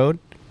in the Road.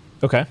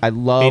 Okay. I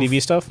love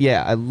ADV stuff.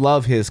 Yeah, I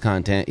love his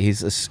content.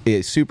 He's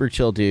a super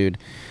chill dude.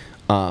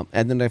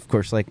 And then of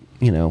course, like,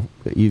 you know,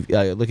 you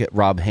look at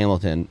Rob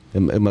Hamilton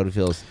and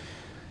Motoville's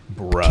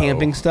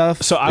camping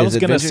stuff. So I was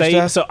gonna say,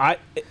 stuff. So I,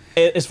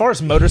 as far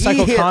as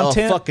motorcycle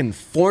content, a fucking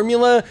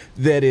formula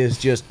that is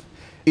just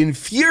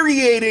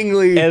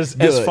infuriatingly as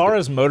good. far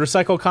as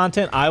motorcycle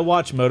content, I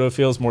watch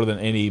Motofields more than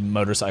any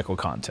motorcycle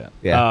content.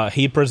 Yeah.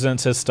 He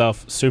presents his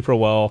stuff super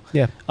well.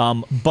 Yeah.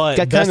 But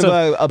got best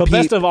kind of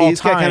best of all he's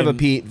time, got kind of a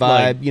Pete vibe,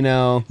 like, you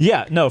know.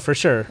 Yeah, no, for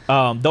sure.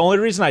 The only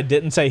reason I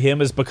didn't say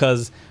him is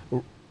because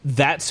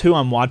that's who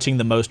I'm watching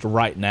the most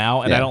right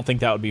now, and I don't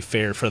think that would be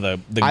fair for the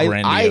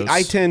grandiose.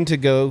 I tend to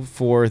go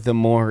for the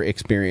more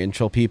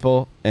experiential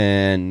people,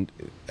 and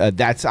I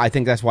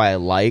think that's why I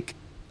like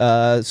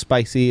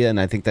Spicy, and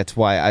I think that's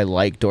why I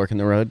like Dork in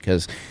the Road,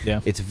 because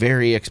it's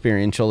very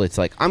experiential. It's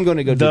like, I'm going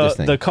to go do this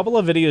thing. The couple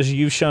of videos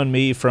you've shown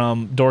me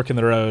from Dork in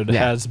the Road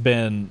has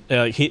been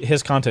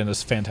his content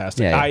is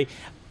fantastic. Yeah.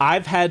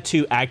 I've had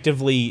to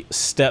actively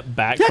step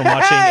back from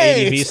watching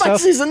ADV stuff.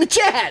 Spicy's in the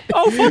chat.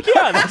 Oh fuck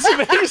yeah, that's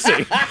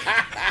amazing.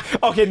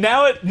 Okay,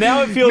 now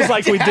it feels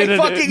like we did it.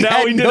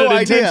 Now we did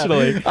it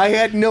intentionally. I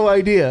had no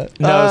idea.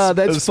 No,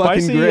 that's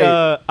Spicy, fucking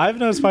great. I've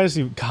known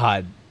Spicy.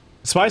 God,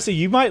 Spicy,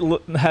 you might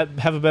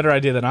have a better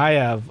idea than I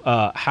have.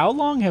 How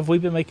long have we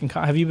been making?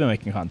 Have you been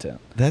making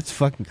content? That's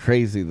fucking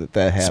crazy that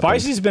happened.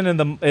 Spicy's been in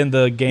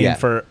the game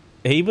for.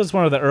 He was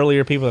one of the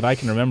earlier people that I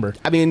can remember.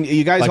 I mean,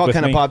 you guys all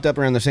kind of popped up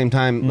around the same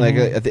time. Like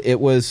it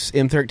was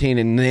M13,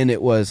 and then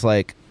it was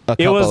like a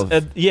couple.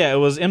 It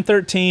was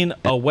M13,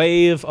 a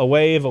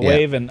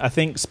wave, and I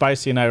think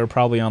Spicy and I were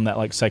probably on that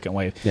like second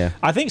wave. Yeah,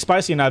 I think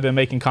Spicy and I have been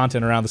making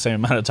content around the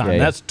same amount of time.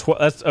 Yeah.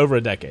 That's over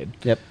a decade.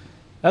 Yep,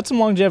 that's some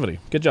longevity.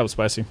 Good job,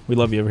 Spicy. We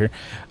love you over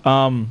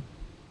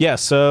here.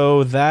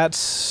 So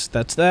that's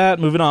that.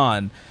 Moving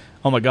on.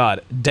 Oh my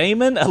God.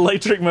 Damon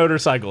electric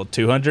motorcycle,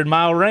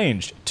 200-mile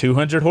range,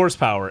 200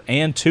 horsepower,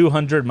 and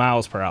 200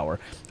 miles per hour.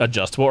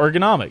 Adjustable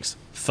ergonomics.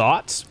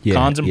 Thoughts,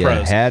 cons, and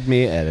pros. Had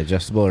me at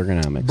adjustable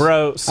ergonomics.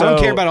 Bro, so I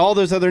don't care about all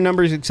those other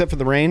numbers except for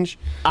the range.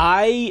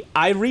 I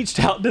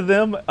reached out to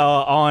them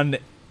on,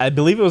 I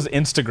believe it was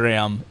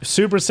Instagram.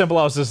 Super simple.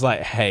 I was just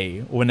like, hey,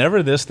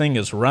 whenever this thing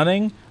is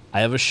running, I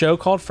have a show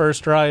called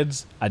First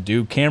Rides. I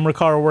do camera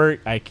car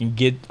work. I can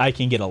get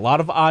a lot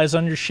of eyes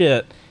on your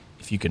shit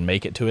if you can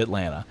make it to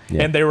Atlanta.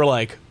 Yeah. And they were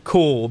like,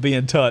 cool, we'll be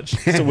in touch.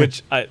 So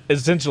which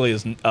essentially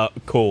is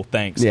cool,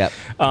 thanks. Yeah.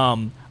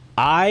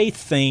 I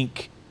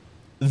think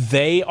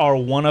they are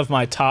one of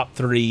my top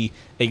 3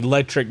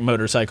 electric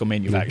motorcycle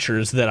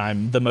manufacturers that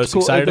I'm the most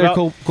excited about.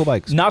 Cool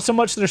bikes. Not so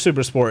much their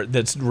super sport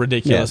that's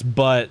ridiculous,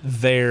 but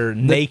they're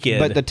naked.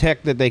 But the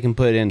tech that they can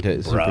put into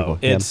it is super cool.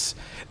 It's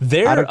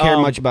I don't care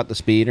much about the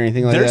speed or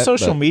anything like that. Their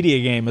social media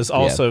game is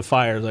also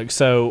fire. Like,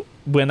 so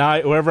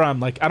whenever I'm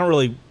like, I don't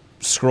really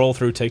scroll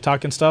through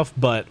TikTok and stuff,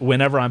 but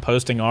whenever I'm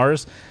posting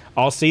ours,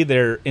 I'll see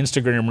their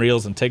Instagram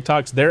reels and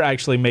TikToks. They're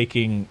actually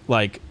making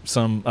like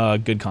some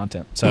good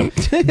content. So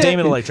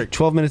Damon Electric.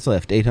 12 minutes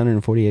left.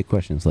 848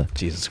 questions left.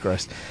 Jesus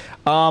Christ.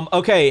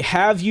 Okay,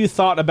 have you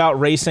thought about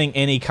racing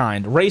any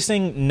kind?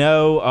 Racing,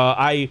 no.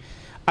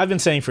 I've been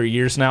saying for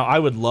years now, I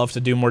would love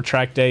to do more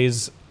track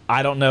days.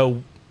 I don't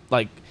know,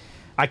 like,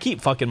 I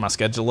keep fucking my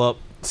schedule up.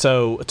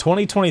 So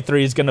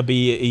 2023 is going to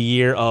be a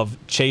year of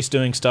Chase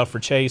doing stuff for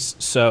Chase.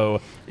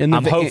 So I'm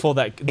hopeful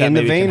that in the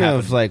maybe vein can happen.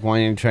 of like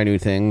wanting to try new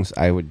things,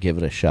 I would give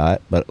it a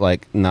shot, but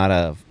like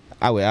I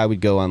would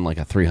go on like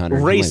a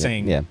 300.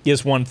 Racing like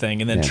is one thing,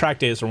 and then track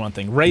days are one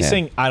thing.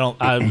 Racing,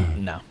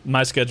 no,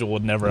 my schedule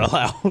would never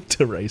allow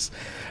to race.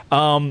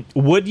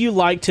 Would you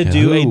like to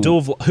do a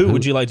dual? Who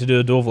would you like to do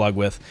a dual vlog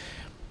with?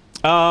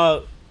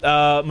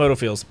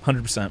 Motofields,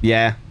 100%.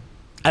 Yeah.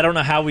 I don't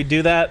know how we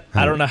do that.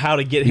 I don't know how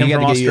to get him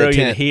from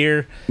Australia to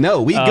here.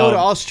 No, we go to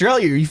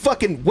Australia. You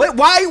fucking what?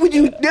 Why would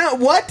you? No,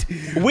 what?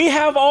 We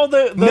have all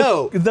the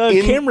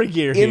camera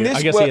gear here.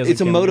 I guess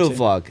it's a moto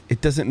vlog.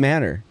 It doesn't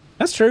matter.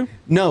 That's true.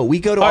 No, we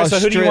go to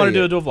Australia. So who do you want to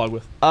do a dual vlog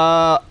with?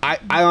 I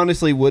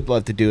honestly would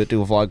love to do a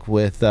dual vlog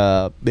with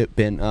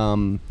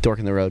Dork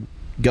in the Road.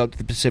 Go to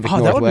the Pacific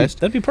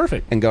Northwest. That'd be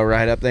perfect. And go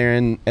right up there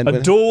and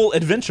a dual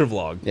adventure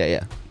vlog.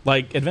 Yeah.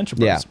 Like Adventure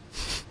Bros. Yeah.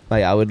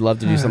 Like, I would love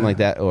to do something like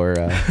that. Or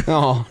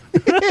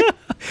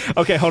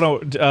Okay, hold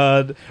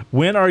on.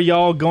 When are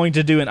y'all going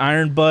to do an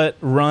Iron Butt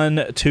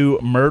run to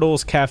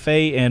Myrtle's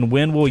Cafe, and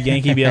when will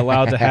Yankee be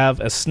allowed to have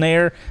a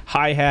snare,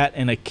 hi-hat,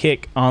 and a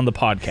kick on the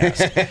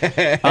podcast?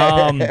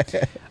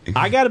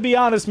 I got to be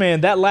honest,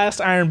 man. That last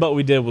Iron Butt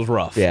we did was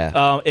rough.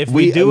 Yeah. If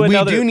we do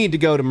another... We do need to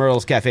go to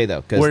Myrtle's Cafe,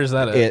 though. Where's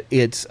that at?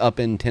 It's up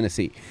in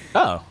Tennessee.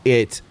 Oh.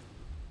 It's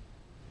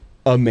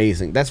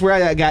amazing. That's where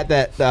I got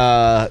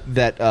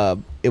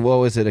what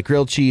was it?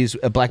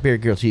 A blackberry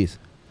grilled cheese.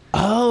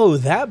 Oh,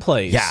 that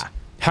place. Yeah.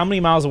 How many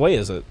miles away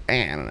is it?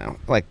 I don't know.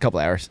 Like a couple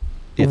hours.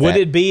 Would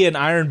it be an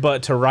Iron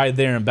Butt to ride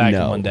there and back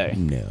in one day?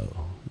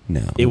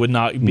 No. It would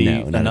not be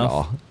not enough? At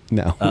all.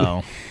 No.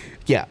 Oh.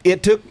 Yeah,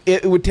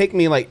 it would take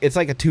me it's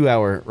like a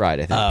 2-hour ride,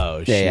 I think.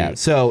 Oh, shoot. Yeah.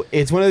 So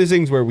it's one of those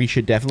things where we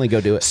should definitely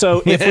go do it.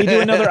 So if we do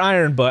another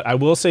Iron Butt, I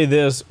will say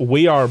this: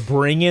 we are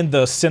bringing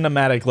the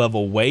cinematic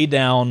level way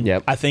down.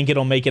 Yep. I think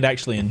it'll make it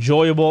actually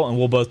enjoyable, and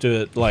we'll both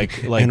do it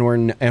like.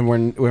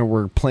 And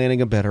we're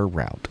planning a better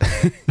route.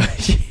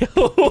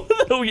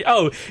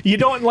 Oh, you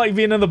don't like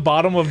being in the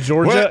bottom of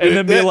Georgia and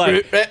then be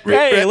like,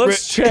 "Hey,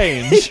 let's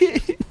change."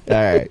 All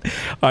right.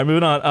 All right,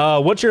 moving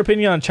on. What's your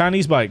opinion on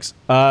Chinese bikes?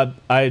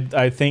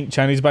 I think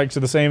Chinese bikes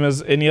are the same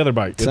as any other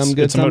bike. Some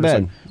good, some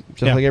bad.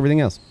 Just like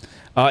everything else.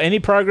 Any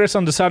progress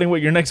on deciding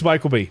what your next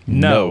bike will be?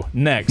 No.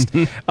 Next.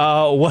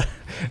 What?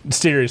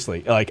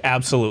 Seriously,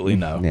 absolutely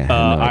no. Yeah,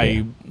 no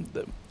idea.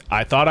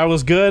 I thought I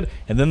was good,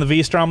 and then the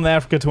V-Strom and the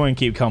Africa Twin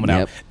keep coming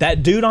out.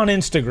 That dude on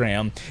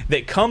Instagram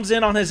that comes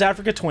in on his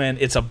Africa Twin,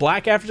 it's a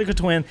black Africa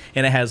Twin,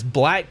 and it has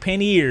black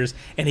penny ears,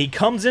 and he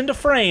comes into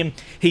frame,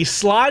 he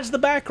slides the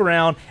back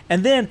around,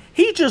 and then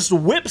he just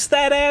whips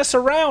that ass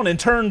around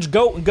and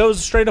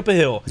goes straight up a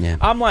hill. Yeah.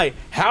 I'm like,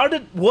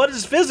 what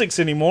is physics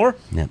anymore?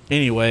 Yeah.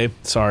 Anyway,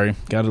 sorry,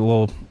 got a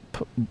little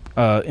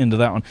into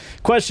that one.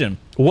 Question: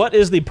 what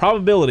is the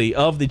probability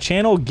of the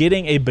channel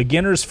getting a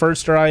beginner's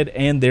first ride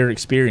and their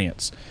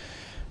experience?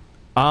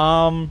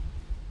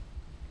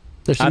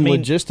 There's some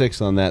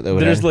logistics on that, though.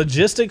 There's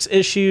logistics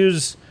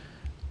issues.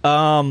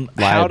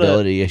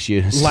 Liability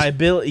issues.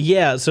 Liability,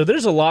 yeah. So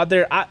there's a lot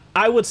there.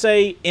 I would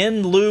say,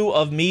 in lieu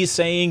of me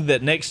saying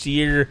that next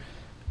year,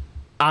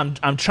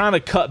 I'm trying to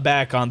cut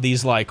back on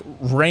these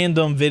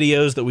random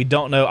videos that we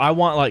don't know. I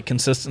want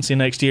consistency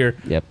next year.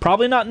 Yep.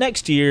 Probably not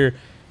next year,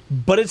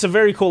 but it's a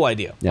very cool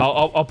idea. Yep.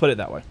 I'll put it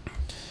that way.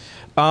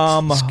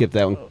 Skip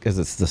that one because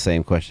it's the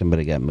same question, but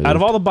it got moved. Out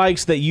of all the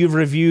bikes that you've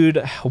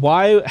reviewed,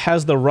 why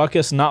has the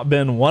Ruckus not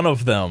been one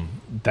of them?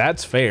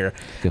 That's fair.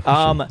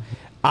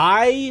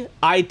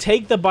 I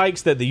take the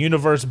bikes that the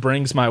universe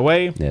brings my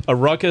way. Yep. A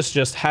Ruckus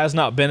just has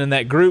not been in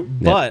that group,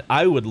 but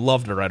I would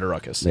love to ride a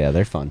Ruckus. Yeah,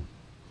 they're fun.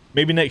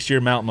 Maybe next year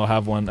Mountain will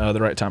have one at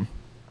the right time.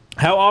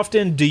 How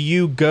often do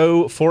you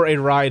go for a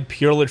ride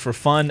purely for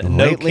fun?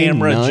 Lately, no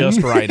camera, none.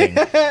 just riding.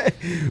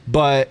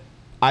 But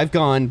I've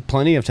gone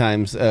plenty of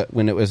times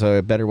when it was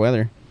better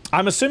weather.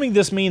 I'm assuming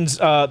this means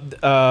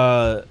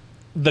the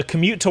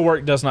commute to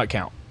work does not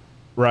count,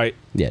 right?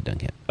 Yeah, it doesn't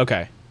count.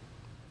 Okay.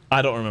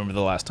 I don't remember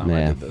the last time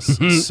I did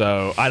this,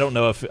 so I don't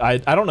know if I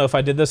don't know if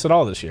I did this at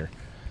all this year.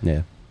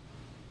 Yeah.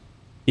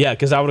 Yeah,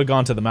 because I would have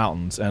gone to the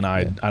mountains, and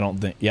I don't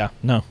think. Yeah,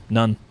 no,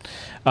 none.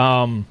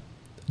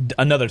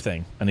 Another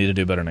thing I need to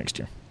do better next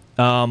year.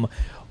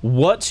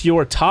 What's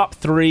your top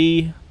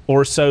 3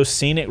 or so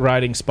scenic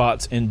riding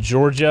spots in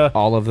Georgia?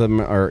 All of them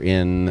are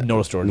in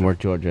North Georgia.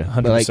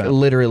 100%.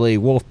 Literally,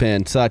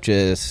 Wolfpen,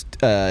 Suches.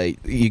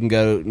 You can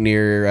go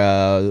near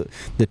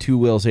the Two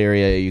Wheels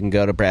area. You can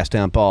go to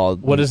Brasstown Ball.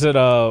 What is it?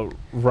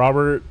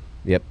 Robert?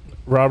 Yep.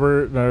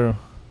 Robert?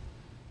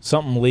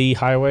 Something Lee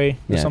Highway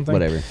or something?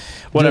 Whatever.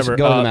 Just go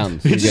to the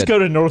mountains. You just go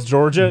to North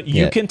Georgia.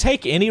 You can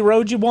take any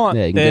road you want.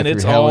 Yeah, you can and go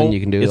it's through Helen. You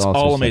can do it's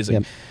all amazing.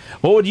 Yep.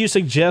 What would you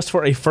suggest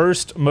for a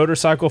first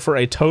motorcycle for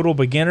a total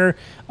beginner?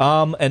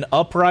 An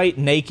upright,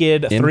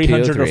 naked,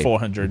 300 or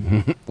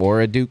 400,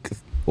 or a Duke,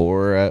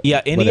 or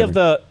any of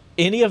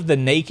the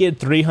naked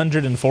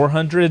 300 and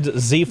 400,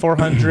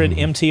 Z400,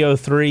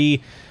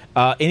 MT-03,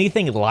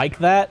 anything like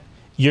that.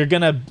 You're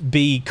gonna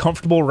be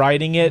comfortable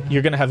riding it.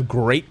 You're gonna have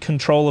great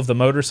control of the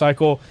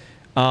motorcycle,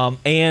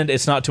 and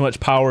it's not too much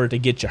power to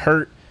get you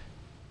hurt.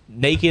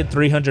 Naked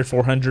 300,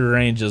 400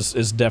 range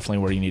is definitely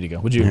where you need to go.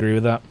 Would you agree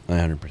with that?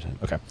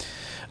 100%. Okay.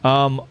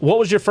 What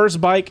was your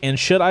first bike, and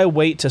should I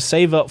wait to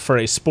save up for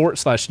a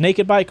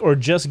sport/naked bike, or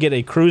just get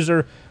a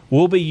cruiser?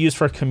 Will be used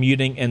for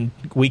commuting and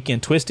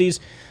weekend twisties.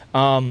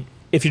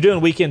 If you're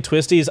doing weekend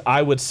twisties,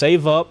 I would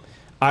save up.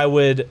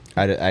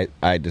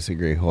 I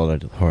disagree.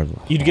 Hold on.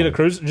 You'd get a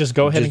cruiser? Just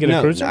go ahead and get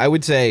a cruiser? I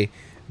would say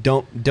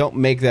don't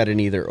make that an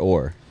either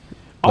or.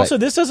 Also,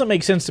 this doesn't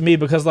make sense to me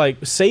because,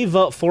 save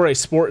up for a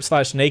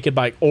sport/naked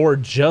bike or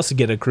just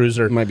get a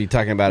cruiser. You might be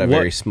talking about a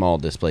very small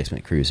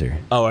displacement cruiser.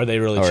 Oh, are they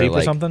really cheap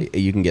or something?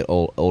 You can get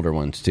older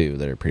ones, too,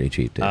 that are pretty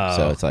cheap, too.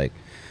 So it's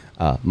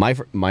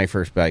my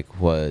first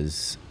bike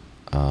was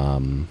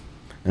an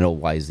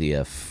old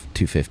YZF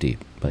 250,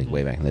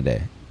 way back in the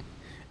day.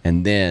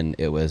 And then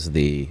it was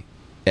the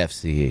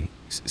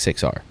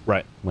FC6R.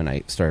 Right. When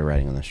I started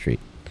riding on the street.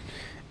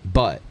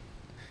 But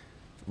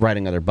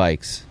riding other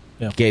bikes...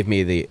 gave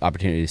me the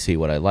opportunity to see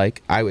what I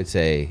like. I would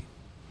say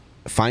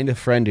find a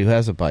friend who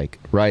has a bike,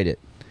 ride it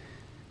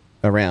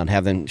around,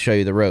 have them show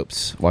you the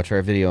ropes, watch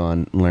our video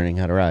on learning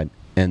how to ride,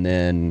 and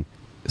then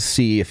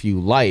see if you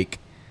like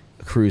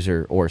a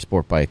cruiser or a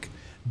sport bike.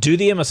 Do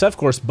the MSF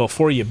course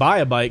before you buy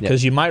a bike,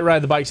 because you might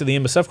ride the bike to the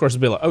MSF course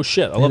and be like, oh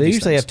shit, I love these these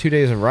usually things. have 2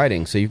 days of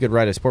riding, so you could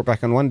ride a sport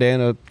bike on one day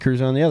and a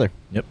cruiser on the other.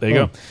 Yep, there you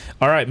go.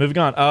 All right, moving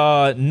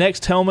on.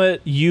 Next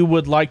helmet you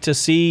would like to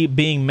see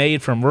being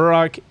made from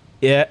Ruroc,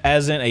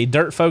 as in a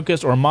dirt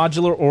focused or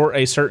modular or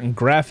a certain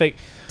graphic.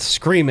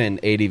 Screaming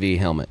ADV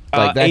helmet.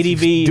 Like that's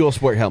ADV dual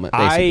sport helmet,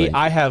 basically.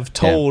 I have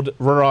told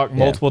Ruroc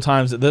multiple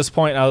times at this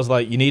point, I was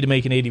like, you need to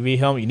make an ADV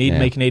helmet. You need to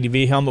make an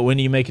ADV helmet. When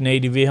do you make an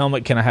ADV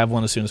helmet? Can I have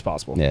one as soon as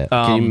possible? Yeah.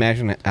 Can you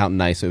imagine how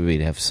nice it would be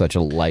to have such a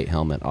light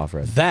helmet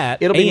off-road?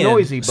 It'll be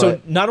noisy, but...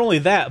 So not only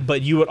that,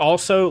 but you would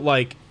also,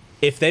 like,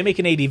 if they make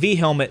an ADV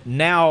helmet,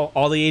 now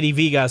all the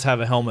ADV guys have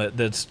a helmet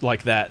that's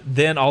like that.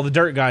 Then all the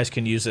dirt guys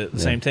can use it, the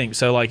same thing.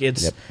 So, like,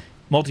 it's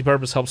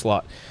multi-purpose, helps a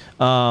lot.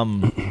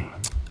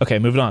 Okay,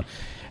 moving on.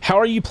 How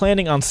are you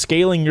planning on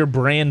scaling your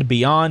brand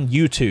beyond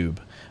YouTube?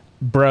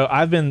 Bro,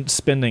 I've been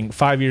spending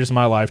 5 years of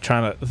my life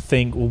trying to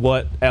think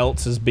what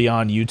else is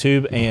beyond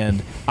YouTube,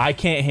 and I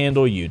can't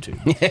handle YouTube.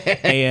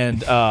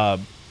 And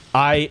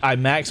I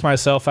max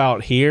myself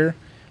out here,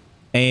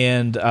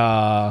 and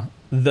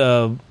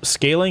the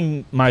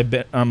scaling my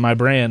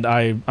brand,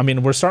 I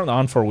mean, we're starting the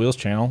On Four Wheels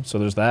channel, so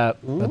there's that.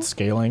 That's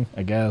scaling,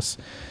 I guess.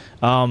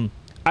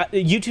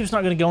 YouTube's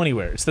not going to go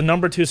anywhere. It's the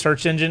number 2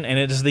 search engine, and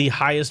it is the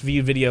highest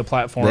viewed video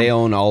platform. They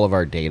own all of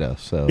our data,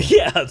 so...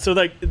 Yeah, so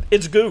like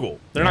it's Google.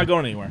 They're not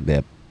going anywhere.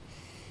 Yep.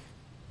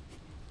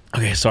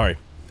 Okay, sorry.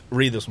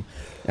 Read this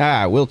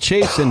one. Will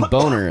Chase and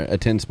Boner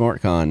attend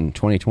SmartCon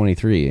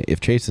 2023?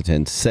 If Chase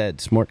attends said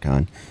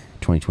SmartCon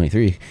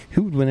 2023,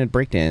 who would win a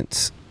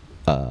breakdance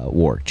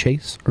war,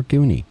 Chase or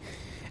Goonie?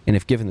 And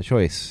if given the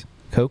choice,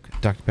 Coke,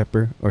 Dr.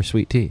 Pepper, or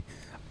Sweet Tea?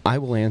 I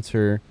will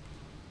answer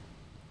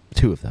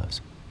 2 of those.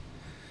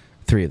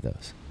 3 of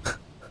those.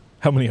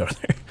 How many are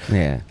there?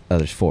 Yeah,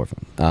 there's 4 of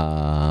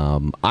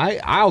them.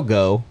 I'll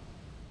go.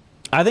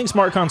 I think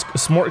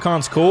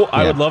SmartCon's cool.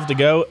 I would love to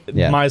go.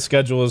 My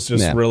schedule is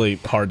just really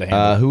hard to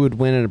handle. Who would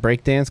win in a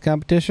breakdance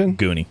competition?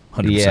 Goonie,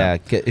 100%.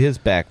 Yeah, his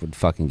back would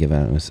fucking give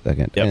out in a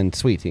second. Yep. And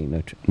Sweet Tea,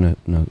 no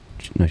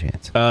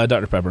chance.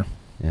 Dr. Pepper.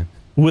 Yeah.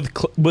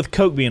 With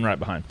Coke being right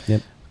behind.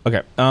 Yep.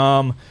 Okay.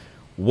 Whoa.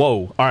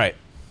 All right.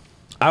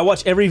 I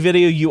watch every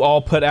video you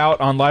all put out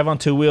on Live on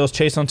 2 Wheels,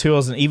 Chase on 2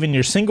 Wheels, and even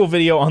your single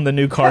video on the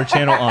new car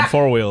channel on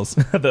 4 Wheels.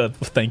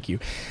 Thank you.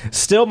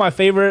 Still, my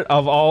favorite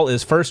of all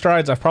is First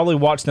Rides. I've probably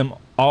watched them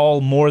all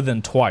more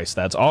than twice.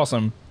 That's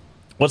awesome.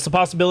 What's the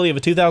possibility of a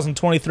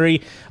 2023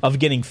 of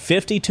getting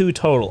 52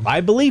 total?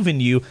 I believe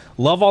in you.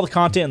 Love all the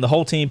content and the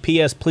whole team.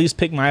 P.S. Please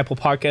pick my Apple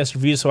Podcast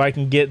review so I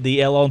can get the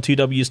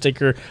LL2W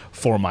sticker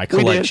for my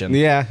collection.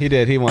 Yeah, he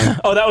did. He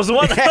won. Oh, that was the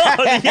one?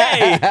 Oh,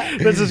 yay!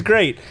 This is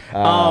great.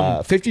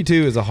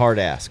 52 is a hard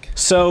ask.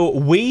 So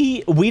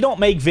we don't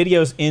make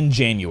videos in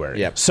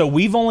January. Yep. So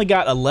we've only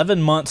got 11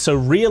 months. So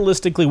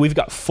realistically, we've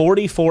got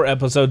 44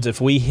 episodes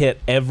if we hit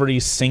every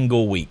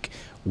single week.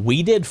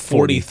 We did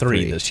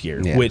 43 this year,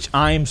 which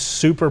I'm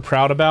super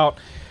proud about.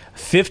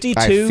 52.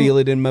 I feel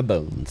it in my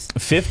bones.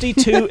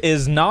 52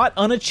 is not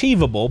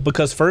unachievable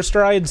because First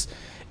Rides,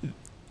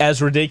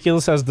 as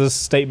ridiculous as this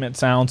statement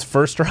sounds,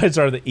 First Rides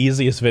are the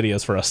easiest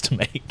videos for us to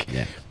make,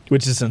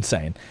 which is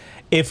insane.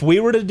 If we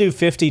were to do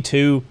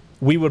 52,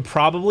 we would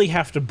probably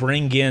have to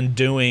bring in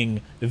doing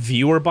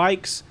viewer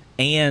bikes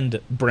and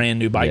brand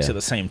new bikes at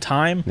the same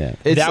time. Yeah.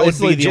 That would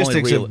be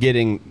logistics the only of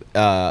getting,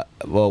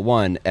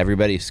 one,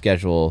 everybody's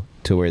schedule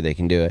to where they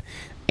can do it,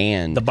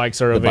 and the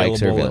bikes are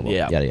available.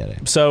 Yeah. Yada, yada.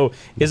 So,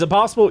 is it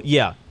possible?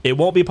 Yeah. It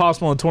won't be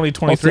possible in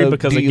 2023 also,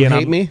 because, do you again,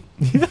 hate me?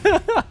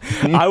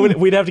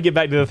 We'd have to get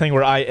back to the thing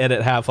where I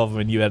edit half of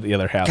them and you edit the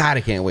other half. God,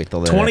 I can't wait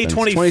till that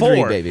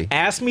 2024, baby.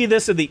 Ask me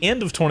this at the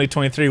end of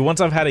 2023 once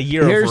I've had a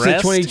year Here's of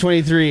rest. the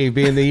 2023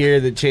 being the year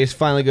that Chase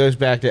finally goes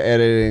back to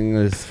editing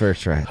his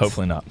First Rides.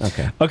 Hopefully not.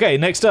 Okay,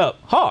 next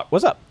up. Hawk,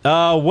 what's up?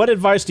 What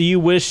advice do you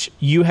wish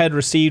you had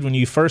received when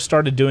you first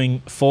started doing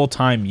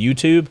full-time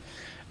YouTube?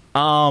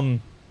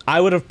 I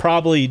would have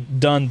probably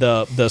done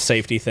the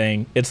safety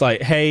thing. It's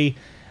like, hey,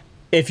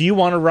 if you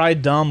want to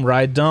ride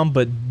dumb,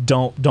 but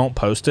don't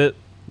post it.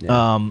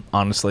 Yeah.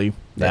 Honestly,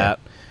 that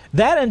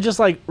and just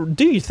like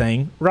do your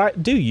thing,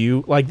 right? Do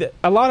you like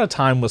a lot of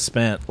time was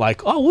spent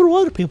like, oh, what do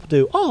other people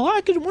do? Oh,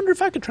 I could wonder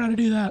if I could try to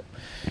do that.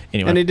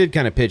 Anyway, and it did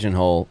kind of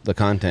pigeonhole the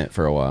content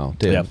for a while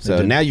too. Yep,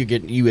 so now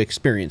you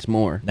experience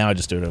more. Now I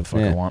just do whatever the fuck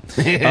I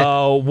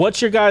want.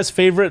 What's your guys'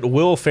 favorite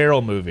Will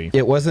Ferrell movie?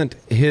 It wasn't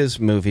his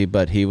movie,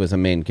 but he was a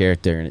main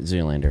character in it.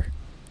 Zoolander.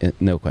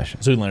 No question.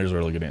 Zoolander's a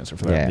really good answer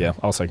for that. Yeah,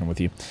 I'll second with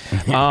you.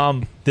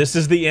 This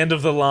is the end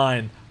of the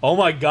line. Oh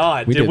my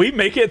God. Did we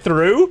make it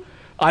through?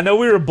 I know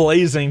we were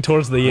blazing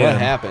towards the end. What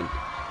happened?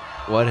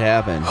 What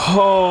happened?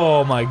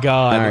 Oh my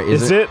God! Right,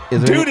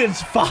 Dude,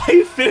 it's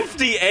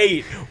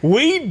 5:58.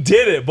 We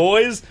did it,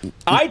 boys.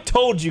 I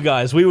told you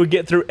guys we would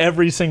get through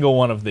every single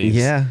one of these.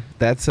 Yeah,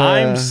 that's.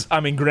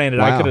 Granted,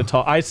 wow. I could have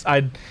taught.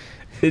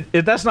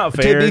 That's not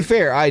fair. To be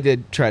fair, I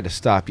did try to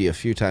stop you a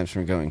few times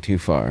from going too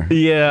far.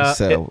 Yeah,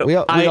 so we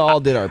all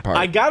did our part.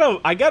 I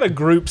got a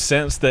group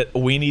sense that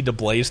we need to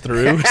blaze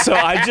through, so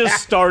I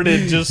just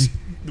started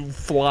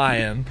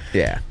flying.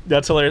 Yeah,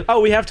 that's hilarious.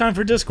 Oh, we have time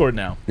for Discord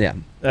now. Yeah,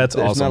 that's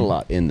There's awesome. Not a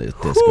lot in the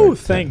Discord. Whew,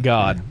 thank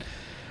God.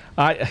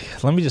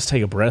 Let me just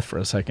take a breath for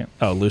a second.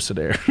 Oh, Lucid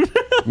Air.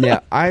 Yeah,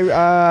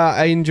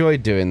 I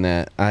enjoyed doing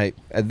that.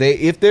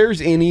 If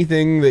there's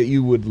anything that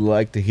you would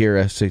like to hear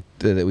us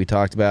that we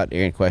talked about,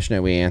 any question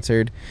that we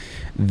answered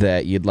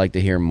that you'd like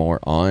to hear more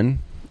on,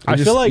 I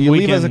feel like you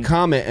leave us a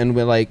comment, and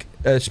we're like,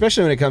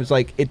 especially when it comes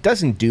it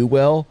doesn't do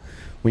well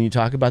when you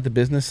talk about the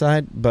business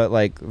side, but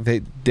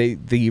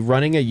the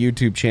running a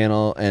YouTube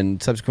channel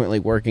and subsequently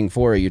working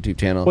for a YouTube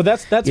channel. Well,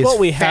 that's what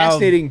we have.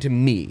 Fascinating to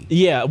me.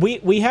 Yeah,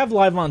 we have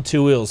Live on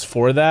Two Wheels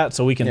for that,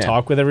 so we can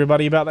talk with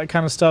everybody about that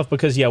kind of stuff.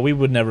 Because we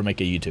would never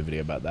make a YouTube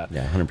video about that.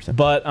 Yeah, 100%.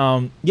 But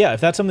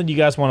if that's something you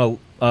guys want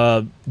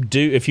to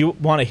do, if you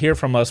want to hear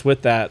from us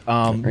with that,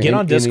 get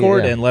on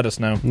Discord and let us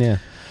know. Yeah.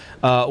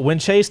 When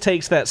Chase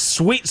takes that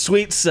sweet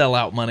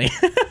sellout money.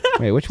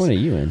 Wait, which one are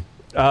you in?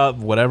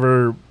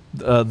 Whatever.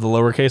 The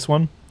lowercase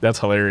one. That's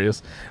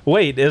hilarious.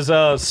 Wait, is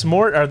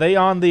Smort? Are they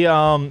on the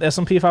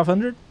S&P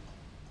 500?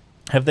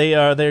 Are they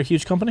a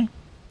huge company?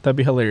 That'd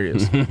be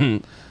hilarious.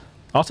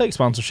 I'll take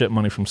sponsorship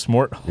money from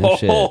Smort.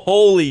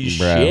 Holy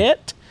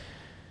shit,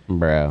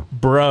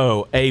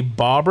 bro! A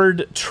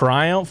bobbered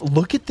Triumph.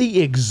 Look at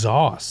the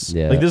exhaust.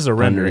 Yeah, this is a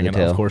rendering,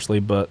 of coursely,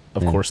 but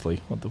of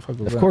coursely. What the fuck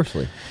was that? Of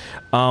coursely.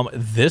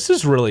 This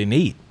is really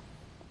neat.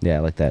 Yeah, I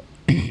like that.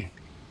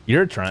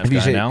 You're a Triumph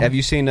guy now. Have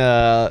you seen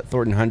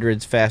Thornton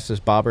 100's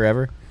fastest bobber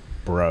ever?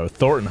 Bro,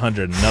 Thornton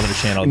 100, another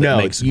channel that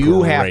makes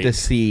you have to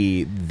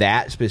see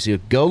that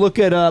specific. Go look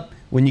it up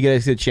when you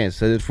get a chance.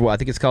 So I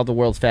think it's called the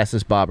world's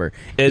fastest bobber.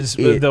 It's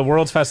the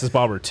world's fastest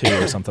bobber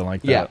 2 or something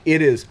like that. Yeah,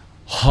 it is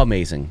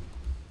amazing.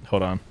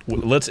 Hold on.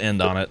 Let's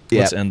end on it.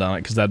 Let's end on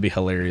it because that'd be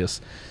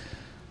hilarious.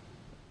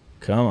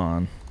 Come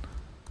on.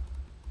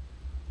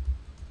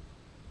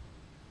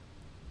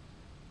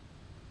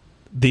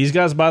 These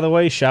guys, by the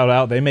way, shout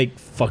out. They make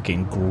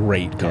fucking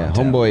great content.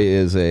 Yeah, Homeboy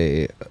is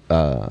a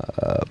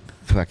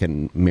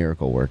fucking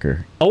miracle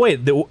worker. Oh,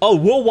 wait.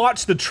 We'll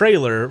watch the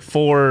trailer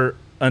for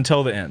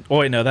Until the End. Oh,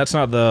 wait, no. That's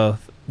not the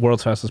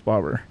world's fastest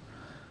bobber.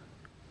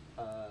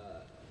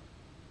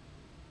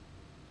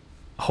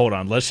 Hold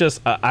on. Let's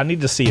just... I need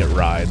to see it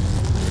ride.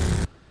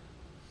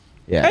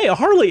 Yeah. Hey, a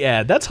Harley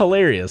ad. That's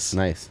hilarious.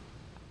 Nice.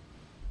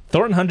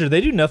 Thornton 100,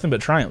 they do nothing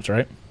but Triumphs,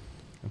 right?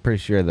 I'm pretty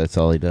sure that's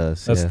all he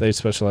does. They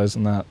specialize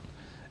in that.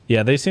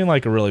 Yeah, they seem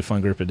like a really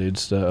fun group of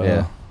dudes.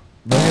 Yeah.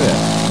 Look at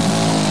that.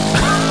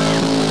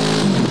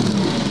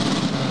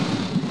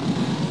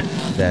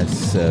 That's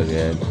so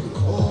good.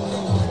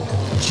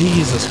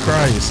 Jesus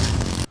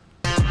Christ.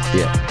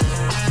 Yeah.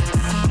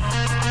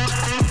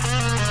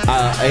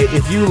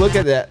 If you look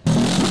at that.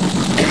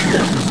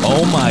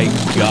 Oh my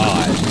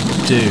God,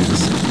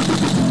 dudes.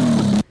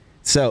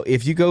 So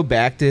if you go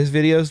back to his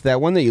videos, that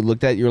one that you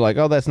looked at, you're like,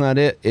 oh, that's not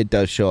it. It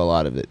does show a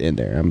lot of it in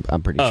there. I'm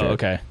pretty sure. Oh,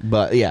 okay.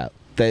 But yeah.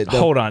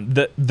 Hold on.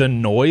 The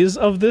noise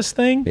of this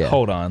thing? Yeah.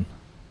 Hold on.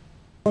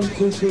 1,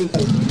 2, 3.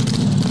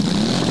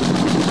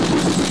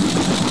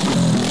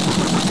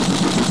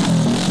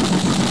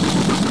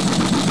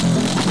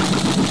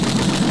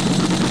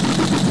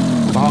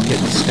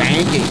 Fucking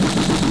stanky.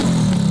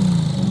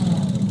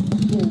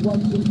 1,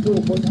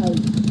 2, 4,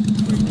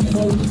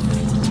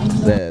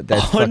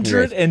 That's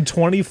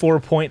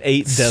 124.8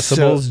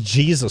 decibels.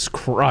 Jesus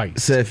Christ.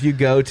 So if you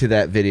go to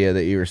that video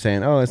that you were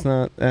saying, oh, it's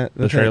not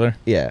the trailer?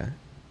 Yeah.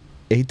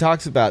 He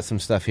talks about some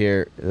stuff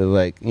here,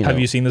 Have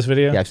you seen this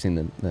video? Yeah, I've seen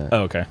them.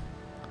 Oh, okay.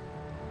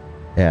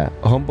 Yeah,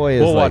 Homeboy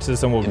is. We'll watch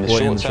this and we'll. In the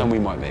short term, we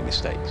might make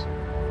mistakes.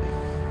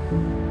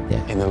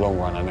 Yeah. In the long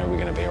run, I know we're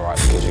going to be alright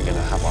because we're going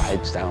to have our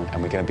heads down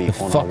and we're going to be on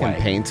our way. The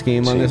fucking paint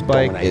scheme on this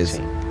bike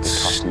is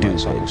stupid.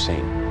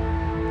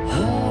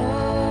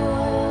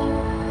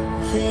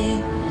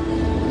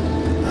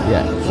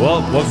 Yeah.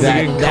 Well,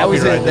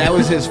 that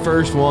was his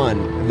first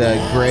one, the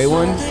gray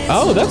one.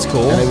 Oh, that's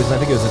cool. And I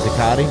think it was a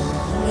Ducati.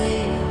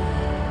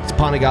 It's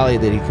Panigale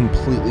that he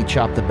completely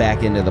chopped the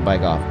back end of the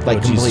bike off,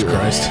 completely. Jesus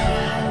Christ.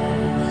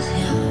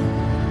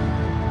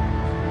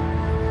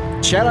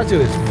 Shout out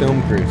to his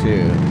film crew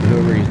too.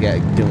 Whoever he's got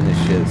doing this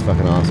shit is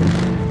fucking awesome.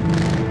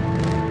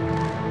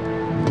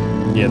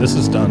 Yeah, this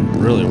is done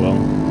really well.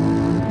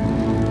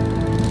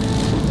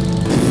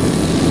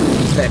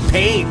 It's that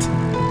paint.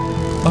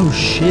 Oh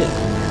shit.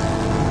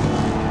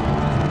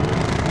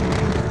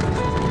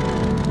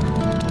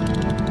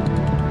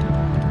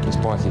 This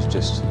bike is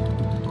just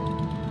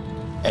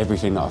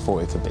everything that I thought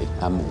it could be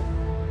and more.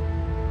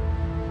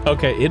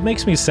 Okay, it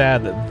makes me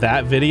sad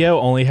that video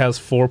only has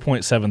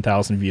 4.7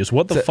 thousand views.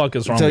 What the fuck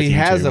is wrong with YouTube? So he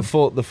has the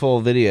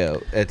full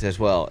video as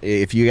well.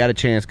 If you got a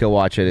chance, go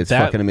watch it. It's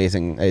fucking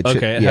amazing.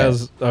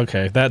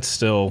 Okay, that's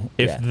still...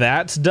 If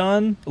that's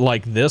done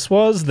like this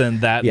was,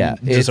 then that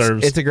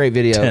deserves it's a great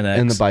video, 10x.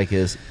 and the bike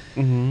is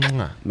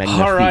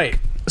magnifique. All right.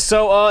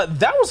 So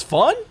that was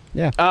fun.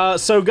 Yeah.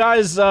 So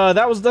guys,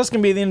 that's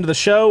gonna be the end of the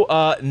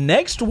show.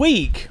 Next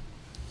week...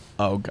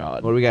 Oh,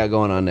 God. What do we got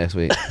going on next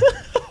week?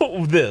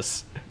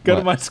 Go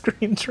to my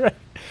screen tray.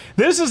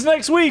 This is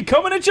next week.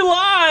 Coming at you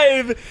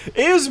live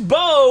is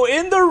Bo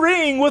in the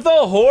ring with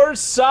a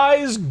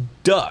horse-sized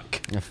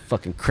duck. I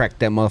fucking cracked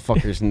that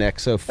motherfucker's neck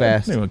so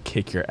fast. I'm going to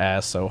kick your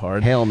ass so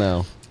hard. Hell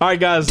no. All right,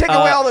 guys. Take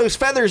away all those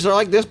feathers. They're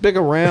like this big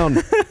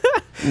around.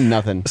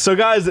 Nothing. So,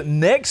 guys,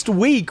 next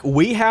week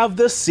we have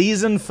the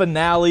season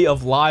finale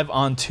of Live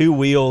on Two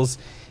Wheels.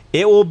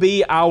 It will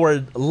be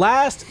our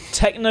last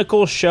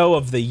technical show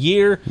of the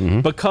year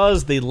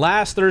because the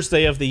last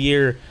Thursday of the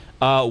year,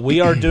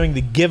 we are doing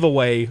the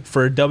giveaway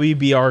for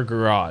WBR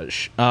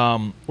Garage.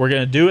 We're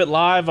going to do it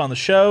live on the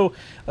show.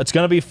 It's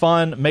going to be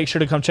fun. Make sure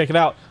to come check it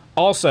out.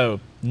 Also,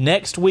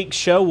 next week's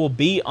show will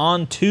be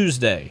on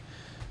Tuesday.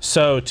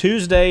 So,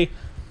 Tuesday,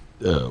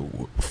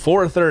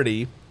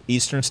 4:30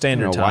 Eastern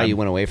Standard Time. I don't know why you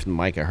went away from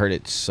the mic. I heard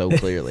it so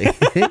clearly.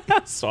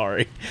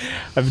 Sorry.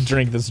 I've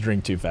drank this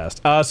drink too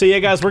fast. So, yeah,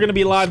 guys, we're going to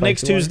be live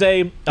next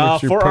Tuesday.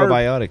 What's your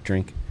probiotic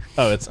drink?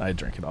 Oh, I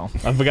drink it all.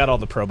 I've got all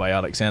the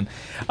probiotics in.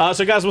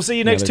 So, guys, we'll see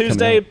you next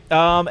Tuesday.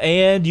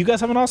 And you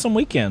guys have an awesome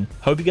weekend.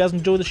 Hope you guys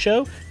enjoy the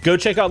show. Go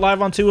check out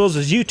Live on Two Wheels'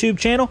 YouTube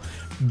channel.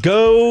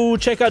 Go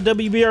check out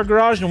WBR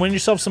Garage and win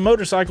yourself some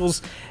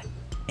motorcycles.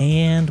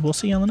 And we'll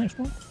see you on the next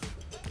one.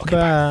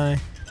 Okay,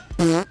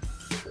 bye.